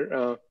over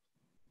here,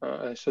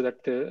 so that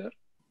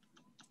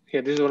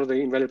here this is one of the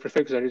invalid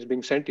prefix that is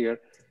being sent here.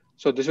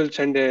 So this will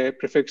send a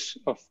prefix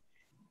of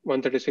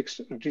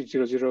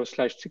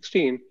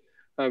 136.0.0/16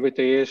 with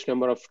the AS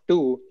number of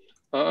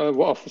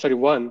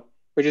 1,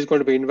 which is going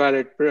to be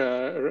invalid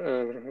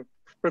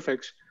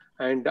prefix,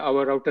 and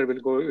our router will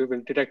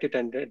detect it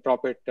and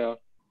drop it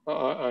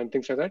and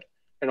things like that.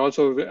 And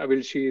also I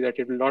will see that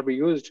it will not be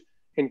used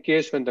in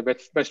case when the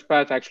best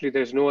path actually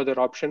there's no other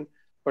option,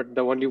 but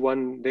the only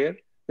one there,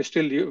 we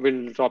still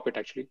will drop it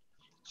actually.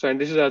 So,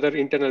 and this is the other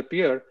internal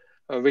peer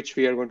which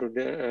we are going to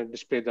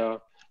display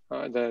the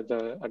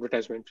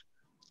advertisement.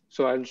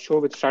 So I'll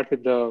start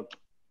with the.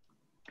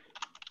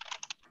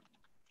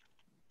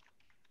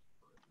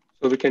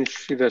 So we can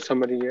see the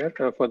summary here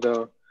for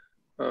the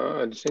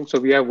this thing. So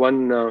we have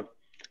one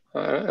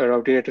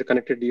routinator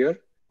connected here,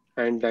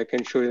 and I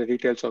can show you the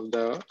details of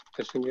the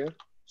thing here.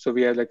 So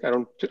we have like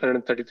around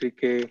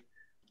 133K.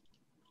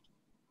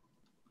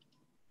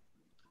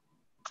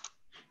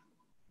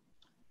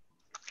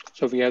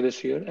 So we have this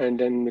here, and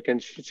then we can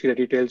see the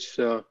details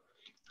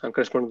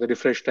corresponding to the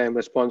refresh time,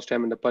 response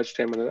time, and the purge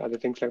time, and other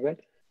things like that.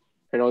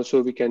 And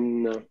also we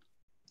can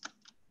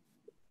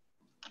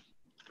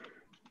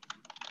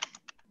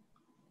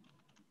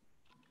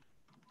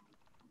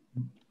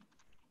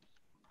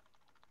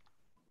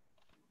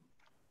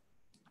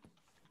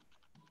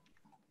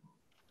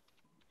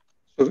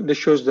so this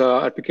shows the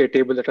RPKI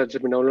table that has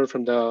been downloaded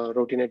from the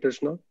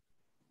routinators now.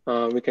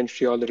 We can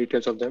see all the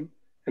details of them.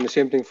 And the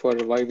same thing for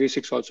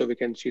YV6 also, we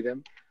can see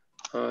them.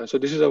 So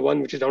this is the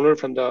one which is downloaded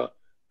from the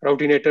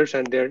routinators,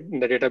 and they're in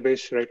the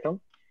database right now.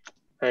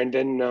 And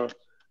then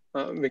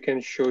we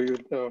can show you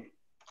the.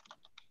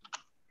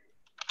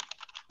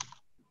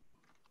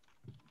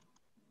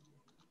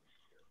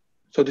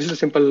 So this is a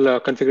simple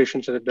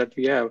configuration that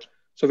we have.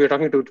 So we're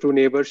talking to two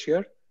neighbors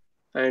here.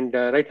 And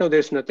right now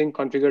there's nothing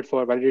configured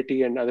for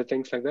validity and other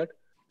things like that.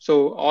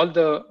 So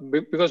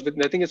because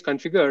nothing is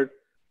configured,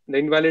 the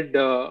invalid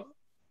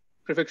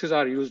prefixes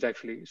are used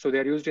actually. So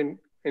they're used in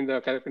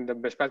the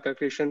best path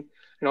calculation,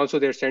 and also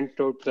they're sent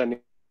to the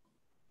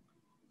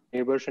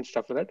neighbors and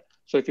stuff like that.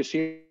 So if you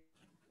see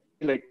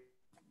like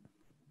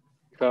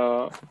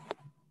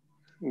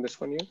this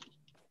one here,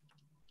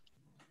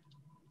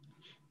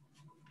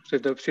 so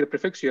if you see the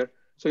prefix here,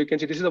 so you can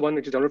see this is the one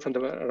which is downloaded from the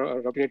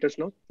routинators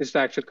now. This is the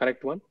actual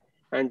correct one.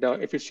 And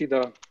if you see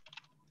the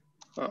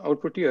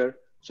output here,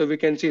 so we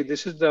can see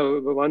this is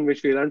the one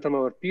which we learned from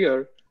our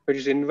peer, which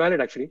is invalid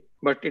actually,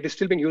 but it is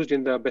still being used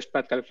in the best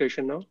path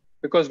calculation now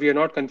because we have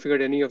not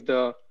configured any of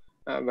the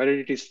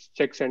validity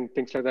checks and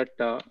things like that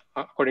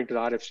according to the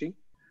RFC.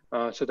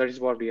 So that is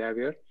what we have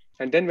here.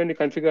 And then when we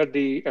configure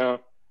the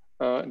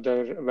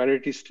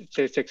validity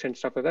checks and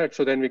stuff like that,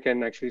 so then we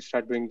can actually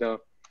start doing the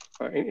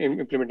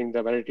implementing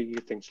the validity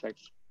things like.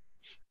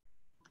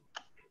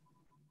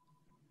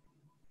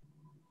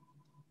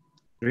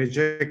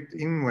 Reject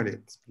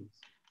invalid, please.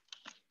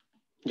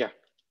 Yeah.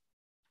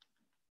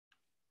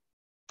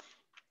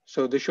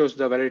 So this shows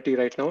the validity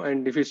right now.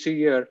 And if you see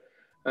here,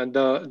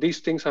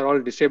 these things are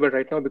all disabled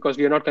right now because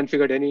we have not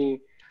configured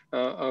any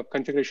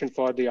configuration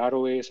for the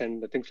ROAs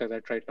and the things like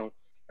that right now.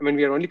 I mean,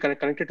 we are only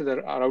connected to the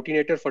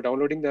routinator for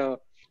downloading the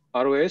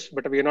ROAs,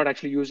 but we are not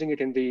actually using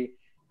it in the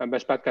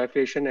best path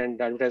calculation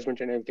and advertisement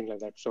and everything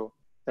like that. So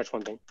that's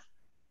one thing.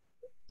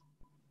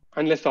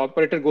 Unless the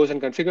operator goes and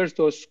configures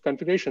those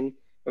configuration,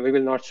 we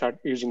will not start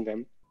using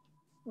them.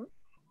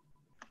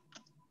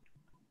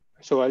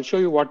 So I'll show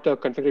you what the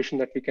configuration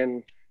that we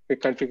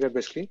configure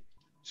basically.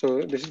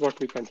 So this is what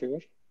we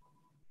configure.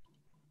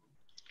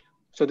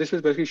 So this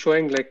is basically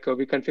showing like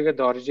we configure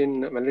the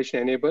origin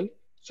validation enable.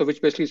 So which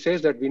basically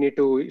says that we need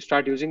to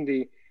start using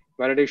the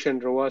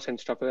validation ROAS and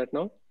stuff like that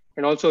now.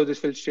 And also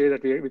this will say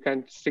that we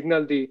can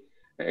signal the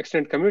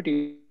extended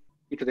community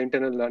to the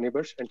internal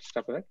neighbors and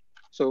stuff like that.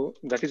 So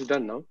that is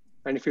done now.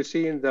 And if you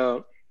see in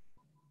the.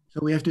 So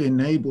we have to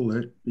enable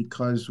it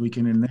because we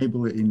can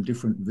enable it in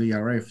different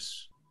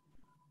VRFs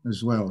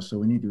as well. So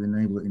we need to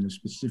enable it in a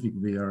specific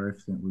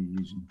VRF that we're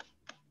using.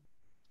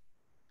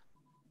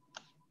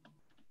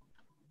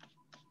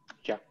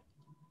 Yeah.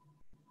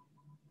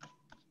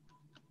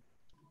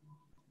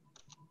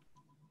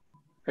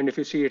 And if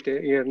you see it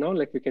here now,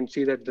 like we can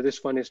see that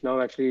this one is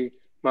now actually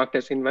marked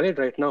as invalid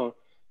right now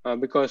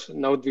because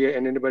now we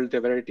enabled the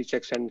validity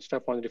checks and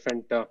stuff on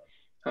different,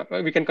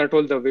 we can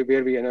control the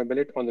where we enable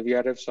it on the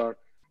VRFs or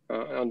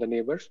on the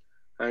neighbors.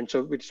 And so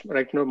it's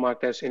right now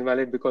marked as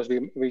invalid because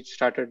we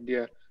started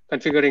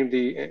configuring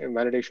the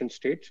validation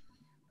states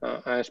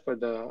as per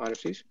the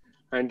RFCs.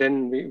 And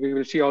then we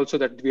will see also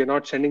that we are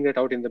not sending it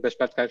out in the best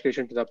path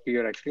calculation to the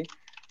peer actually.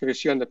 If you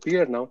see on the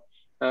peer now,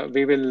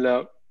 we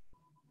will,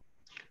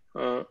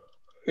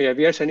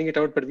 we are sending it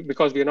out, but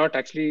because we are not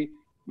actually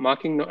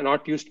marking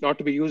not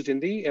to be used in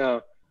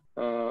the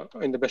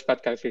best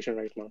path calculation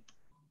right now.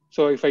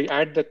 So if I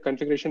add the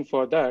configuration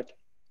for that,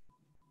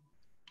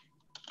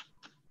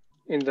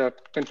 in the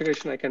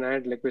configuration I can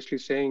add like basically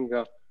saying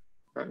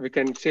we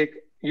can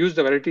use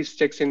the validity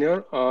checks in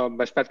your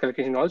best path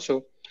calculation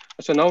also.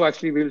 So now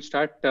actually we will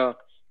start,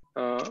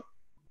 will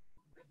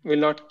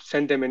not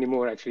send them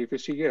anymore actually. If you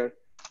see here,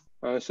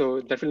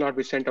 so that will not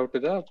be sent out to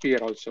the peer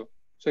also.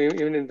 So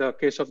even in the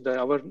case of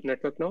our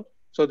network now,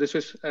 so this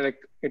is like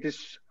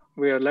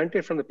we are learned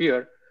it from the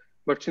peer,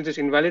 but since it's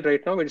invalid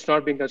right now, it's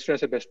not being considered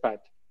as a best path.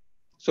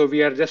 So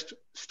we are just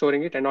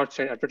storing it and not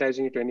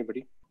advertising it to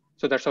anybody.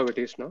 So that's how it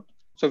is now.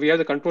 So we have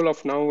the control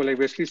of now, like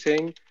basically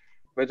saying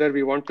whether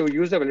we want to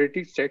use the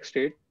validity check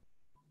stage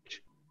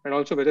and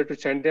also whether to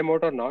send them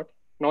out or not,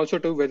 and also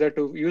to whether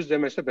to use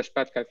them as a best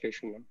path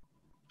calculation now.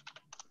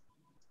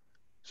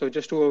 So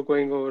just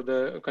going over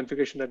the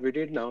configuration that we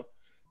did now.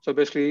 So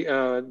basically,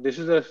 this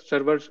is the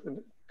servers,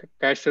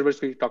 cache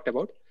servers we talked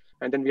about.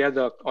 And then we have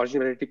the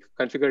origin validity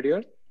configured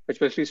here, which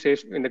basically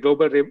says in the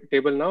global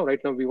table now, right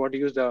now we want to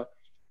use the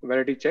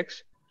validity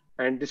checks.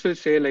 And this will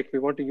say like we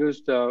want to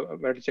use the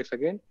validity checks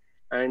again.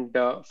 And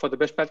for the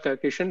best path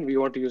calculation, we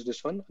want to use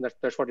this one.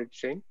 That's what it's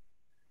saying.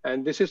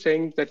 And this is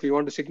saying that we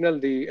want to signal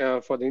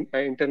for the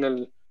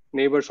internal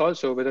neighbors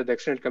also whether the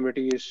extended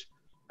community is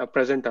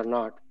present or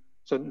not.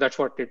 So that's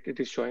what it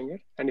is showing here.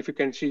 And if you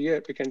can see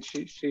here, we can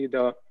see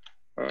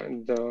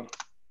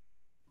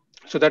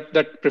so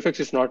that prefix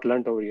is not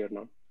learned over here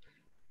now.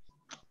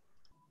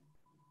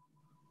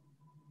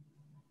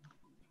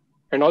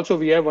 And also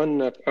we have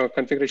one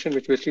configuration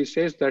which basically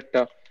says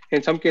that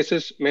in some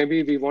cases,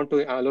 maybe we want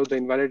to allow the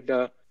invalid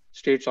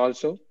states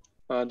also.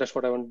 That's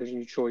what I wanted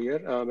to show here.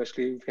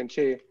 Basically, you can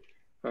say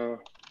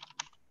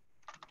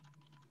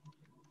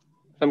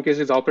some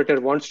cases the operator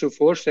wants to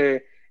force a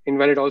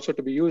invalid also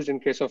to be used in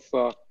case of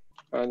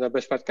the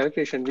best path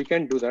calculation. We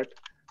can do that.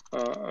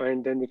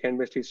 And then we can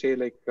basically say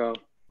like,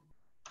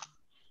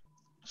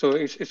 so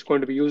it's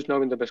going to be used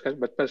now in the best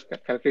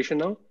path calculation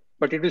now,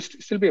 but it will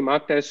still be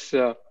marked as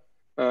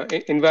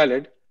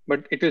invalid,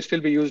 but it will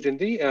still be used in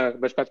the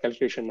best path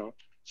calculation now.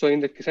 So in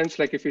the sense,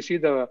 like if you see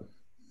the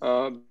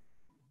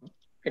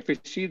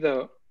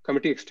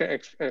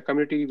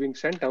community being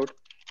sent out,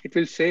 it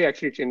will say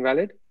actually it's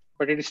invalid,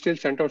 but it is still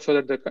sent out so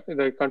that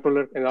the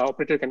controller and the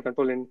operator can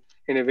control in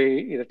a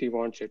way that he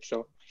wants it.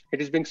 So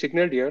it is being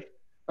signaled here,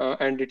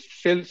 and it's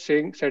still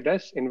said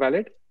as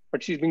invalid,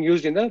 but she's being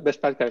used in the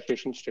best path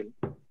calculation still.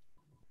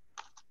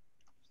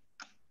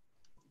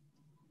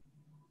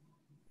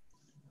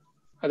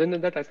 Other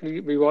than that, actually,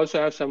 we also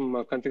have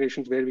some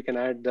configurations where we can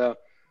add the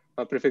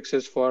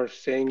prefixes for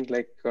saying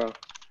like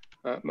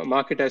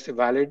mark it as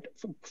valid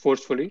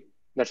forcefully.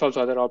 That's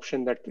also other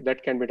option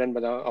that can be done by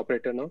the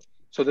operator now.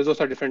 So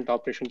those are different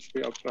options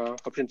we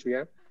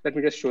have. Let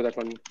me just show that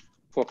one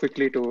for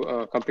quickly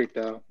to complete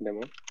the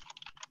demo.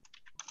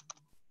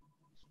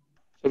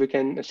 So we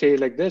can say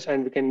like this,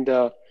 and we can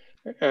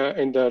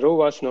in the row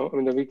was now.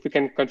 We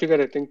can configure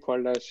a thing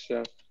called as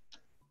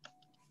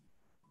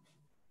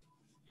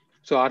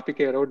so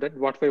RPKI route, that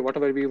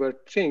whatever we were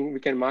saying, we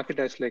can mark it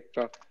as like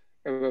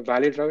a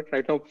valid route.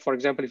 Right now, for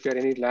example, if you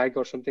have any lag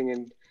or something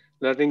in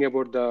learning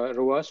about the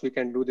ROAS, we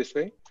can do this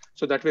way.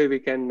 So that way we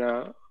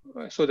can,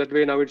 so that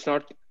way now it's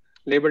not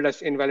labeled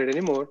as invalid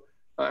anymore,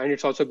 and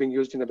it's also being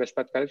used in the best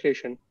path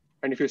calculation.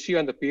 And if you see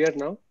on the peer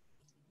now,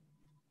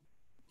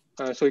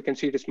 so you can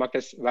see it is marked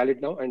as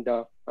valid now, and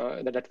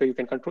that way you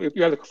can control,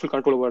 you have the full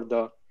control over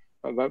the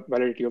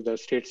validity of the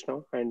states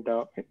now, and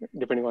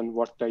depending on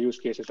what the use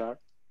cases are.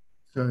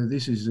 So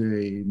this is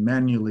a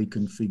manually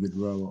configured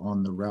row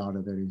on the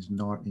router that is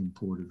not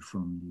imported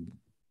from the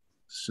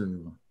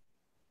server.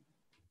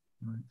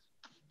 Right.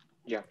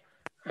 Yeah,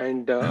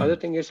 and other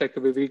thing is like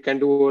we can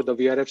do the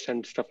VRFs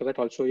and stuff like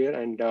that also here,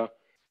 and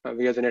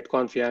we have the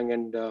netconf yang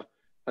and other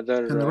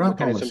and the route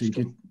mechanisms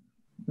policy.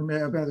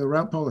 About the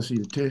route policy,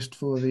 the test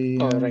for the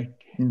right.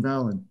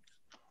 invalid.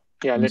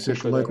 Yeah, let me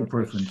show the local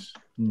preference.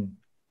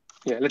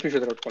 Yeah, let me show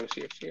the route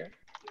policy here.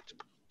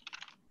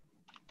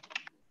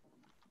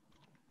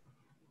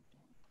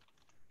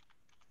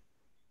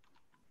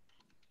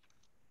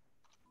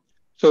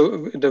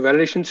 So the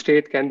validation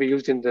state can be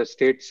used in the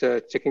states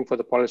checking for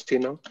the policy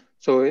now.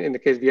 So in the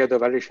case we have the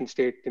validation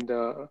state in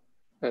the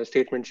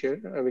statements here,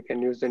 we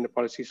can use in the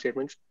policy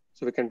statements.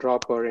 So we can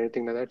drop or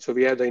anything like that. So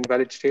we have the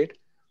invalid state,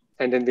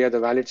 and then we have the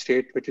valid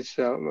state, which is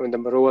when the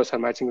rows are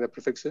matching the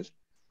prefixes.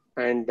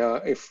 And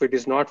if it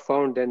is not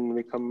found, then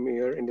we come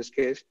here in this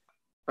case.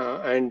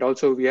 And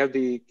also we have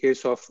the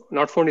case of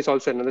not found is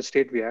also another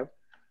state we have.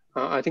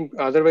 I think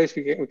otherwise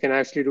we can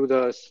actually do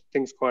the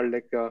things called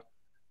like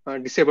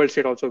disabled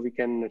state also we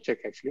can check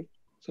actually.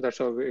 So that's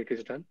how it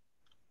is done.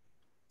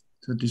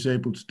 So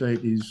disabled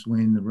state is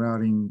when the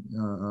routing,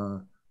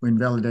 when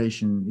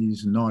validation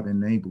is not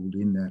enabled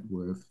in that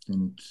WRF,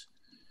 then it's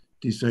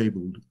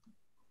disabled.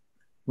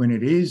 When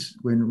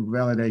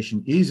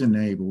validation is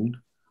enabled,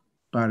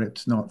 but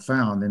it's not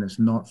found, then it's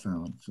not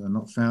found. So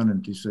not found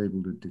and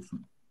disabled are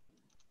different.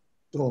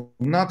 So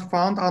not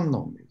found,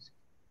 unknown.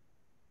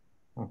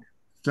 Okay.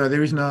 So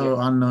there is no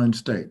unknown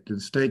state. The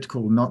state's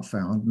called not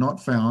found. Not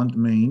found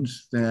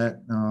means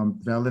that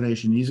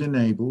validation is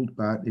enabled,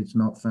 but it's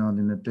not found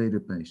in the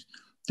database.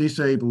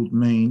 Disabled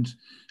means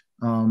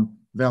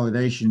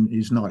validation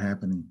is not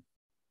happening.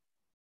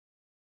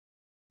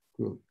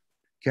 Good.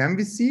 Can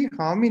we see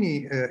how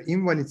many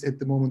invalids at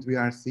the moment we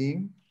are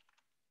seeing?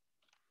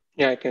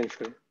 Yeah, I can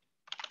show you.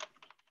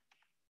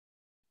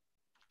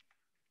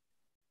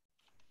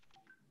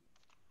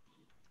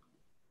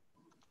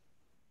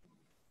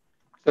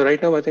 So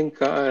right now, I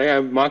think I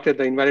have marked at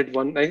the invalid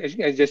one.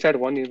 I just had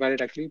one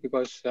invalid actually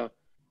because that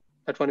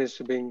one is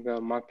being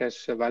marked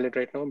as valid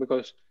right now.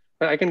 Because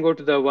I can go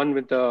to the one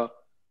with the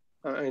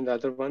in the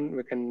other one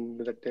we can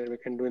do that there. We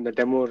can do in the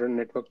demo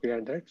network we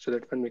had that. So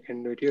that one we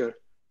can do it here.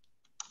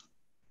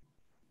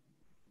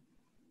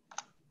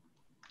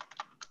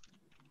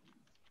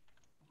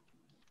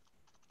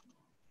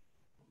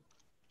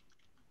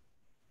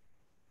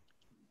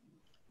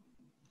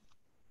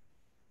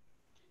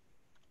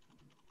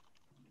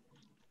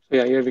 So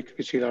yeah, here we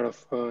see a lot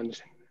of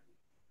this.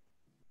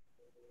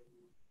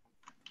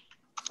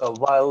 So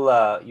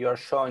while you are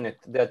showing it,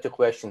 there are two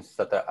questions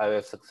that are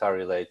IOSXR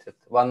related.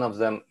 One of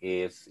them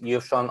is,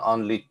 you've shown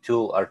only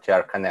 2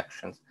 RTR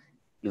connections.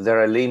 Is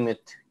there a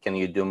limit? Can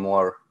you do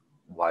more?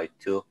 Why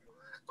 2?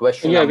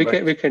 Question yeah,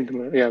 number we can do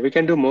more. Yeah, we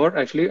can do more.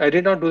 Actually, I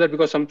did not do that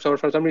because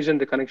for some reason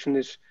the connection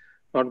is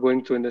not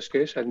going through in this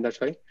case, and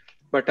that's why.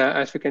 But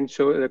as we can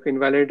show, the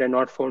invalid and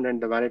not found and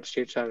the valid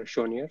states are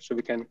shown here, so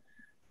we can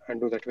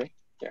do that way.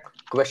 Yeah.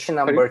 Question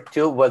number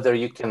 2, whether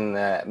you can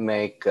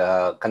make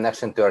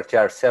connection to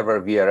RTR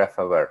server VRF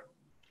aware.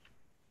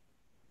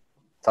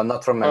 So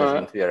not from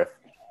management VRF.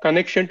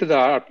 Connection to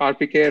the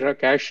RPK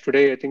cache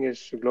today, I think,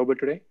 is global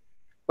today.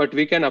 But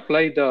we can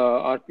apply the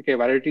RPK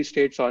validity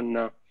states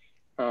on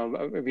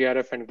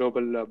VRF and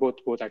global,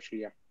 both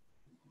actually, yeah.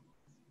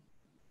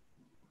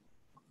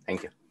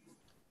 Thank you.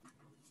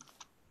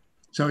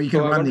 So you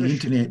can run the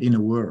internet in a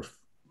WRF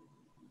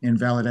and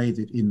validate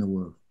it in the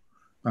WRF.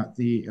 But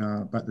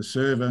the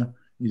server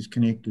is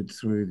connected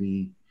through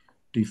the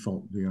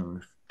default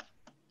VRF.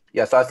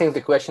 Yeah, so I think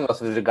the question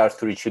was with regards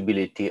to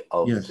reachability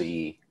of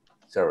the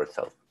server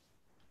itself.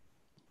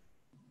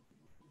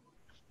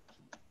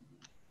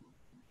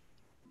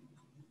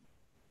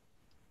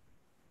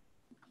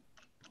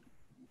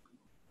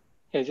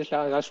 Yeah, just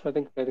last I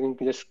think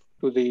just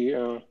to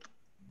the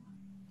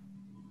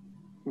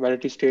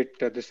validity state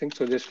this thing.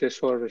 So just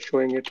for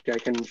showing it, I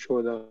can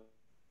show the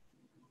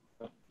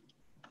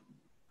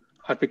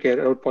RPK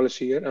route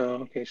policy here.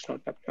 Okay, it's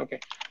not happening. Okay,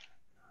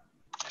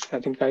 I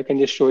think I can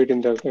just show it in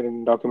the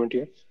document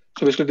here.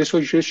 So basically, this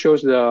just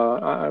shows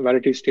the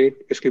validity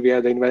state. Basically, we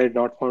have the invalid,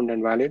 not found,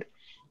 and valid.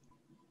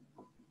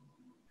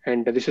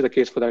 And this is the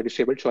case for the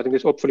disabled. So I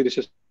think hopefully this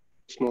is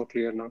more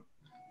clear now.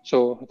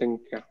 So I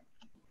think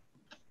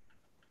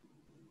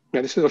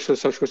this is also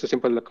shows the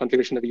simple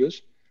configuration that we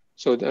use.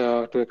 So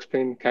to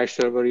explain cache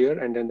server here,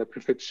 and then the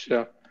prefix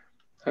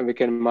we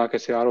can mark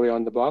as a ROA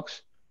on the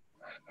box.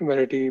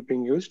 Validity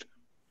being used.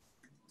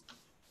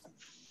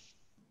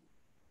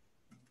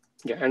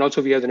 Yeah, and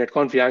also we have the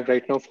netconf React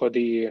right now for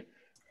the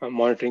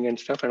monitoring and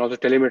stuff, and also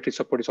telemetry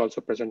support is also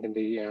present in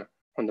the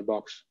on the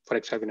box for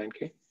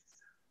XIV9K.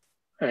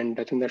 And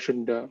I think that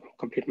should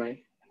complete my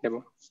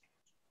demo.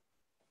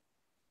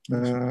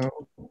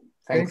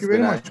 Thank you very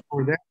much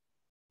for that.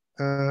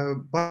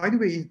 By the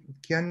way,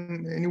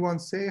 can anyone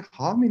say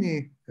how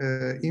many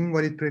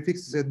invalid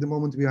prefixes at the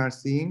moment we are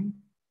seeing?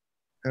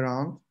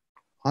 Around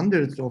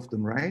hundreds of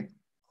them, right?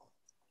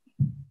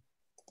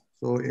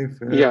 So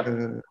if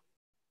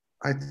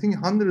I think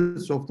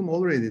hundreds of them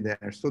already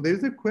there. So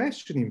there's a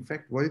question, in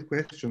fact, valid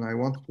question I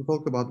want to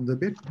talk about a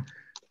bit.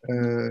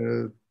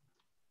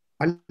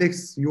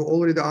 Alex, you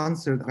already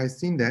answered. I've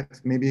seen that.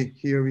 Maybe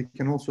here we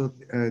can also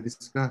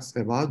discuss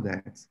about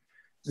that. It's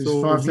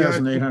so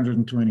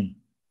 5,820.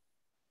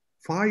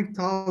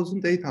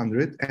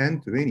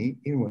 5,820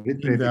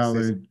 invalid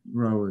prefixes.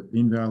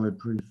 Invalid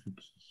prefixes.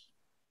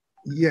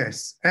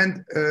 Yes,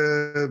 and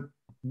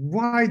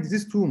why this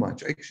is too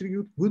much? Actually,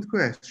 good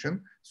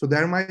question. So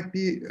there might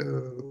be,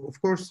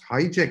 of course,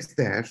 hijacks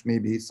there,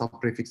 maybe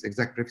subprefix,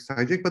 exact prefix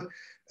hijack, but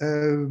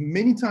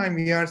many times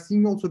we are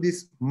seeing also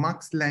this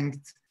max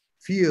length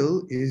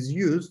field is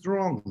used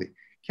wrongly.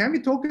 Can we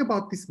talk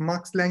about this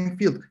max length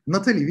field?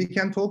 Natalie, we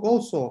can talk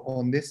also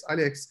on this,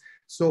 Alex.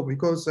 So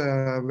because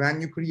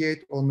when you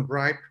create on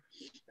RIPE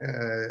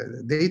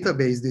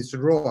database, this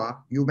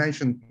ROA, you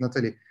mentioned,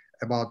 Natalie,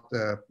 about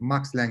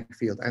max length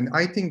field. And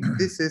I think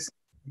this is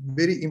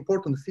very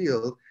important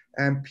field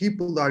and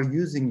people are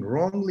using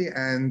wrongly,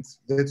 and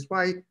that's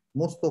why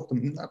most of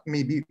them, not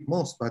maybe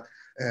most, but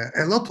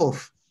a lot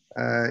of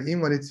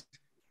invalid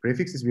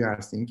prefixes we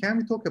are seeing. Can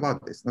we talk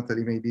about this?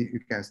 Natalie, maybe you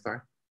can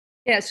start.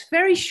 Yes,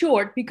 very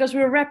short, because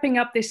we're wrapping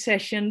up this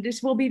session.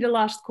 This will be the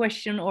last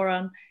question,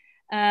 Orhan.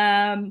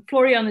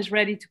 Florian is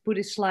ready to put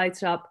his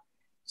slides up.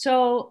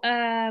 So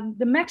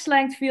the max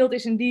length field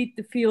is indeed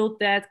the field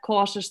that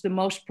causes the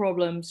most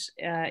problems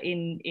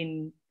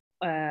in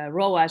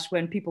ROAS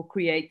when people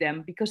create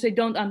them, because they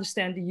don't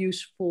understand the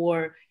use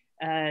for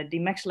the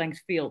max length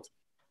field.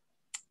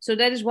 So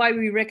that is why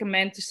we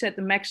recommend to set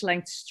the max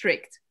length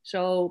strict.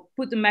 So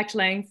put the max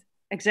length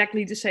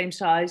exactly the same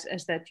size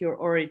as that you're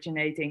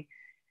originating.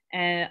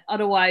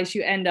 Otherwise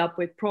you end up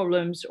with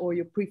problems, or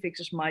your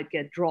prefixes might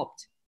get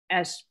dropped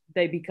as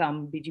they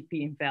become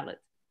BGP invalid.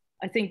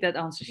 I think that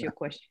answers your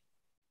question.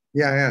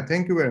 Yeah,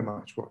 thank you very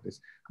much for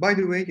this. By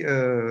the way,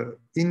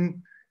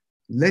 in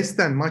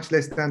much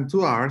less than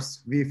 2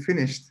 hours, we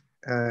finished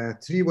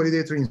 3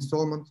 validator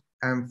installment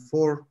and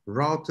 4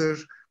 router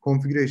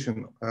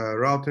configuration.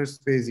 Routers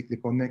basically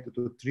connected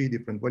to 3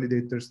 different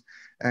validators,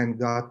 and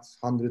got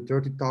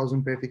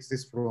 130,000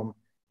 prefixes from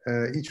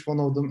each one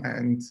of them,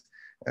 and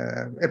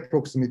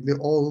approximately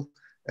all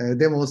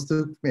demos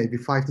took maybe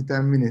 5 to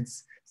 10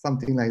 minutes,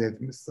 something like that,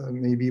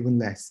 maybe even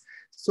less.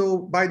 So,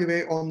 by the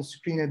way, on the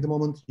screen at the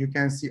moment, you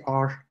can see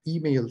our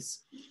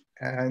emails.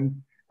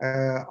 And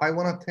I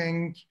want to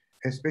thank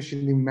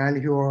especially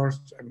Melchior,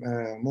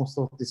 most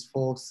of these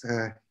folks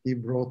he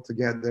brought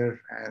together,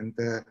 and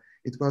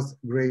it was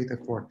great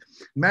effort.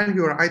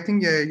 Melchior, I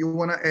think you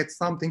want to add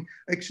something.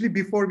 Actually,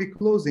 before we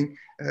closing,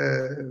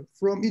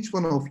 from each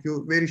one of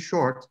you, very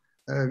short,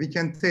 we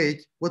can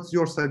take, what's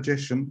your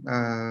suggestion?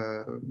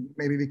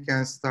 Maybe we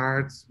can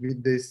start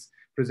with this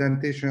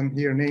presentation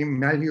here, name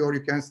Melchior,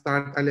 you can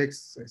start,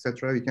 Alex,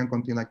 etc. We can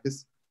continue like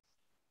this.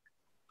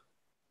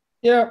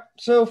 Yeah,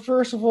 so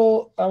first of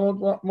all, I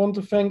want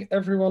to thank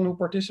everyone who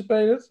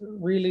participated.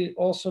 Really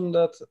awesome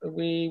that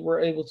we were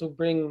able to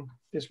bring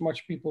this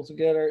much people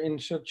together in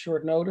such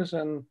short notice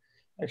and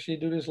actually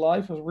do this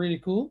live. It was really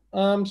cool.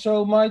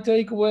 So my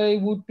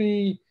takeaway would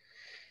be,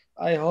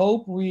 I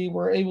hope we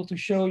were able to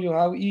show you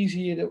how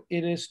easy it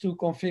is to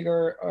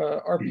configure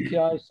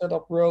RPKI, set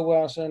up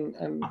ROAS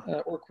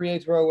or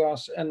create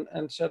ROAS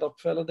and set up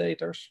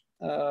validators.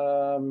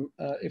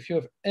 If you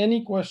have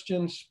any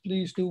questions,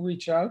 please do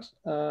reach out.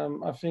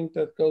 I think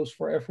that goes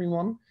for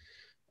everyone.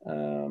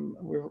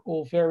 We're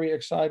all very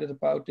excited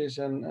about this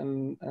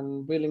and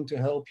willing to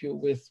help you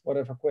with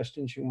whatever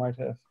questions you might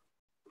have.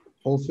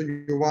 Also,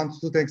 you want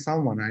to thank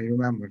someone, I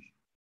remember.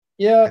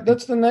 Yeah,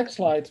 that's the next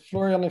slide.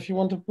 Florian, if you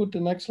want to put the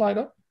next slide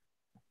up.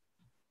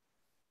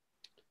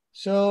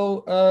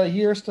 So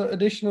here's the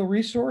additional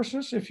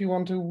resources. If you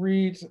want to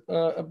read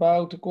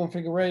about the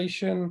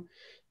configuration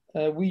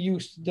we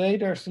used today,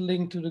 there's the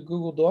link to the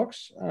Google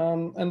Docs.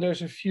 And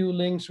there's a few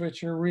links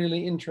which are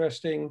really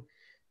interesting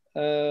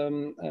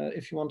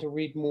if you want to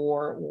read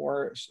more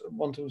or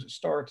want to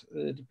start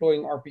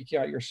deploying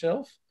RPKI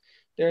yourself.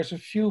 There's a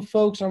few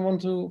folks I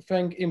want to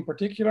thank in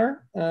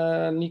particular,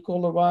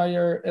 Nicole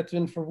Weyer,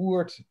 Edwin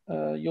Verwoerd,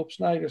 Job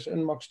Snijders,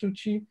 and Max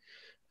Tucci.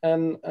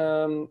 And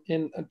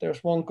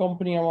there's one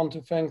company I want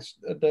to thank,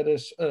 that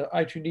is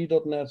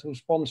i3d.net, who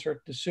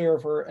sponsored the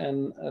server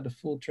and the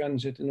full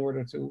transit in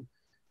order to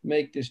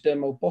make this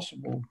demo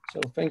possible. So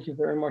thank you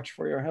very much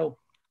for your help.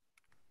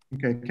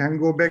 Okay, can we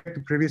go back to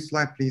the previous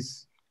slide,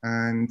 please?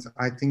 And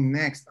I think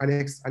next,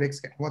 Alex,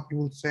 what you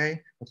would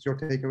say? What's your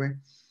takeaway?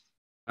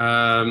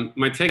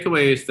 My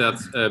takeaway is that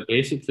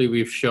basically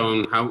we've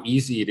shown how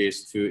easy it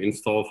is to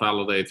install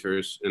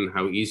validators and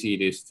how easy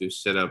it is to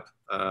set up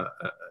a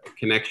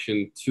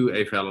connection to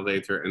a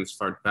validator and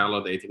start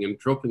validating and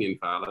dropping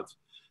invalids.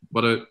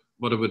 What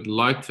I would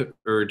like to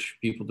urge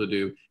people to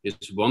do is,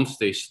 once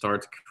they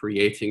start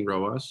creating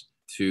ROAS,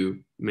 to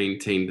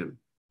maintain them.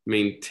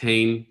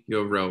 Maintain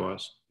your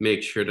ROAS,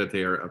 make sure that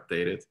they are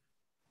updated.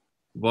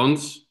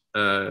 Once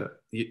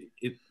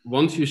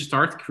you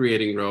start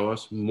creating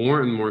ROAS,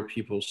 more and more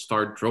people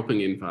start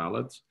dropping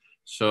invalids.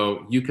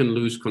 So you can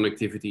lose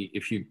connectivity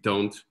if you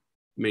don't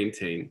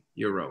maintain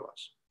your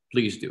ROAS.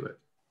 Please do it.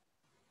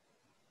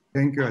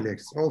 Thank you,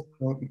 Alex.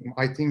 Also,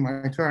 I think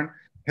my turn.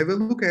 Have a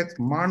look at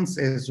MARNs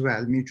as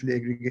well, mutually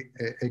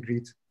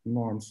agreed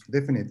norms,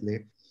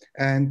 definitely.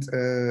 And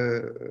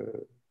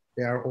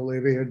they are all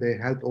aware, they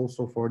helped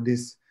also for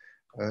this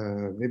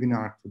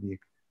webinar to be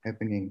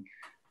happening.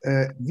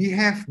 We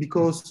have,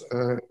 because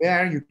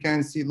there you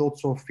can see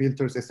lots of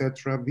filters,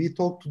 etc. We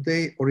talked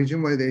today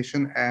origin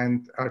validation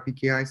and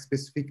RPKI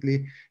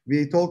specifically.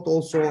 We talked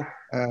also,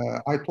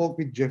 I talked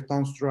with Jeff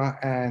Tanstra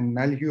and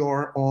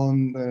Melchior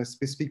on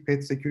specific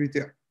pet security,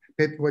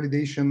 pet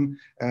validation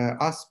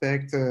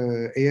aspect,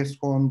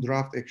 ASCON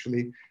draft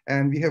actually.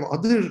 And we have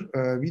other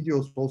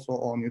videos also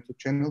on YouTube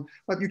channel,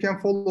 but you can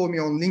follow me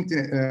on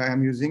LinkedIn.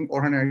 I'm using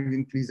Orhan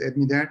Ervin, please add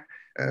me there.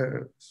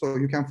 So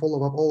you can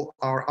follow up all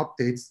our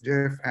updates.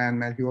 Jeff and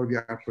Melchior, we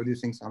are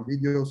producing some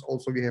videos.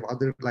 Also, we have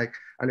other like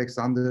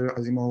Alexander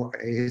Asimov,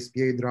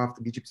 ASPA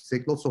draft,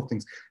 BGPsec, lots of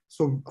things.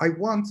 So I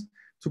want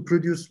to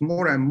produce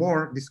more and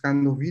more this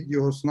kind of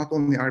videos, not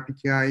only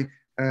RPKI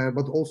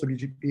but also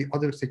BGP,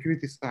 other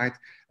security side,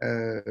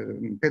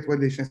 pet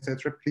validation,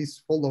 etc.,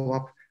 please follow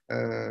up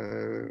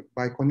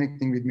by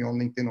connecting with me on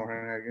LinkedIn or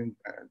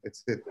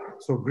that's it.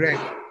 So Greg,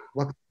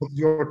 what's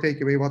your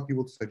takeaway, what you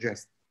would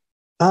suggest?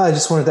 I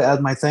just wanted to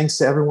add my thanks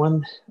to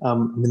everyone. I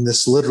mean,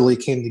 this literally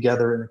came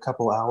together in a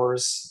couple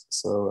hours.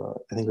 So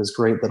I think it was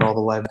great that all the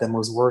live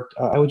demos worked.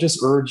 I would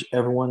just urge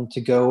everyone to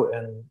go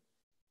and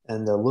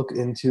look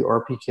into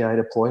RPKI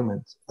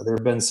deployment. There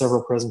have been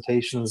several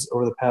presentations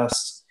over the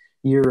past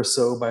year or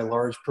so by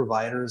large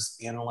providers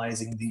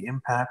analyzing the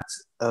impact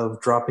of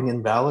dropping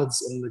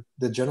invalids. And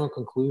the general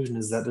conclusion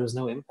is that there's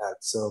no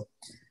impact. So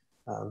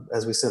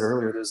as we said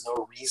earlier, there's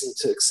no reason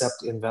to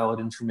accept invalid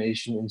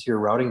information into your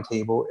routing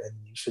table, and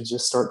you should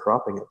just start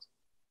dropping it.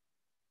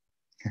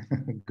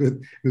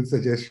 Good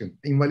suggestion.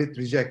 Invalid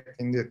reject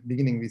in the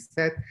beginning we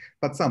said,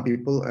 but some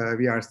people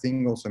we are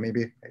seeing also,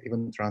 maybe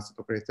even transit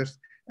operators,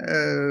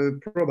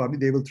 probably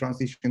they will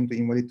transition to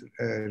invalid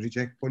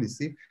reject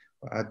policy,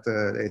 but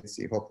let's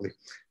see, hopefully.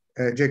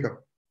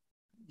 Jacob.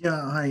 Yeah,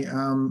 hi.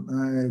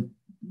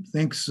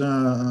 Thanks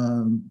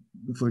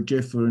for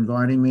Jeff for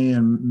inviting me,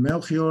 and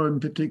Melchior in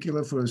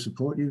particular for the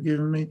support you've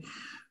given me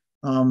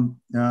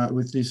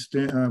with this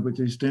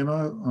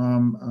demo.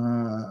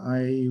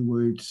 I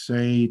would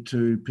say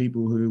to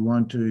people who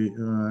want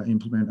to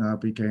implement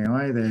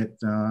RPKI that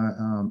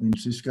in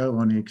Cisco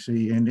on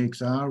XE and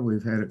XR,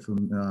 we've had it for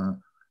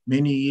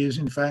many years,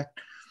 in fact.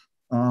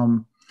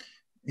 And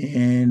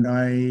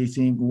I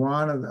think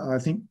I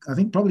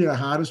think probably the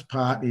hardest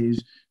part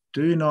is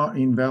do not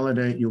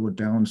invalidate your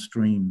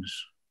downstreams.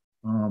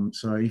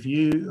 So if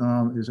you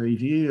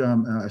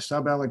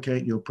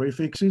sub-allocate your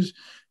prefixes,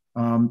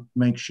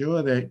 make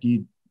sure that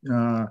you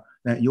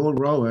that your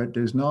rower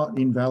does not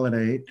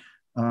invalidate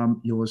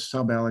your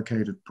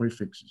sub-allocated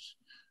prefixes,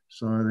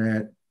 so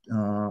that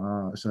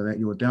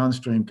your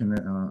downstream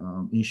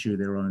can issue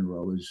their own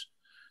rowers.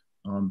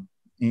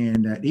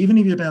 And even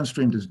if your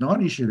downstream does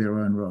not issue their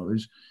own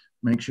rowers,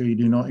 make sure you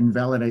do not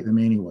invalidate them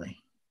anyway.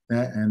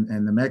 That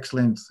and the max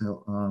length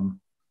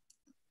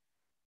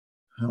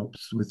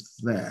helps with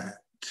that.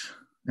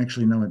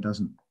 Actually, no, it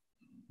doesn't.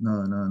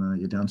 No.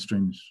 Your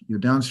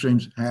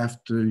downstreams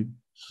have to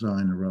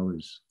sign the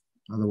rowers.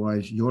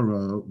 Otherwise, your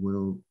row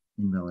will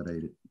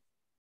invalidate it.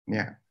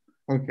 Yeah.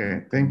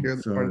 Okay. Thank you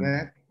for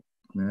that.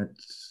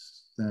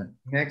 That's that.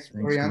 Next,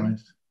 Orhan.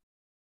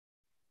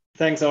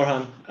 Thanks,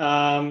 Orhan.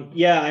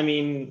 Yeah, I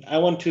mean, I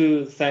want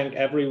to thank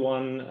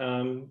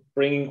everyone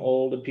bringing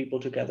all the people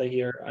together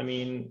here. I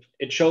mean,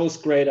 it shows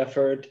great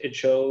effort. It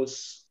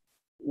shows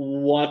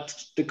what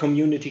the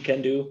community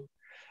can do.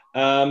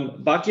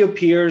 Bug your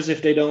peers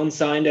if they don't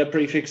sign their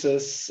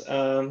prefixes.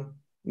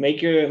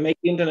 Make the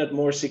internet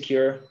more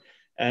secure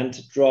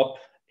and drop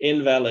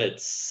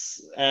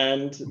invalids.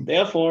 And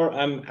therefore,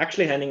 I'm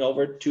actually handing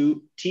over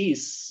to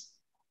Tees.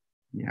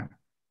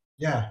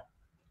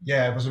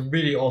 Yeah, it was a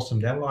really awesome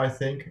demo, I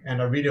think,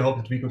 and I really hope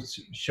that we could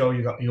show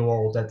you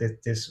all that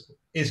this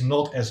is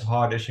not as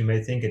hard as you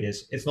may think it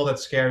is. It's not that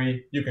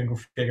scary. You can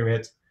configure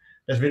it.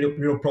 There's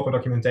real proper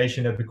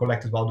documentation that we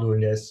collected while doing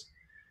this,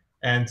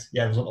 and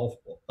yeah, it was an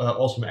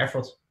awesome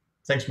effort.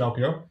 Thanks,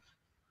 Melchior.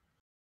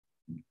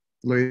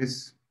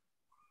 Luis.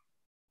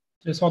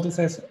 Just want to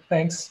say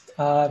thanks.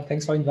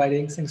 Thanks for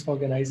inviting. Thanks for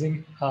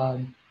organizing.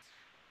 I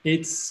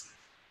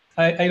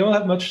don't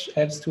have much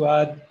else to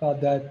add, but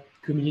that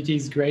community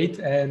is great,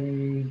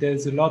 and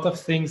there's a lot of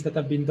things that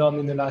have been done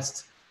in the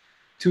last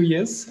 2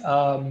 years.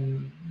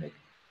 Like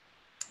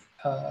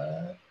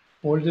a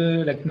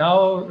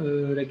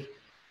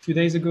few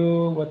days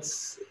ago,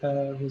 was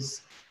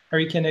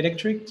Hurricane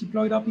Electric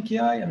deployed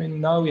RPKI. I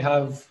mean, now we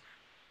have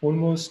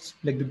almost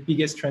like the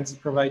biggest transit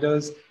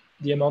providers.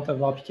 The amount of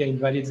RPKI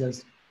invalids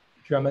has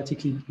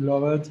dramatically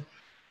lowered.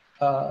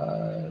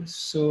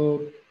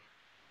 So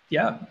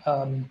yeah,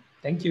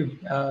 thank you.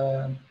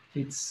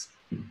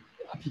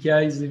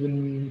 RPKI is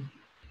even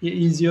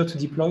easier to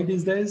deploy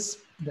these days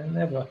than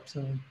ever.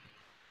 So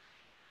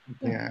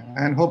yeah,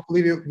 and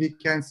hopefully we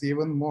can see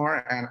even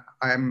more, and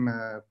I'm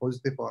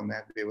positive on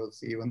that. We will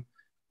see even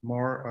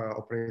more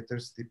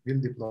operators will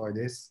deploy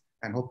this,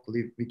 and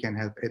hopefully we can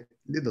help a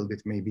little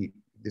bit maybe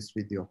this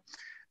video.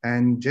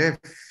 And Jeff.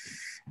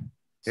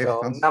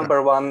 So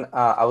number one,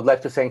 I would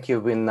like to thank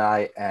you,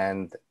 Vinay,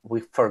 and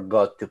we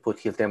forgot to put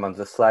his name on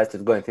the slides.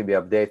 It's going to be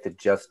updated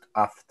just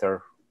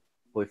after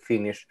we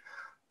finish.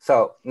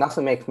 So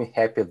nothing makes me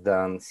happy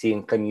than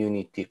seeing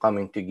community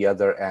coming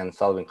together and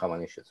solving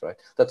common issues, right?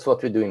 That's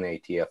what we do in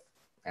ATF,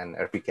 and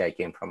RPKI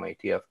came from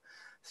ATF.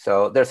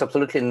 So there's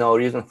absolutely no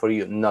reason for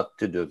you not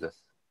to do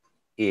this.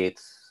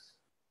 It's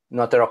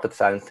not a rocket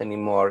science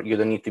anymore. You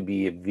don't need to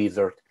be a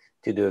wizard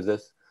to do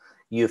this.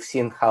 You've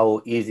seen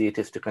how easy it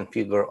is to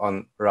configure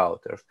on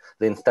routers.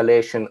 The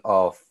installation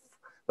of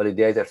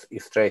validators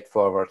is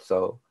straightforward.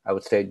 So I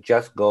would say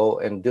just go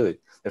and do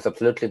it. There's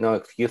absolutely no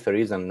excuse or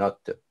reason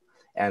not to.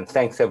 And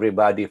thanks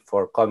everybody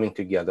for coming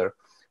together.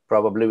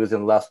 Probably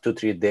within the last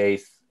 2-3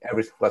 days,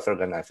 everything was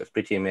organized. It's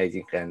pretty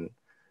amazing. And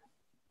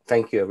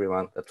thank you,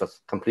 everyone. That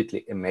was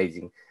completely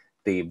amazing.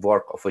 the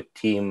work of a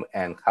team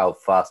and how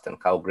fast and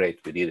how great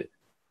we did it,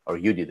 or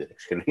you did it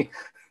actually.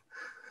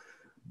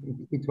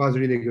 It was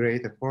really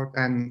great effort.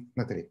 And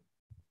Natalie?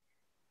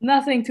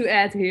 Nothing to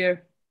add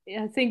here.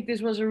 I think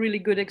this was a really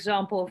good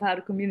example of how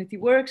the community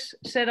works.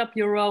 Set up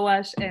your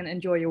ROAS and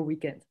enjoy your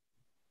weekend.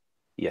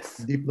 Yes.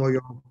 Deploy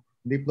your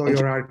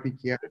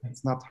RPKI.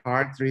 It's not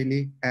hard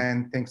really.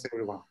 And thanks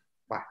everyone.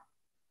 Bye.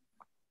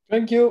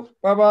 Thank you.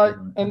 Bye-bye.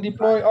 And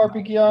deploy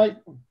RPKI.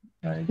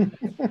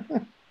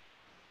 Bye.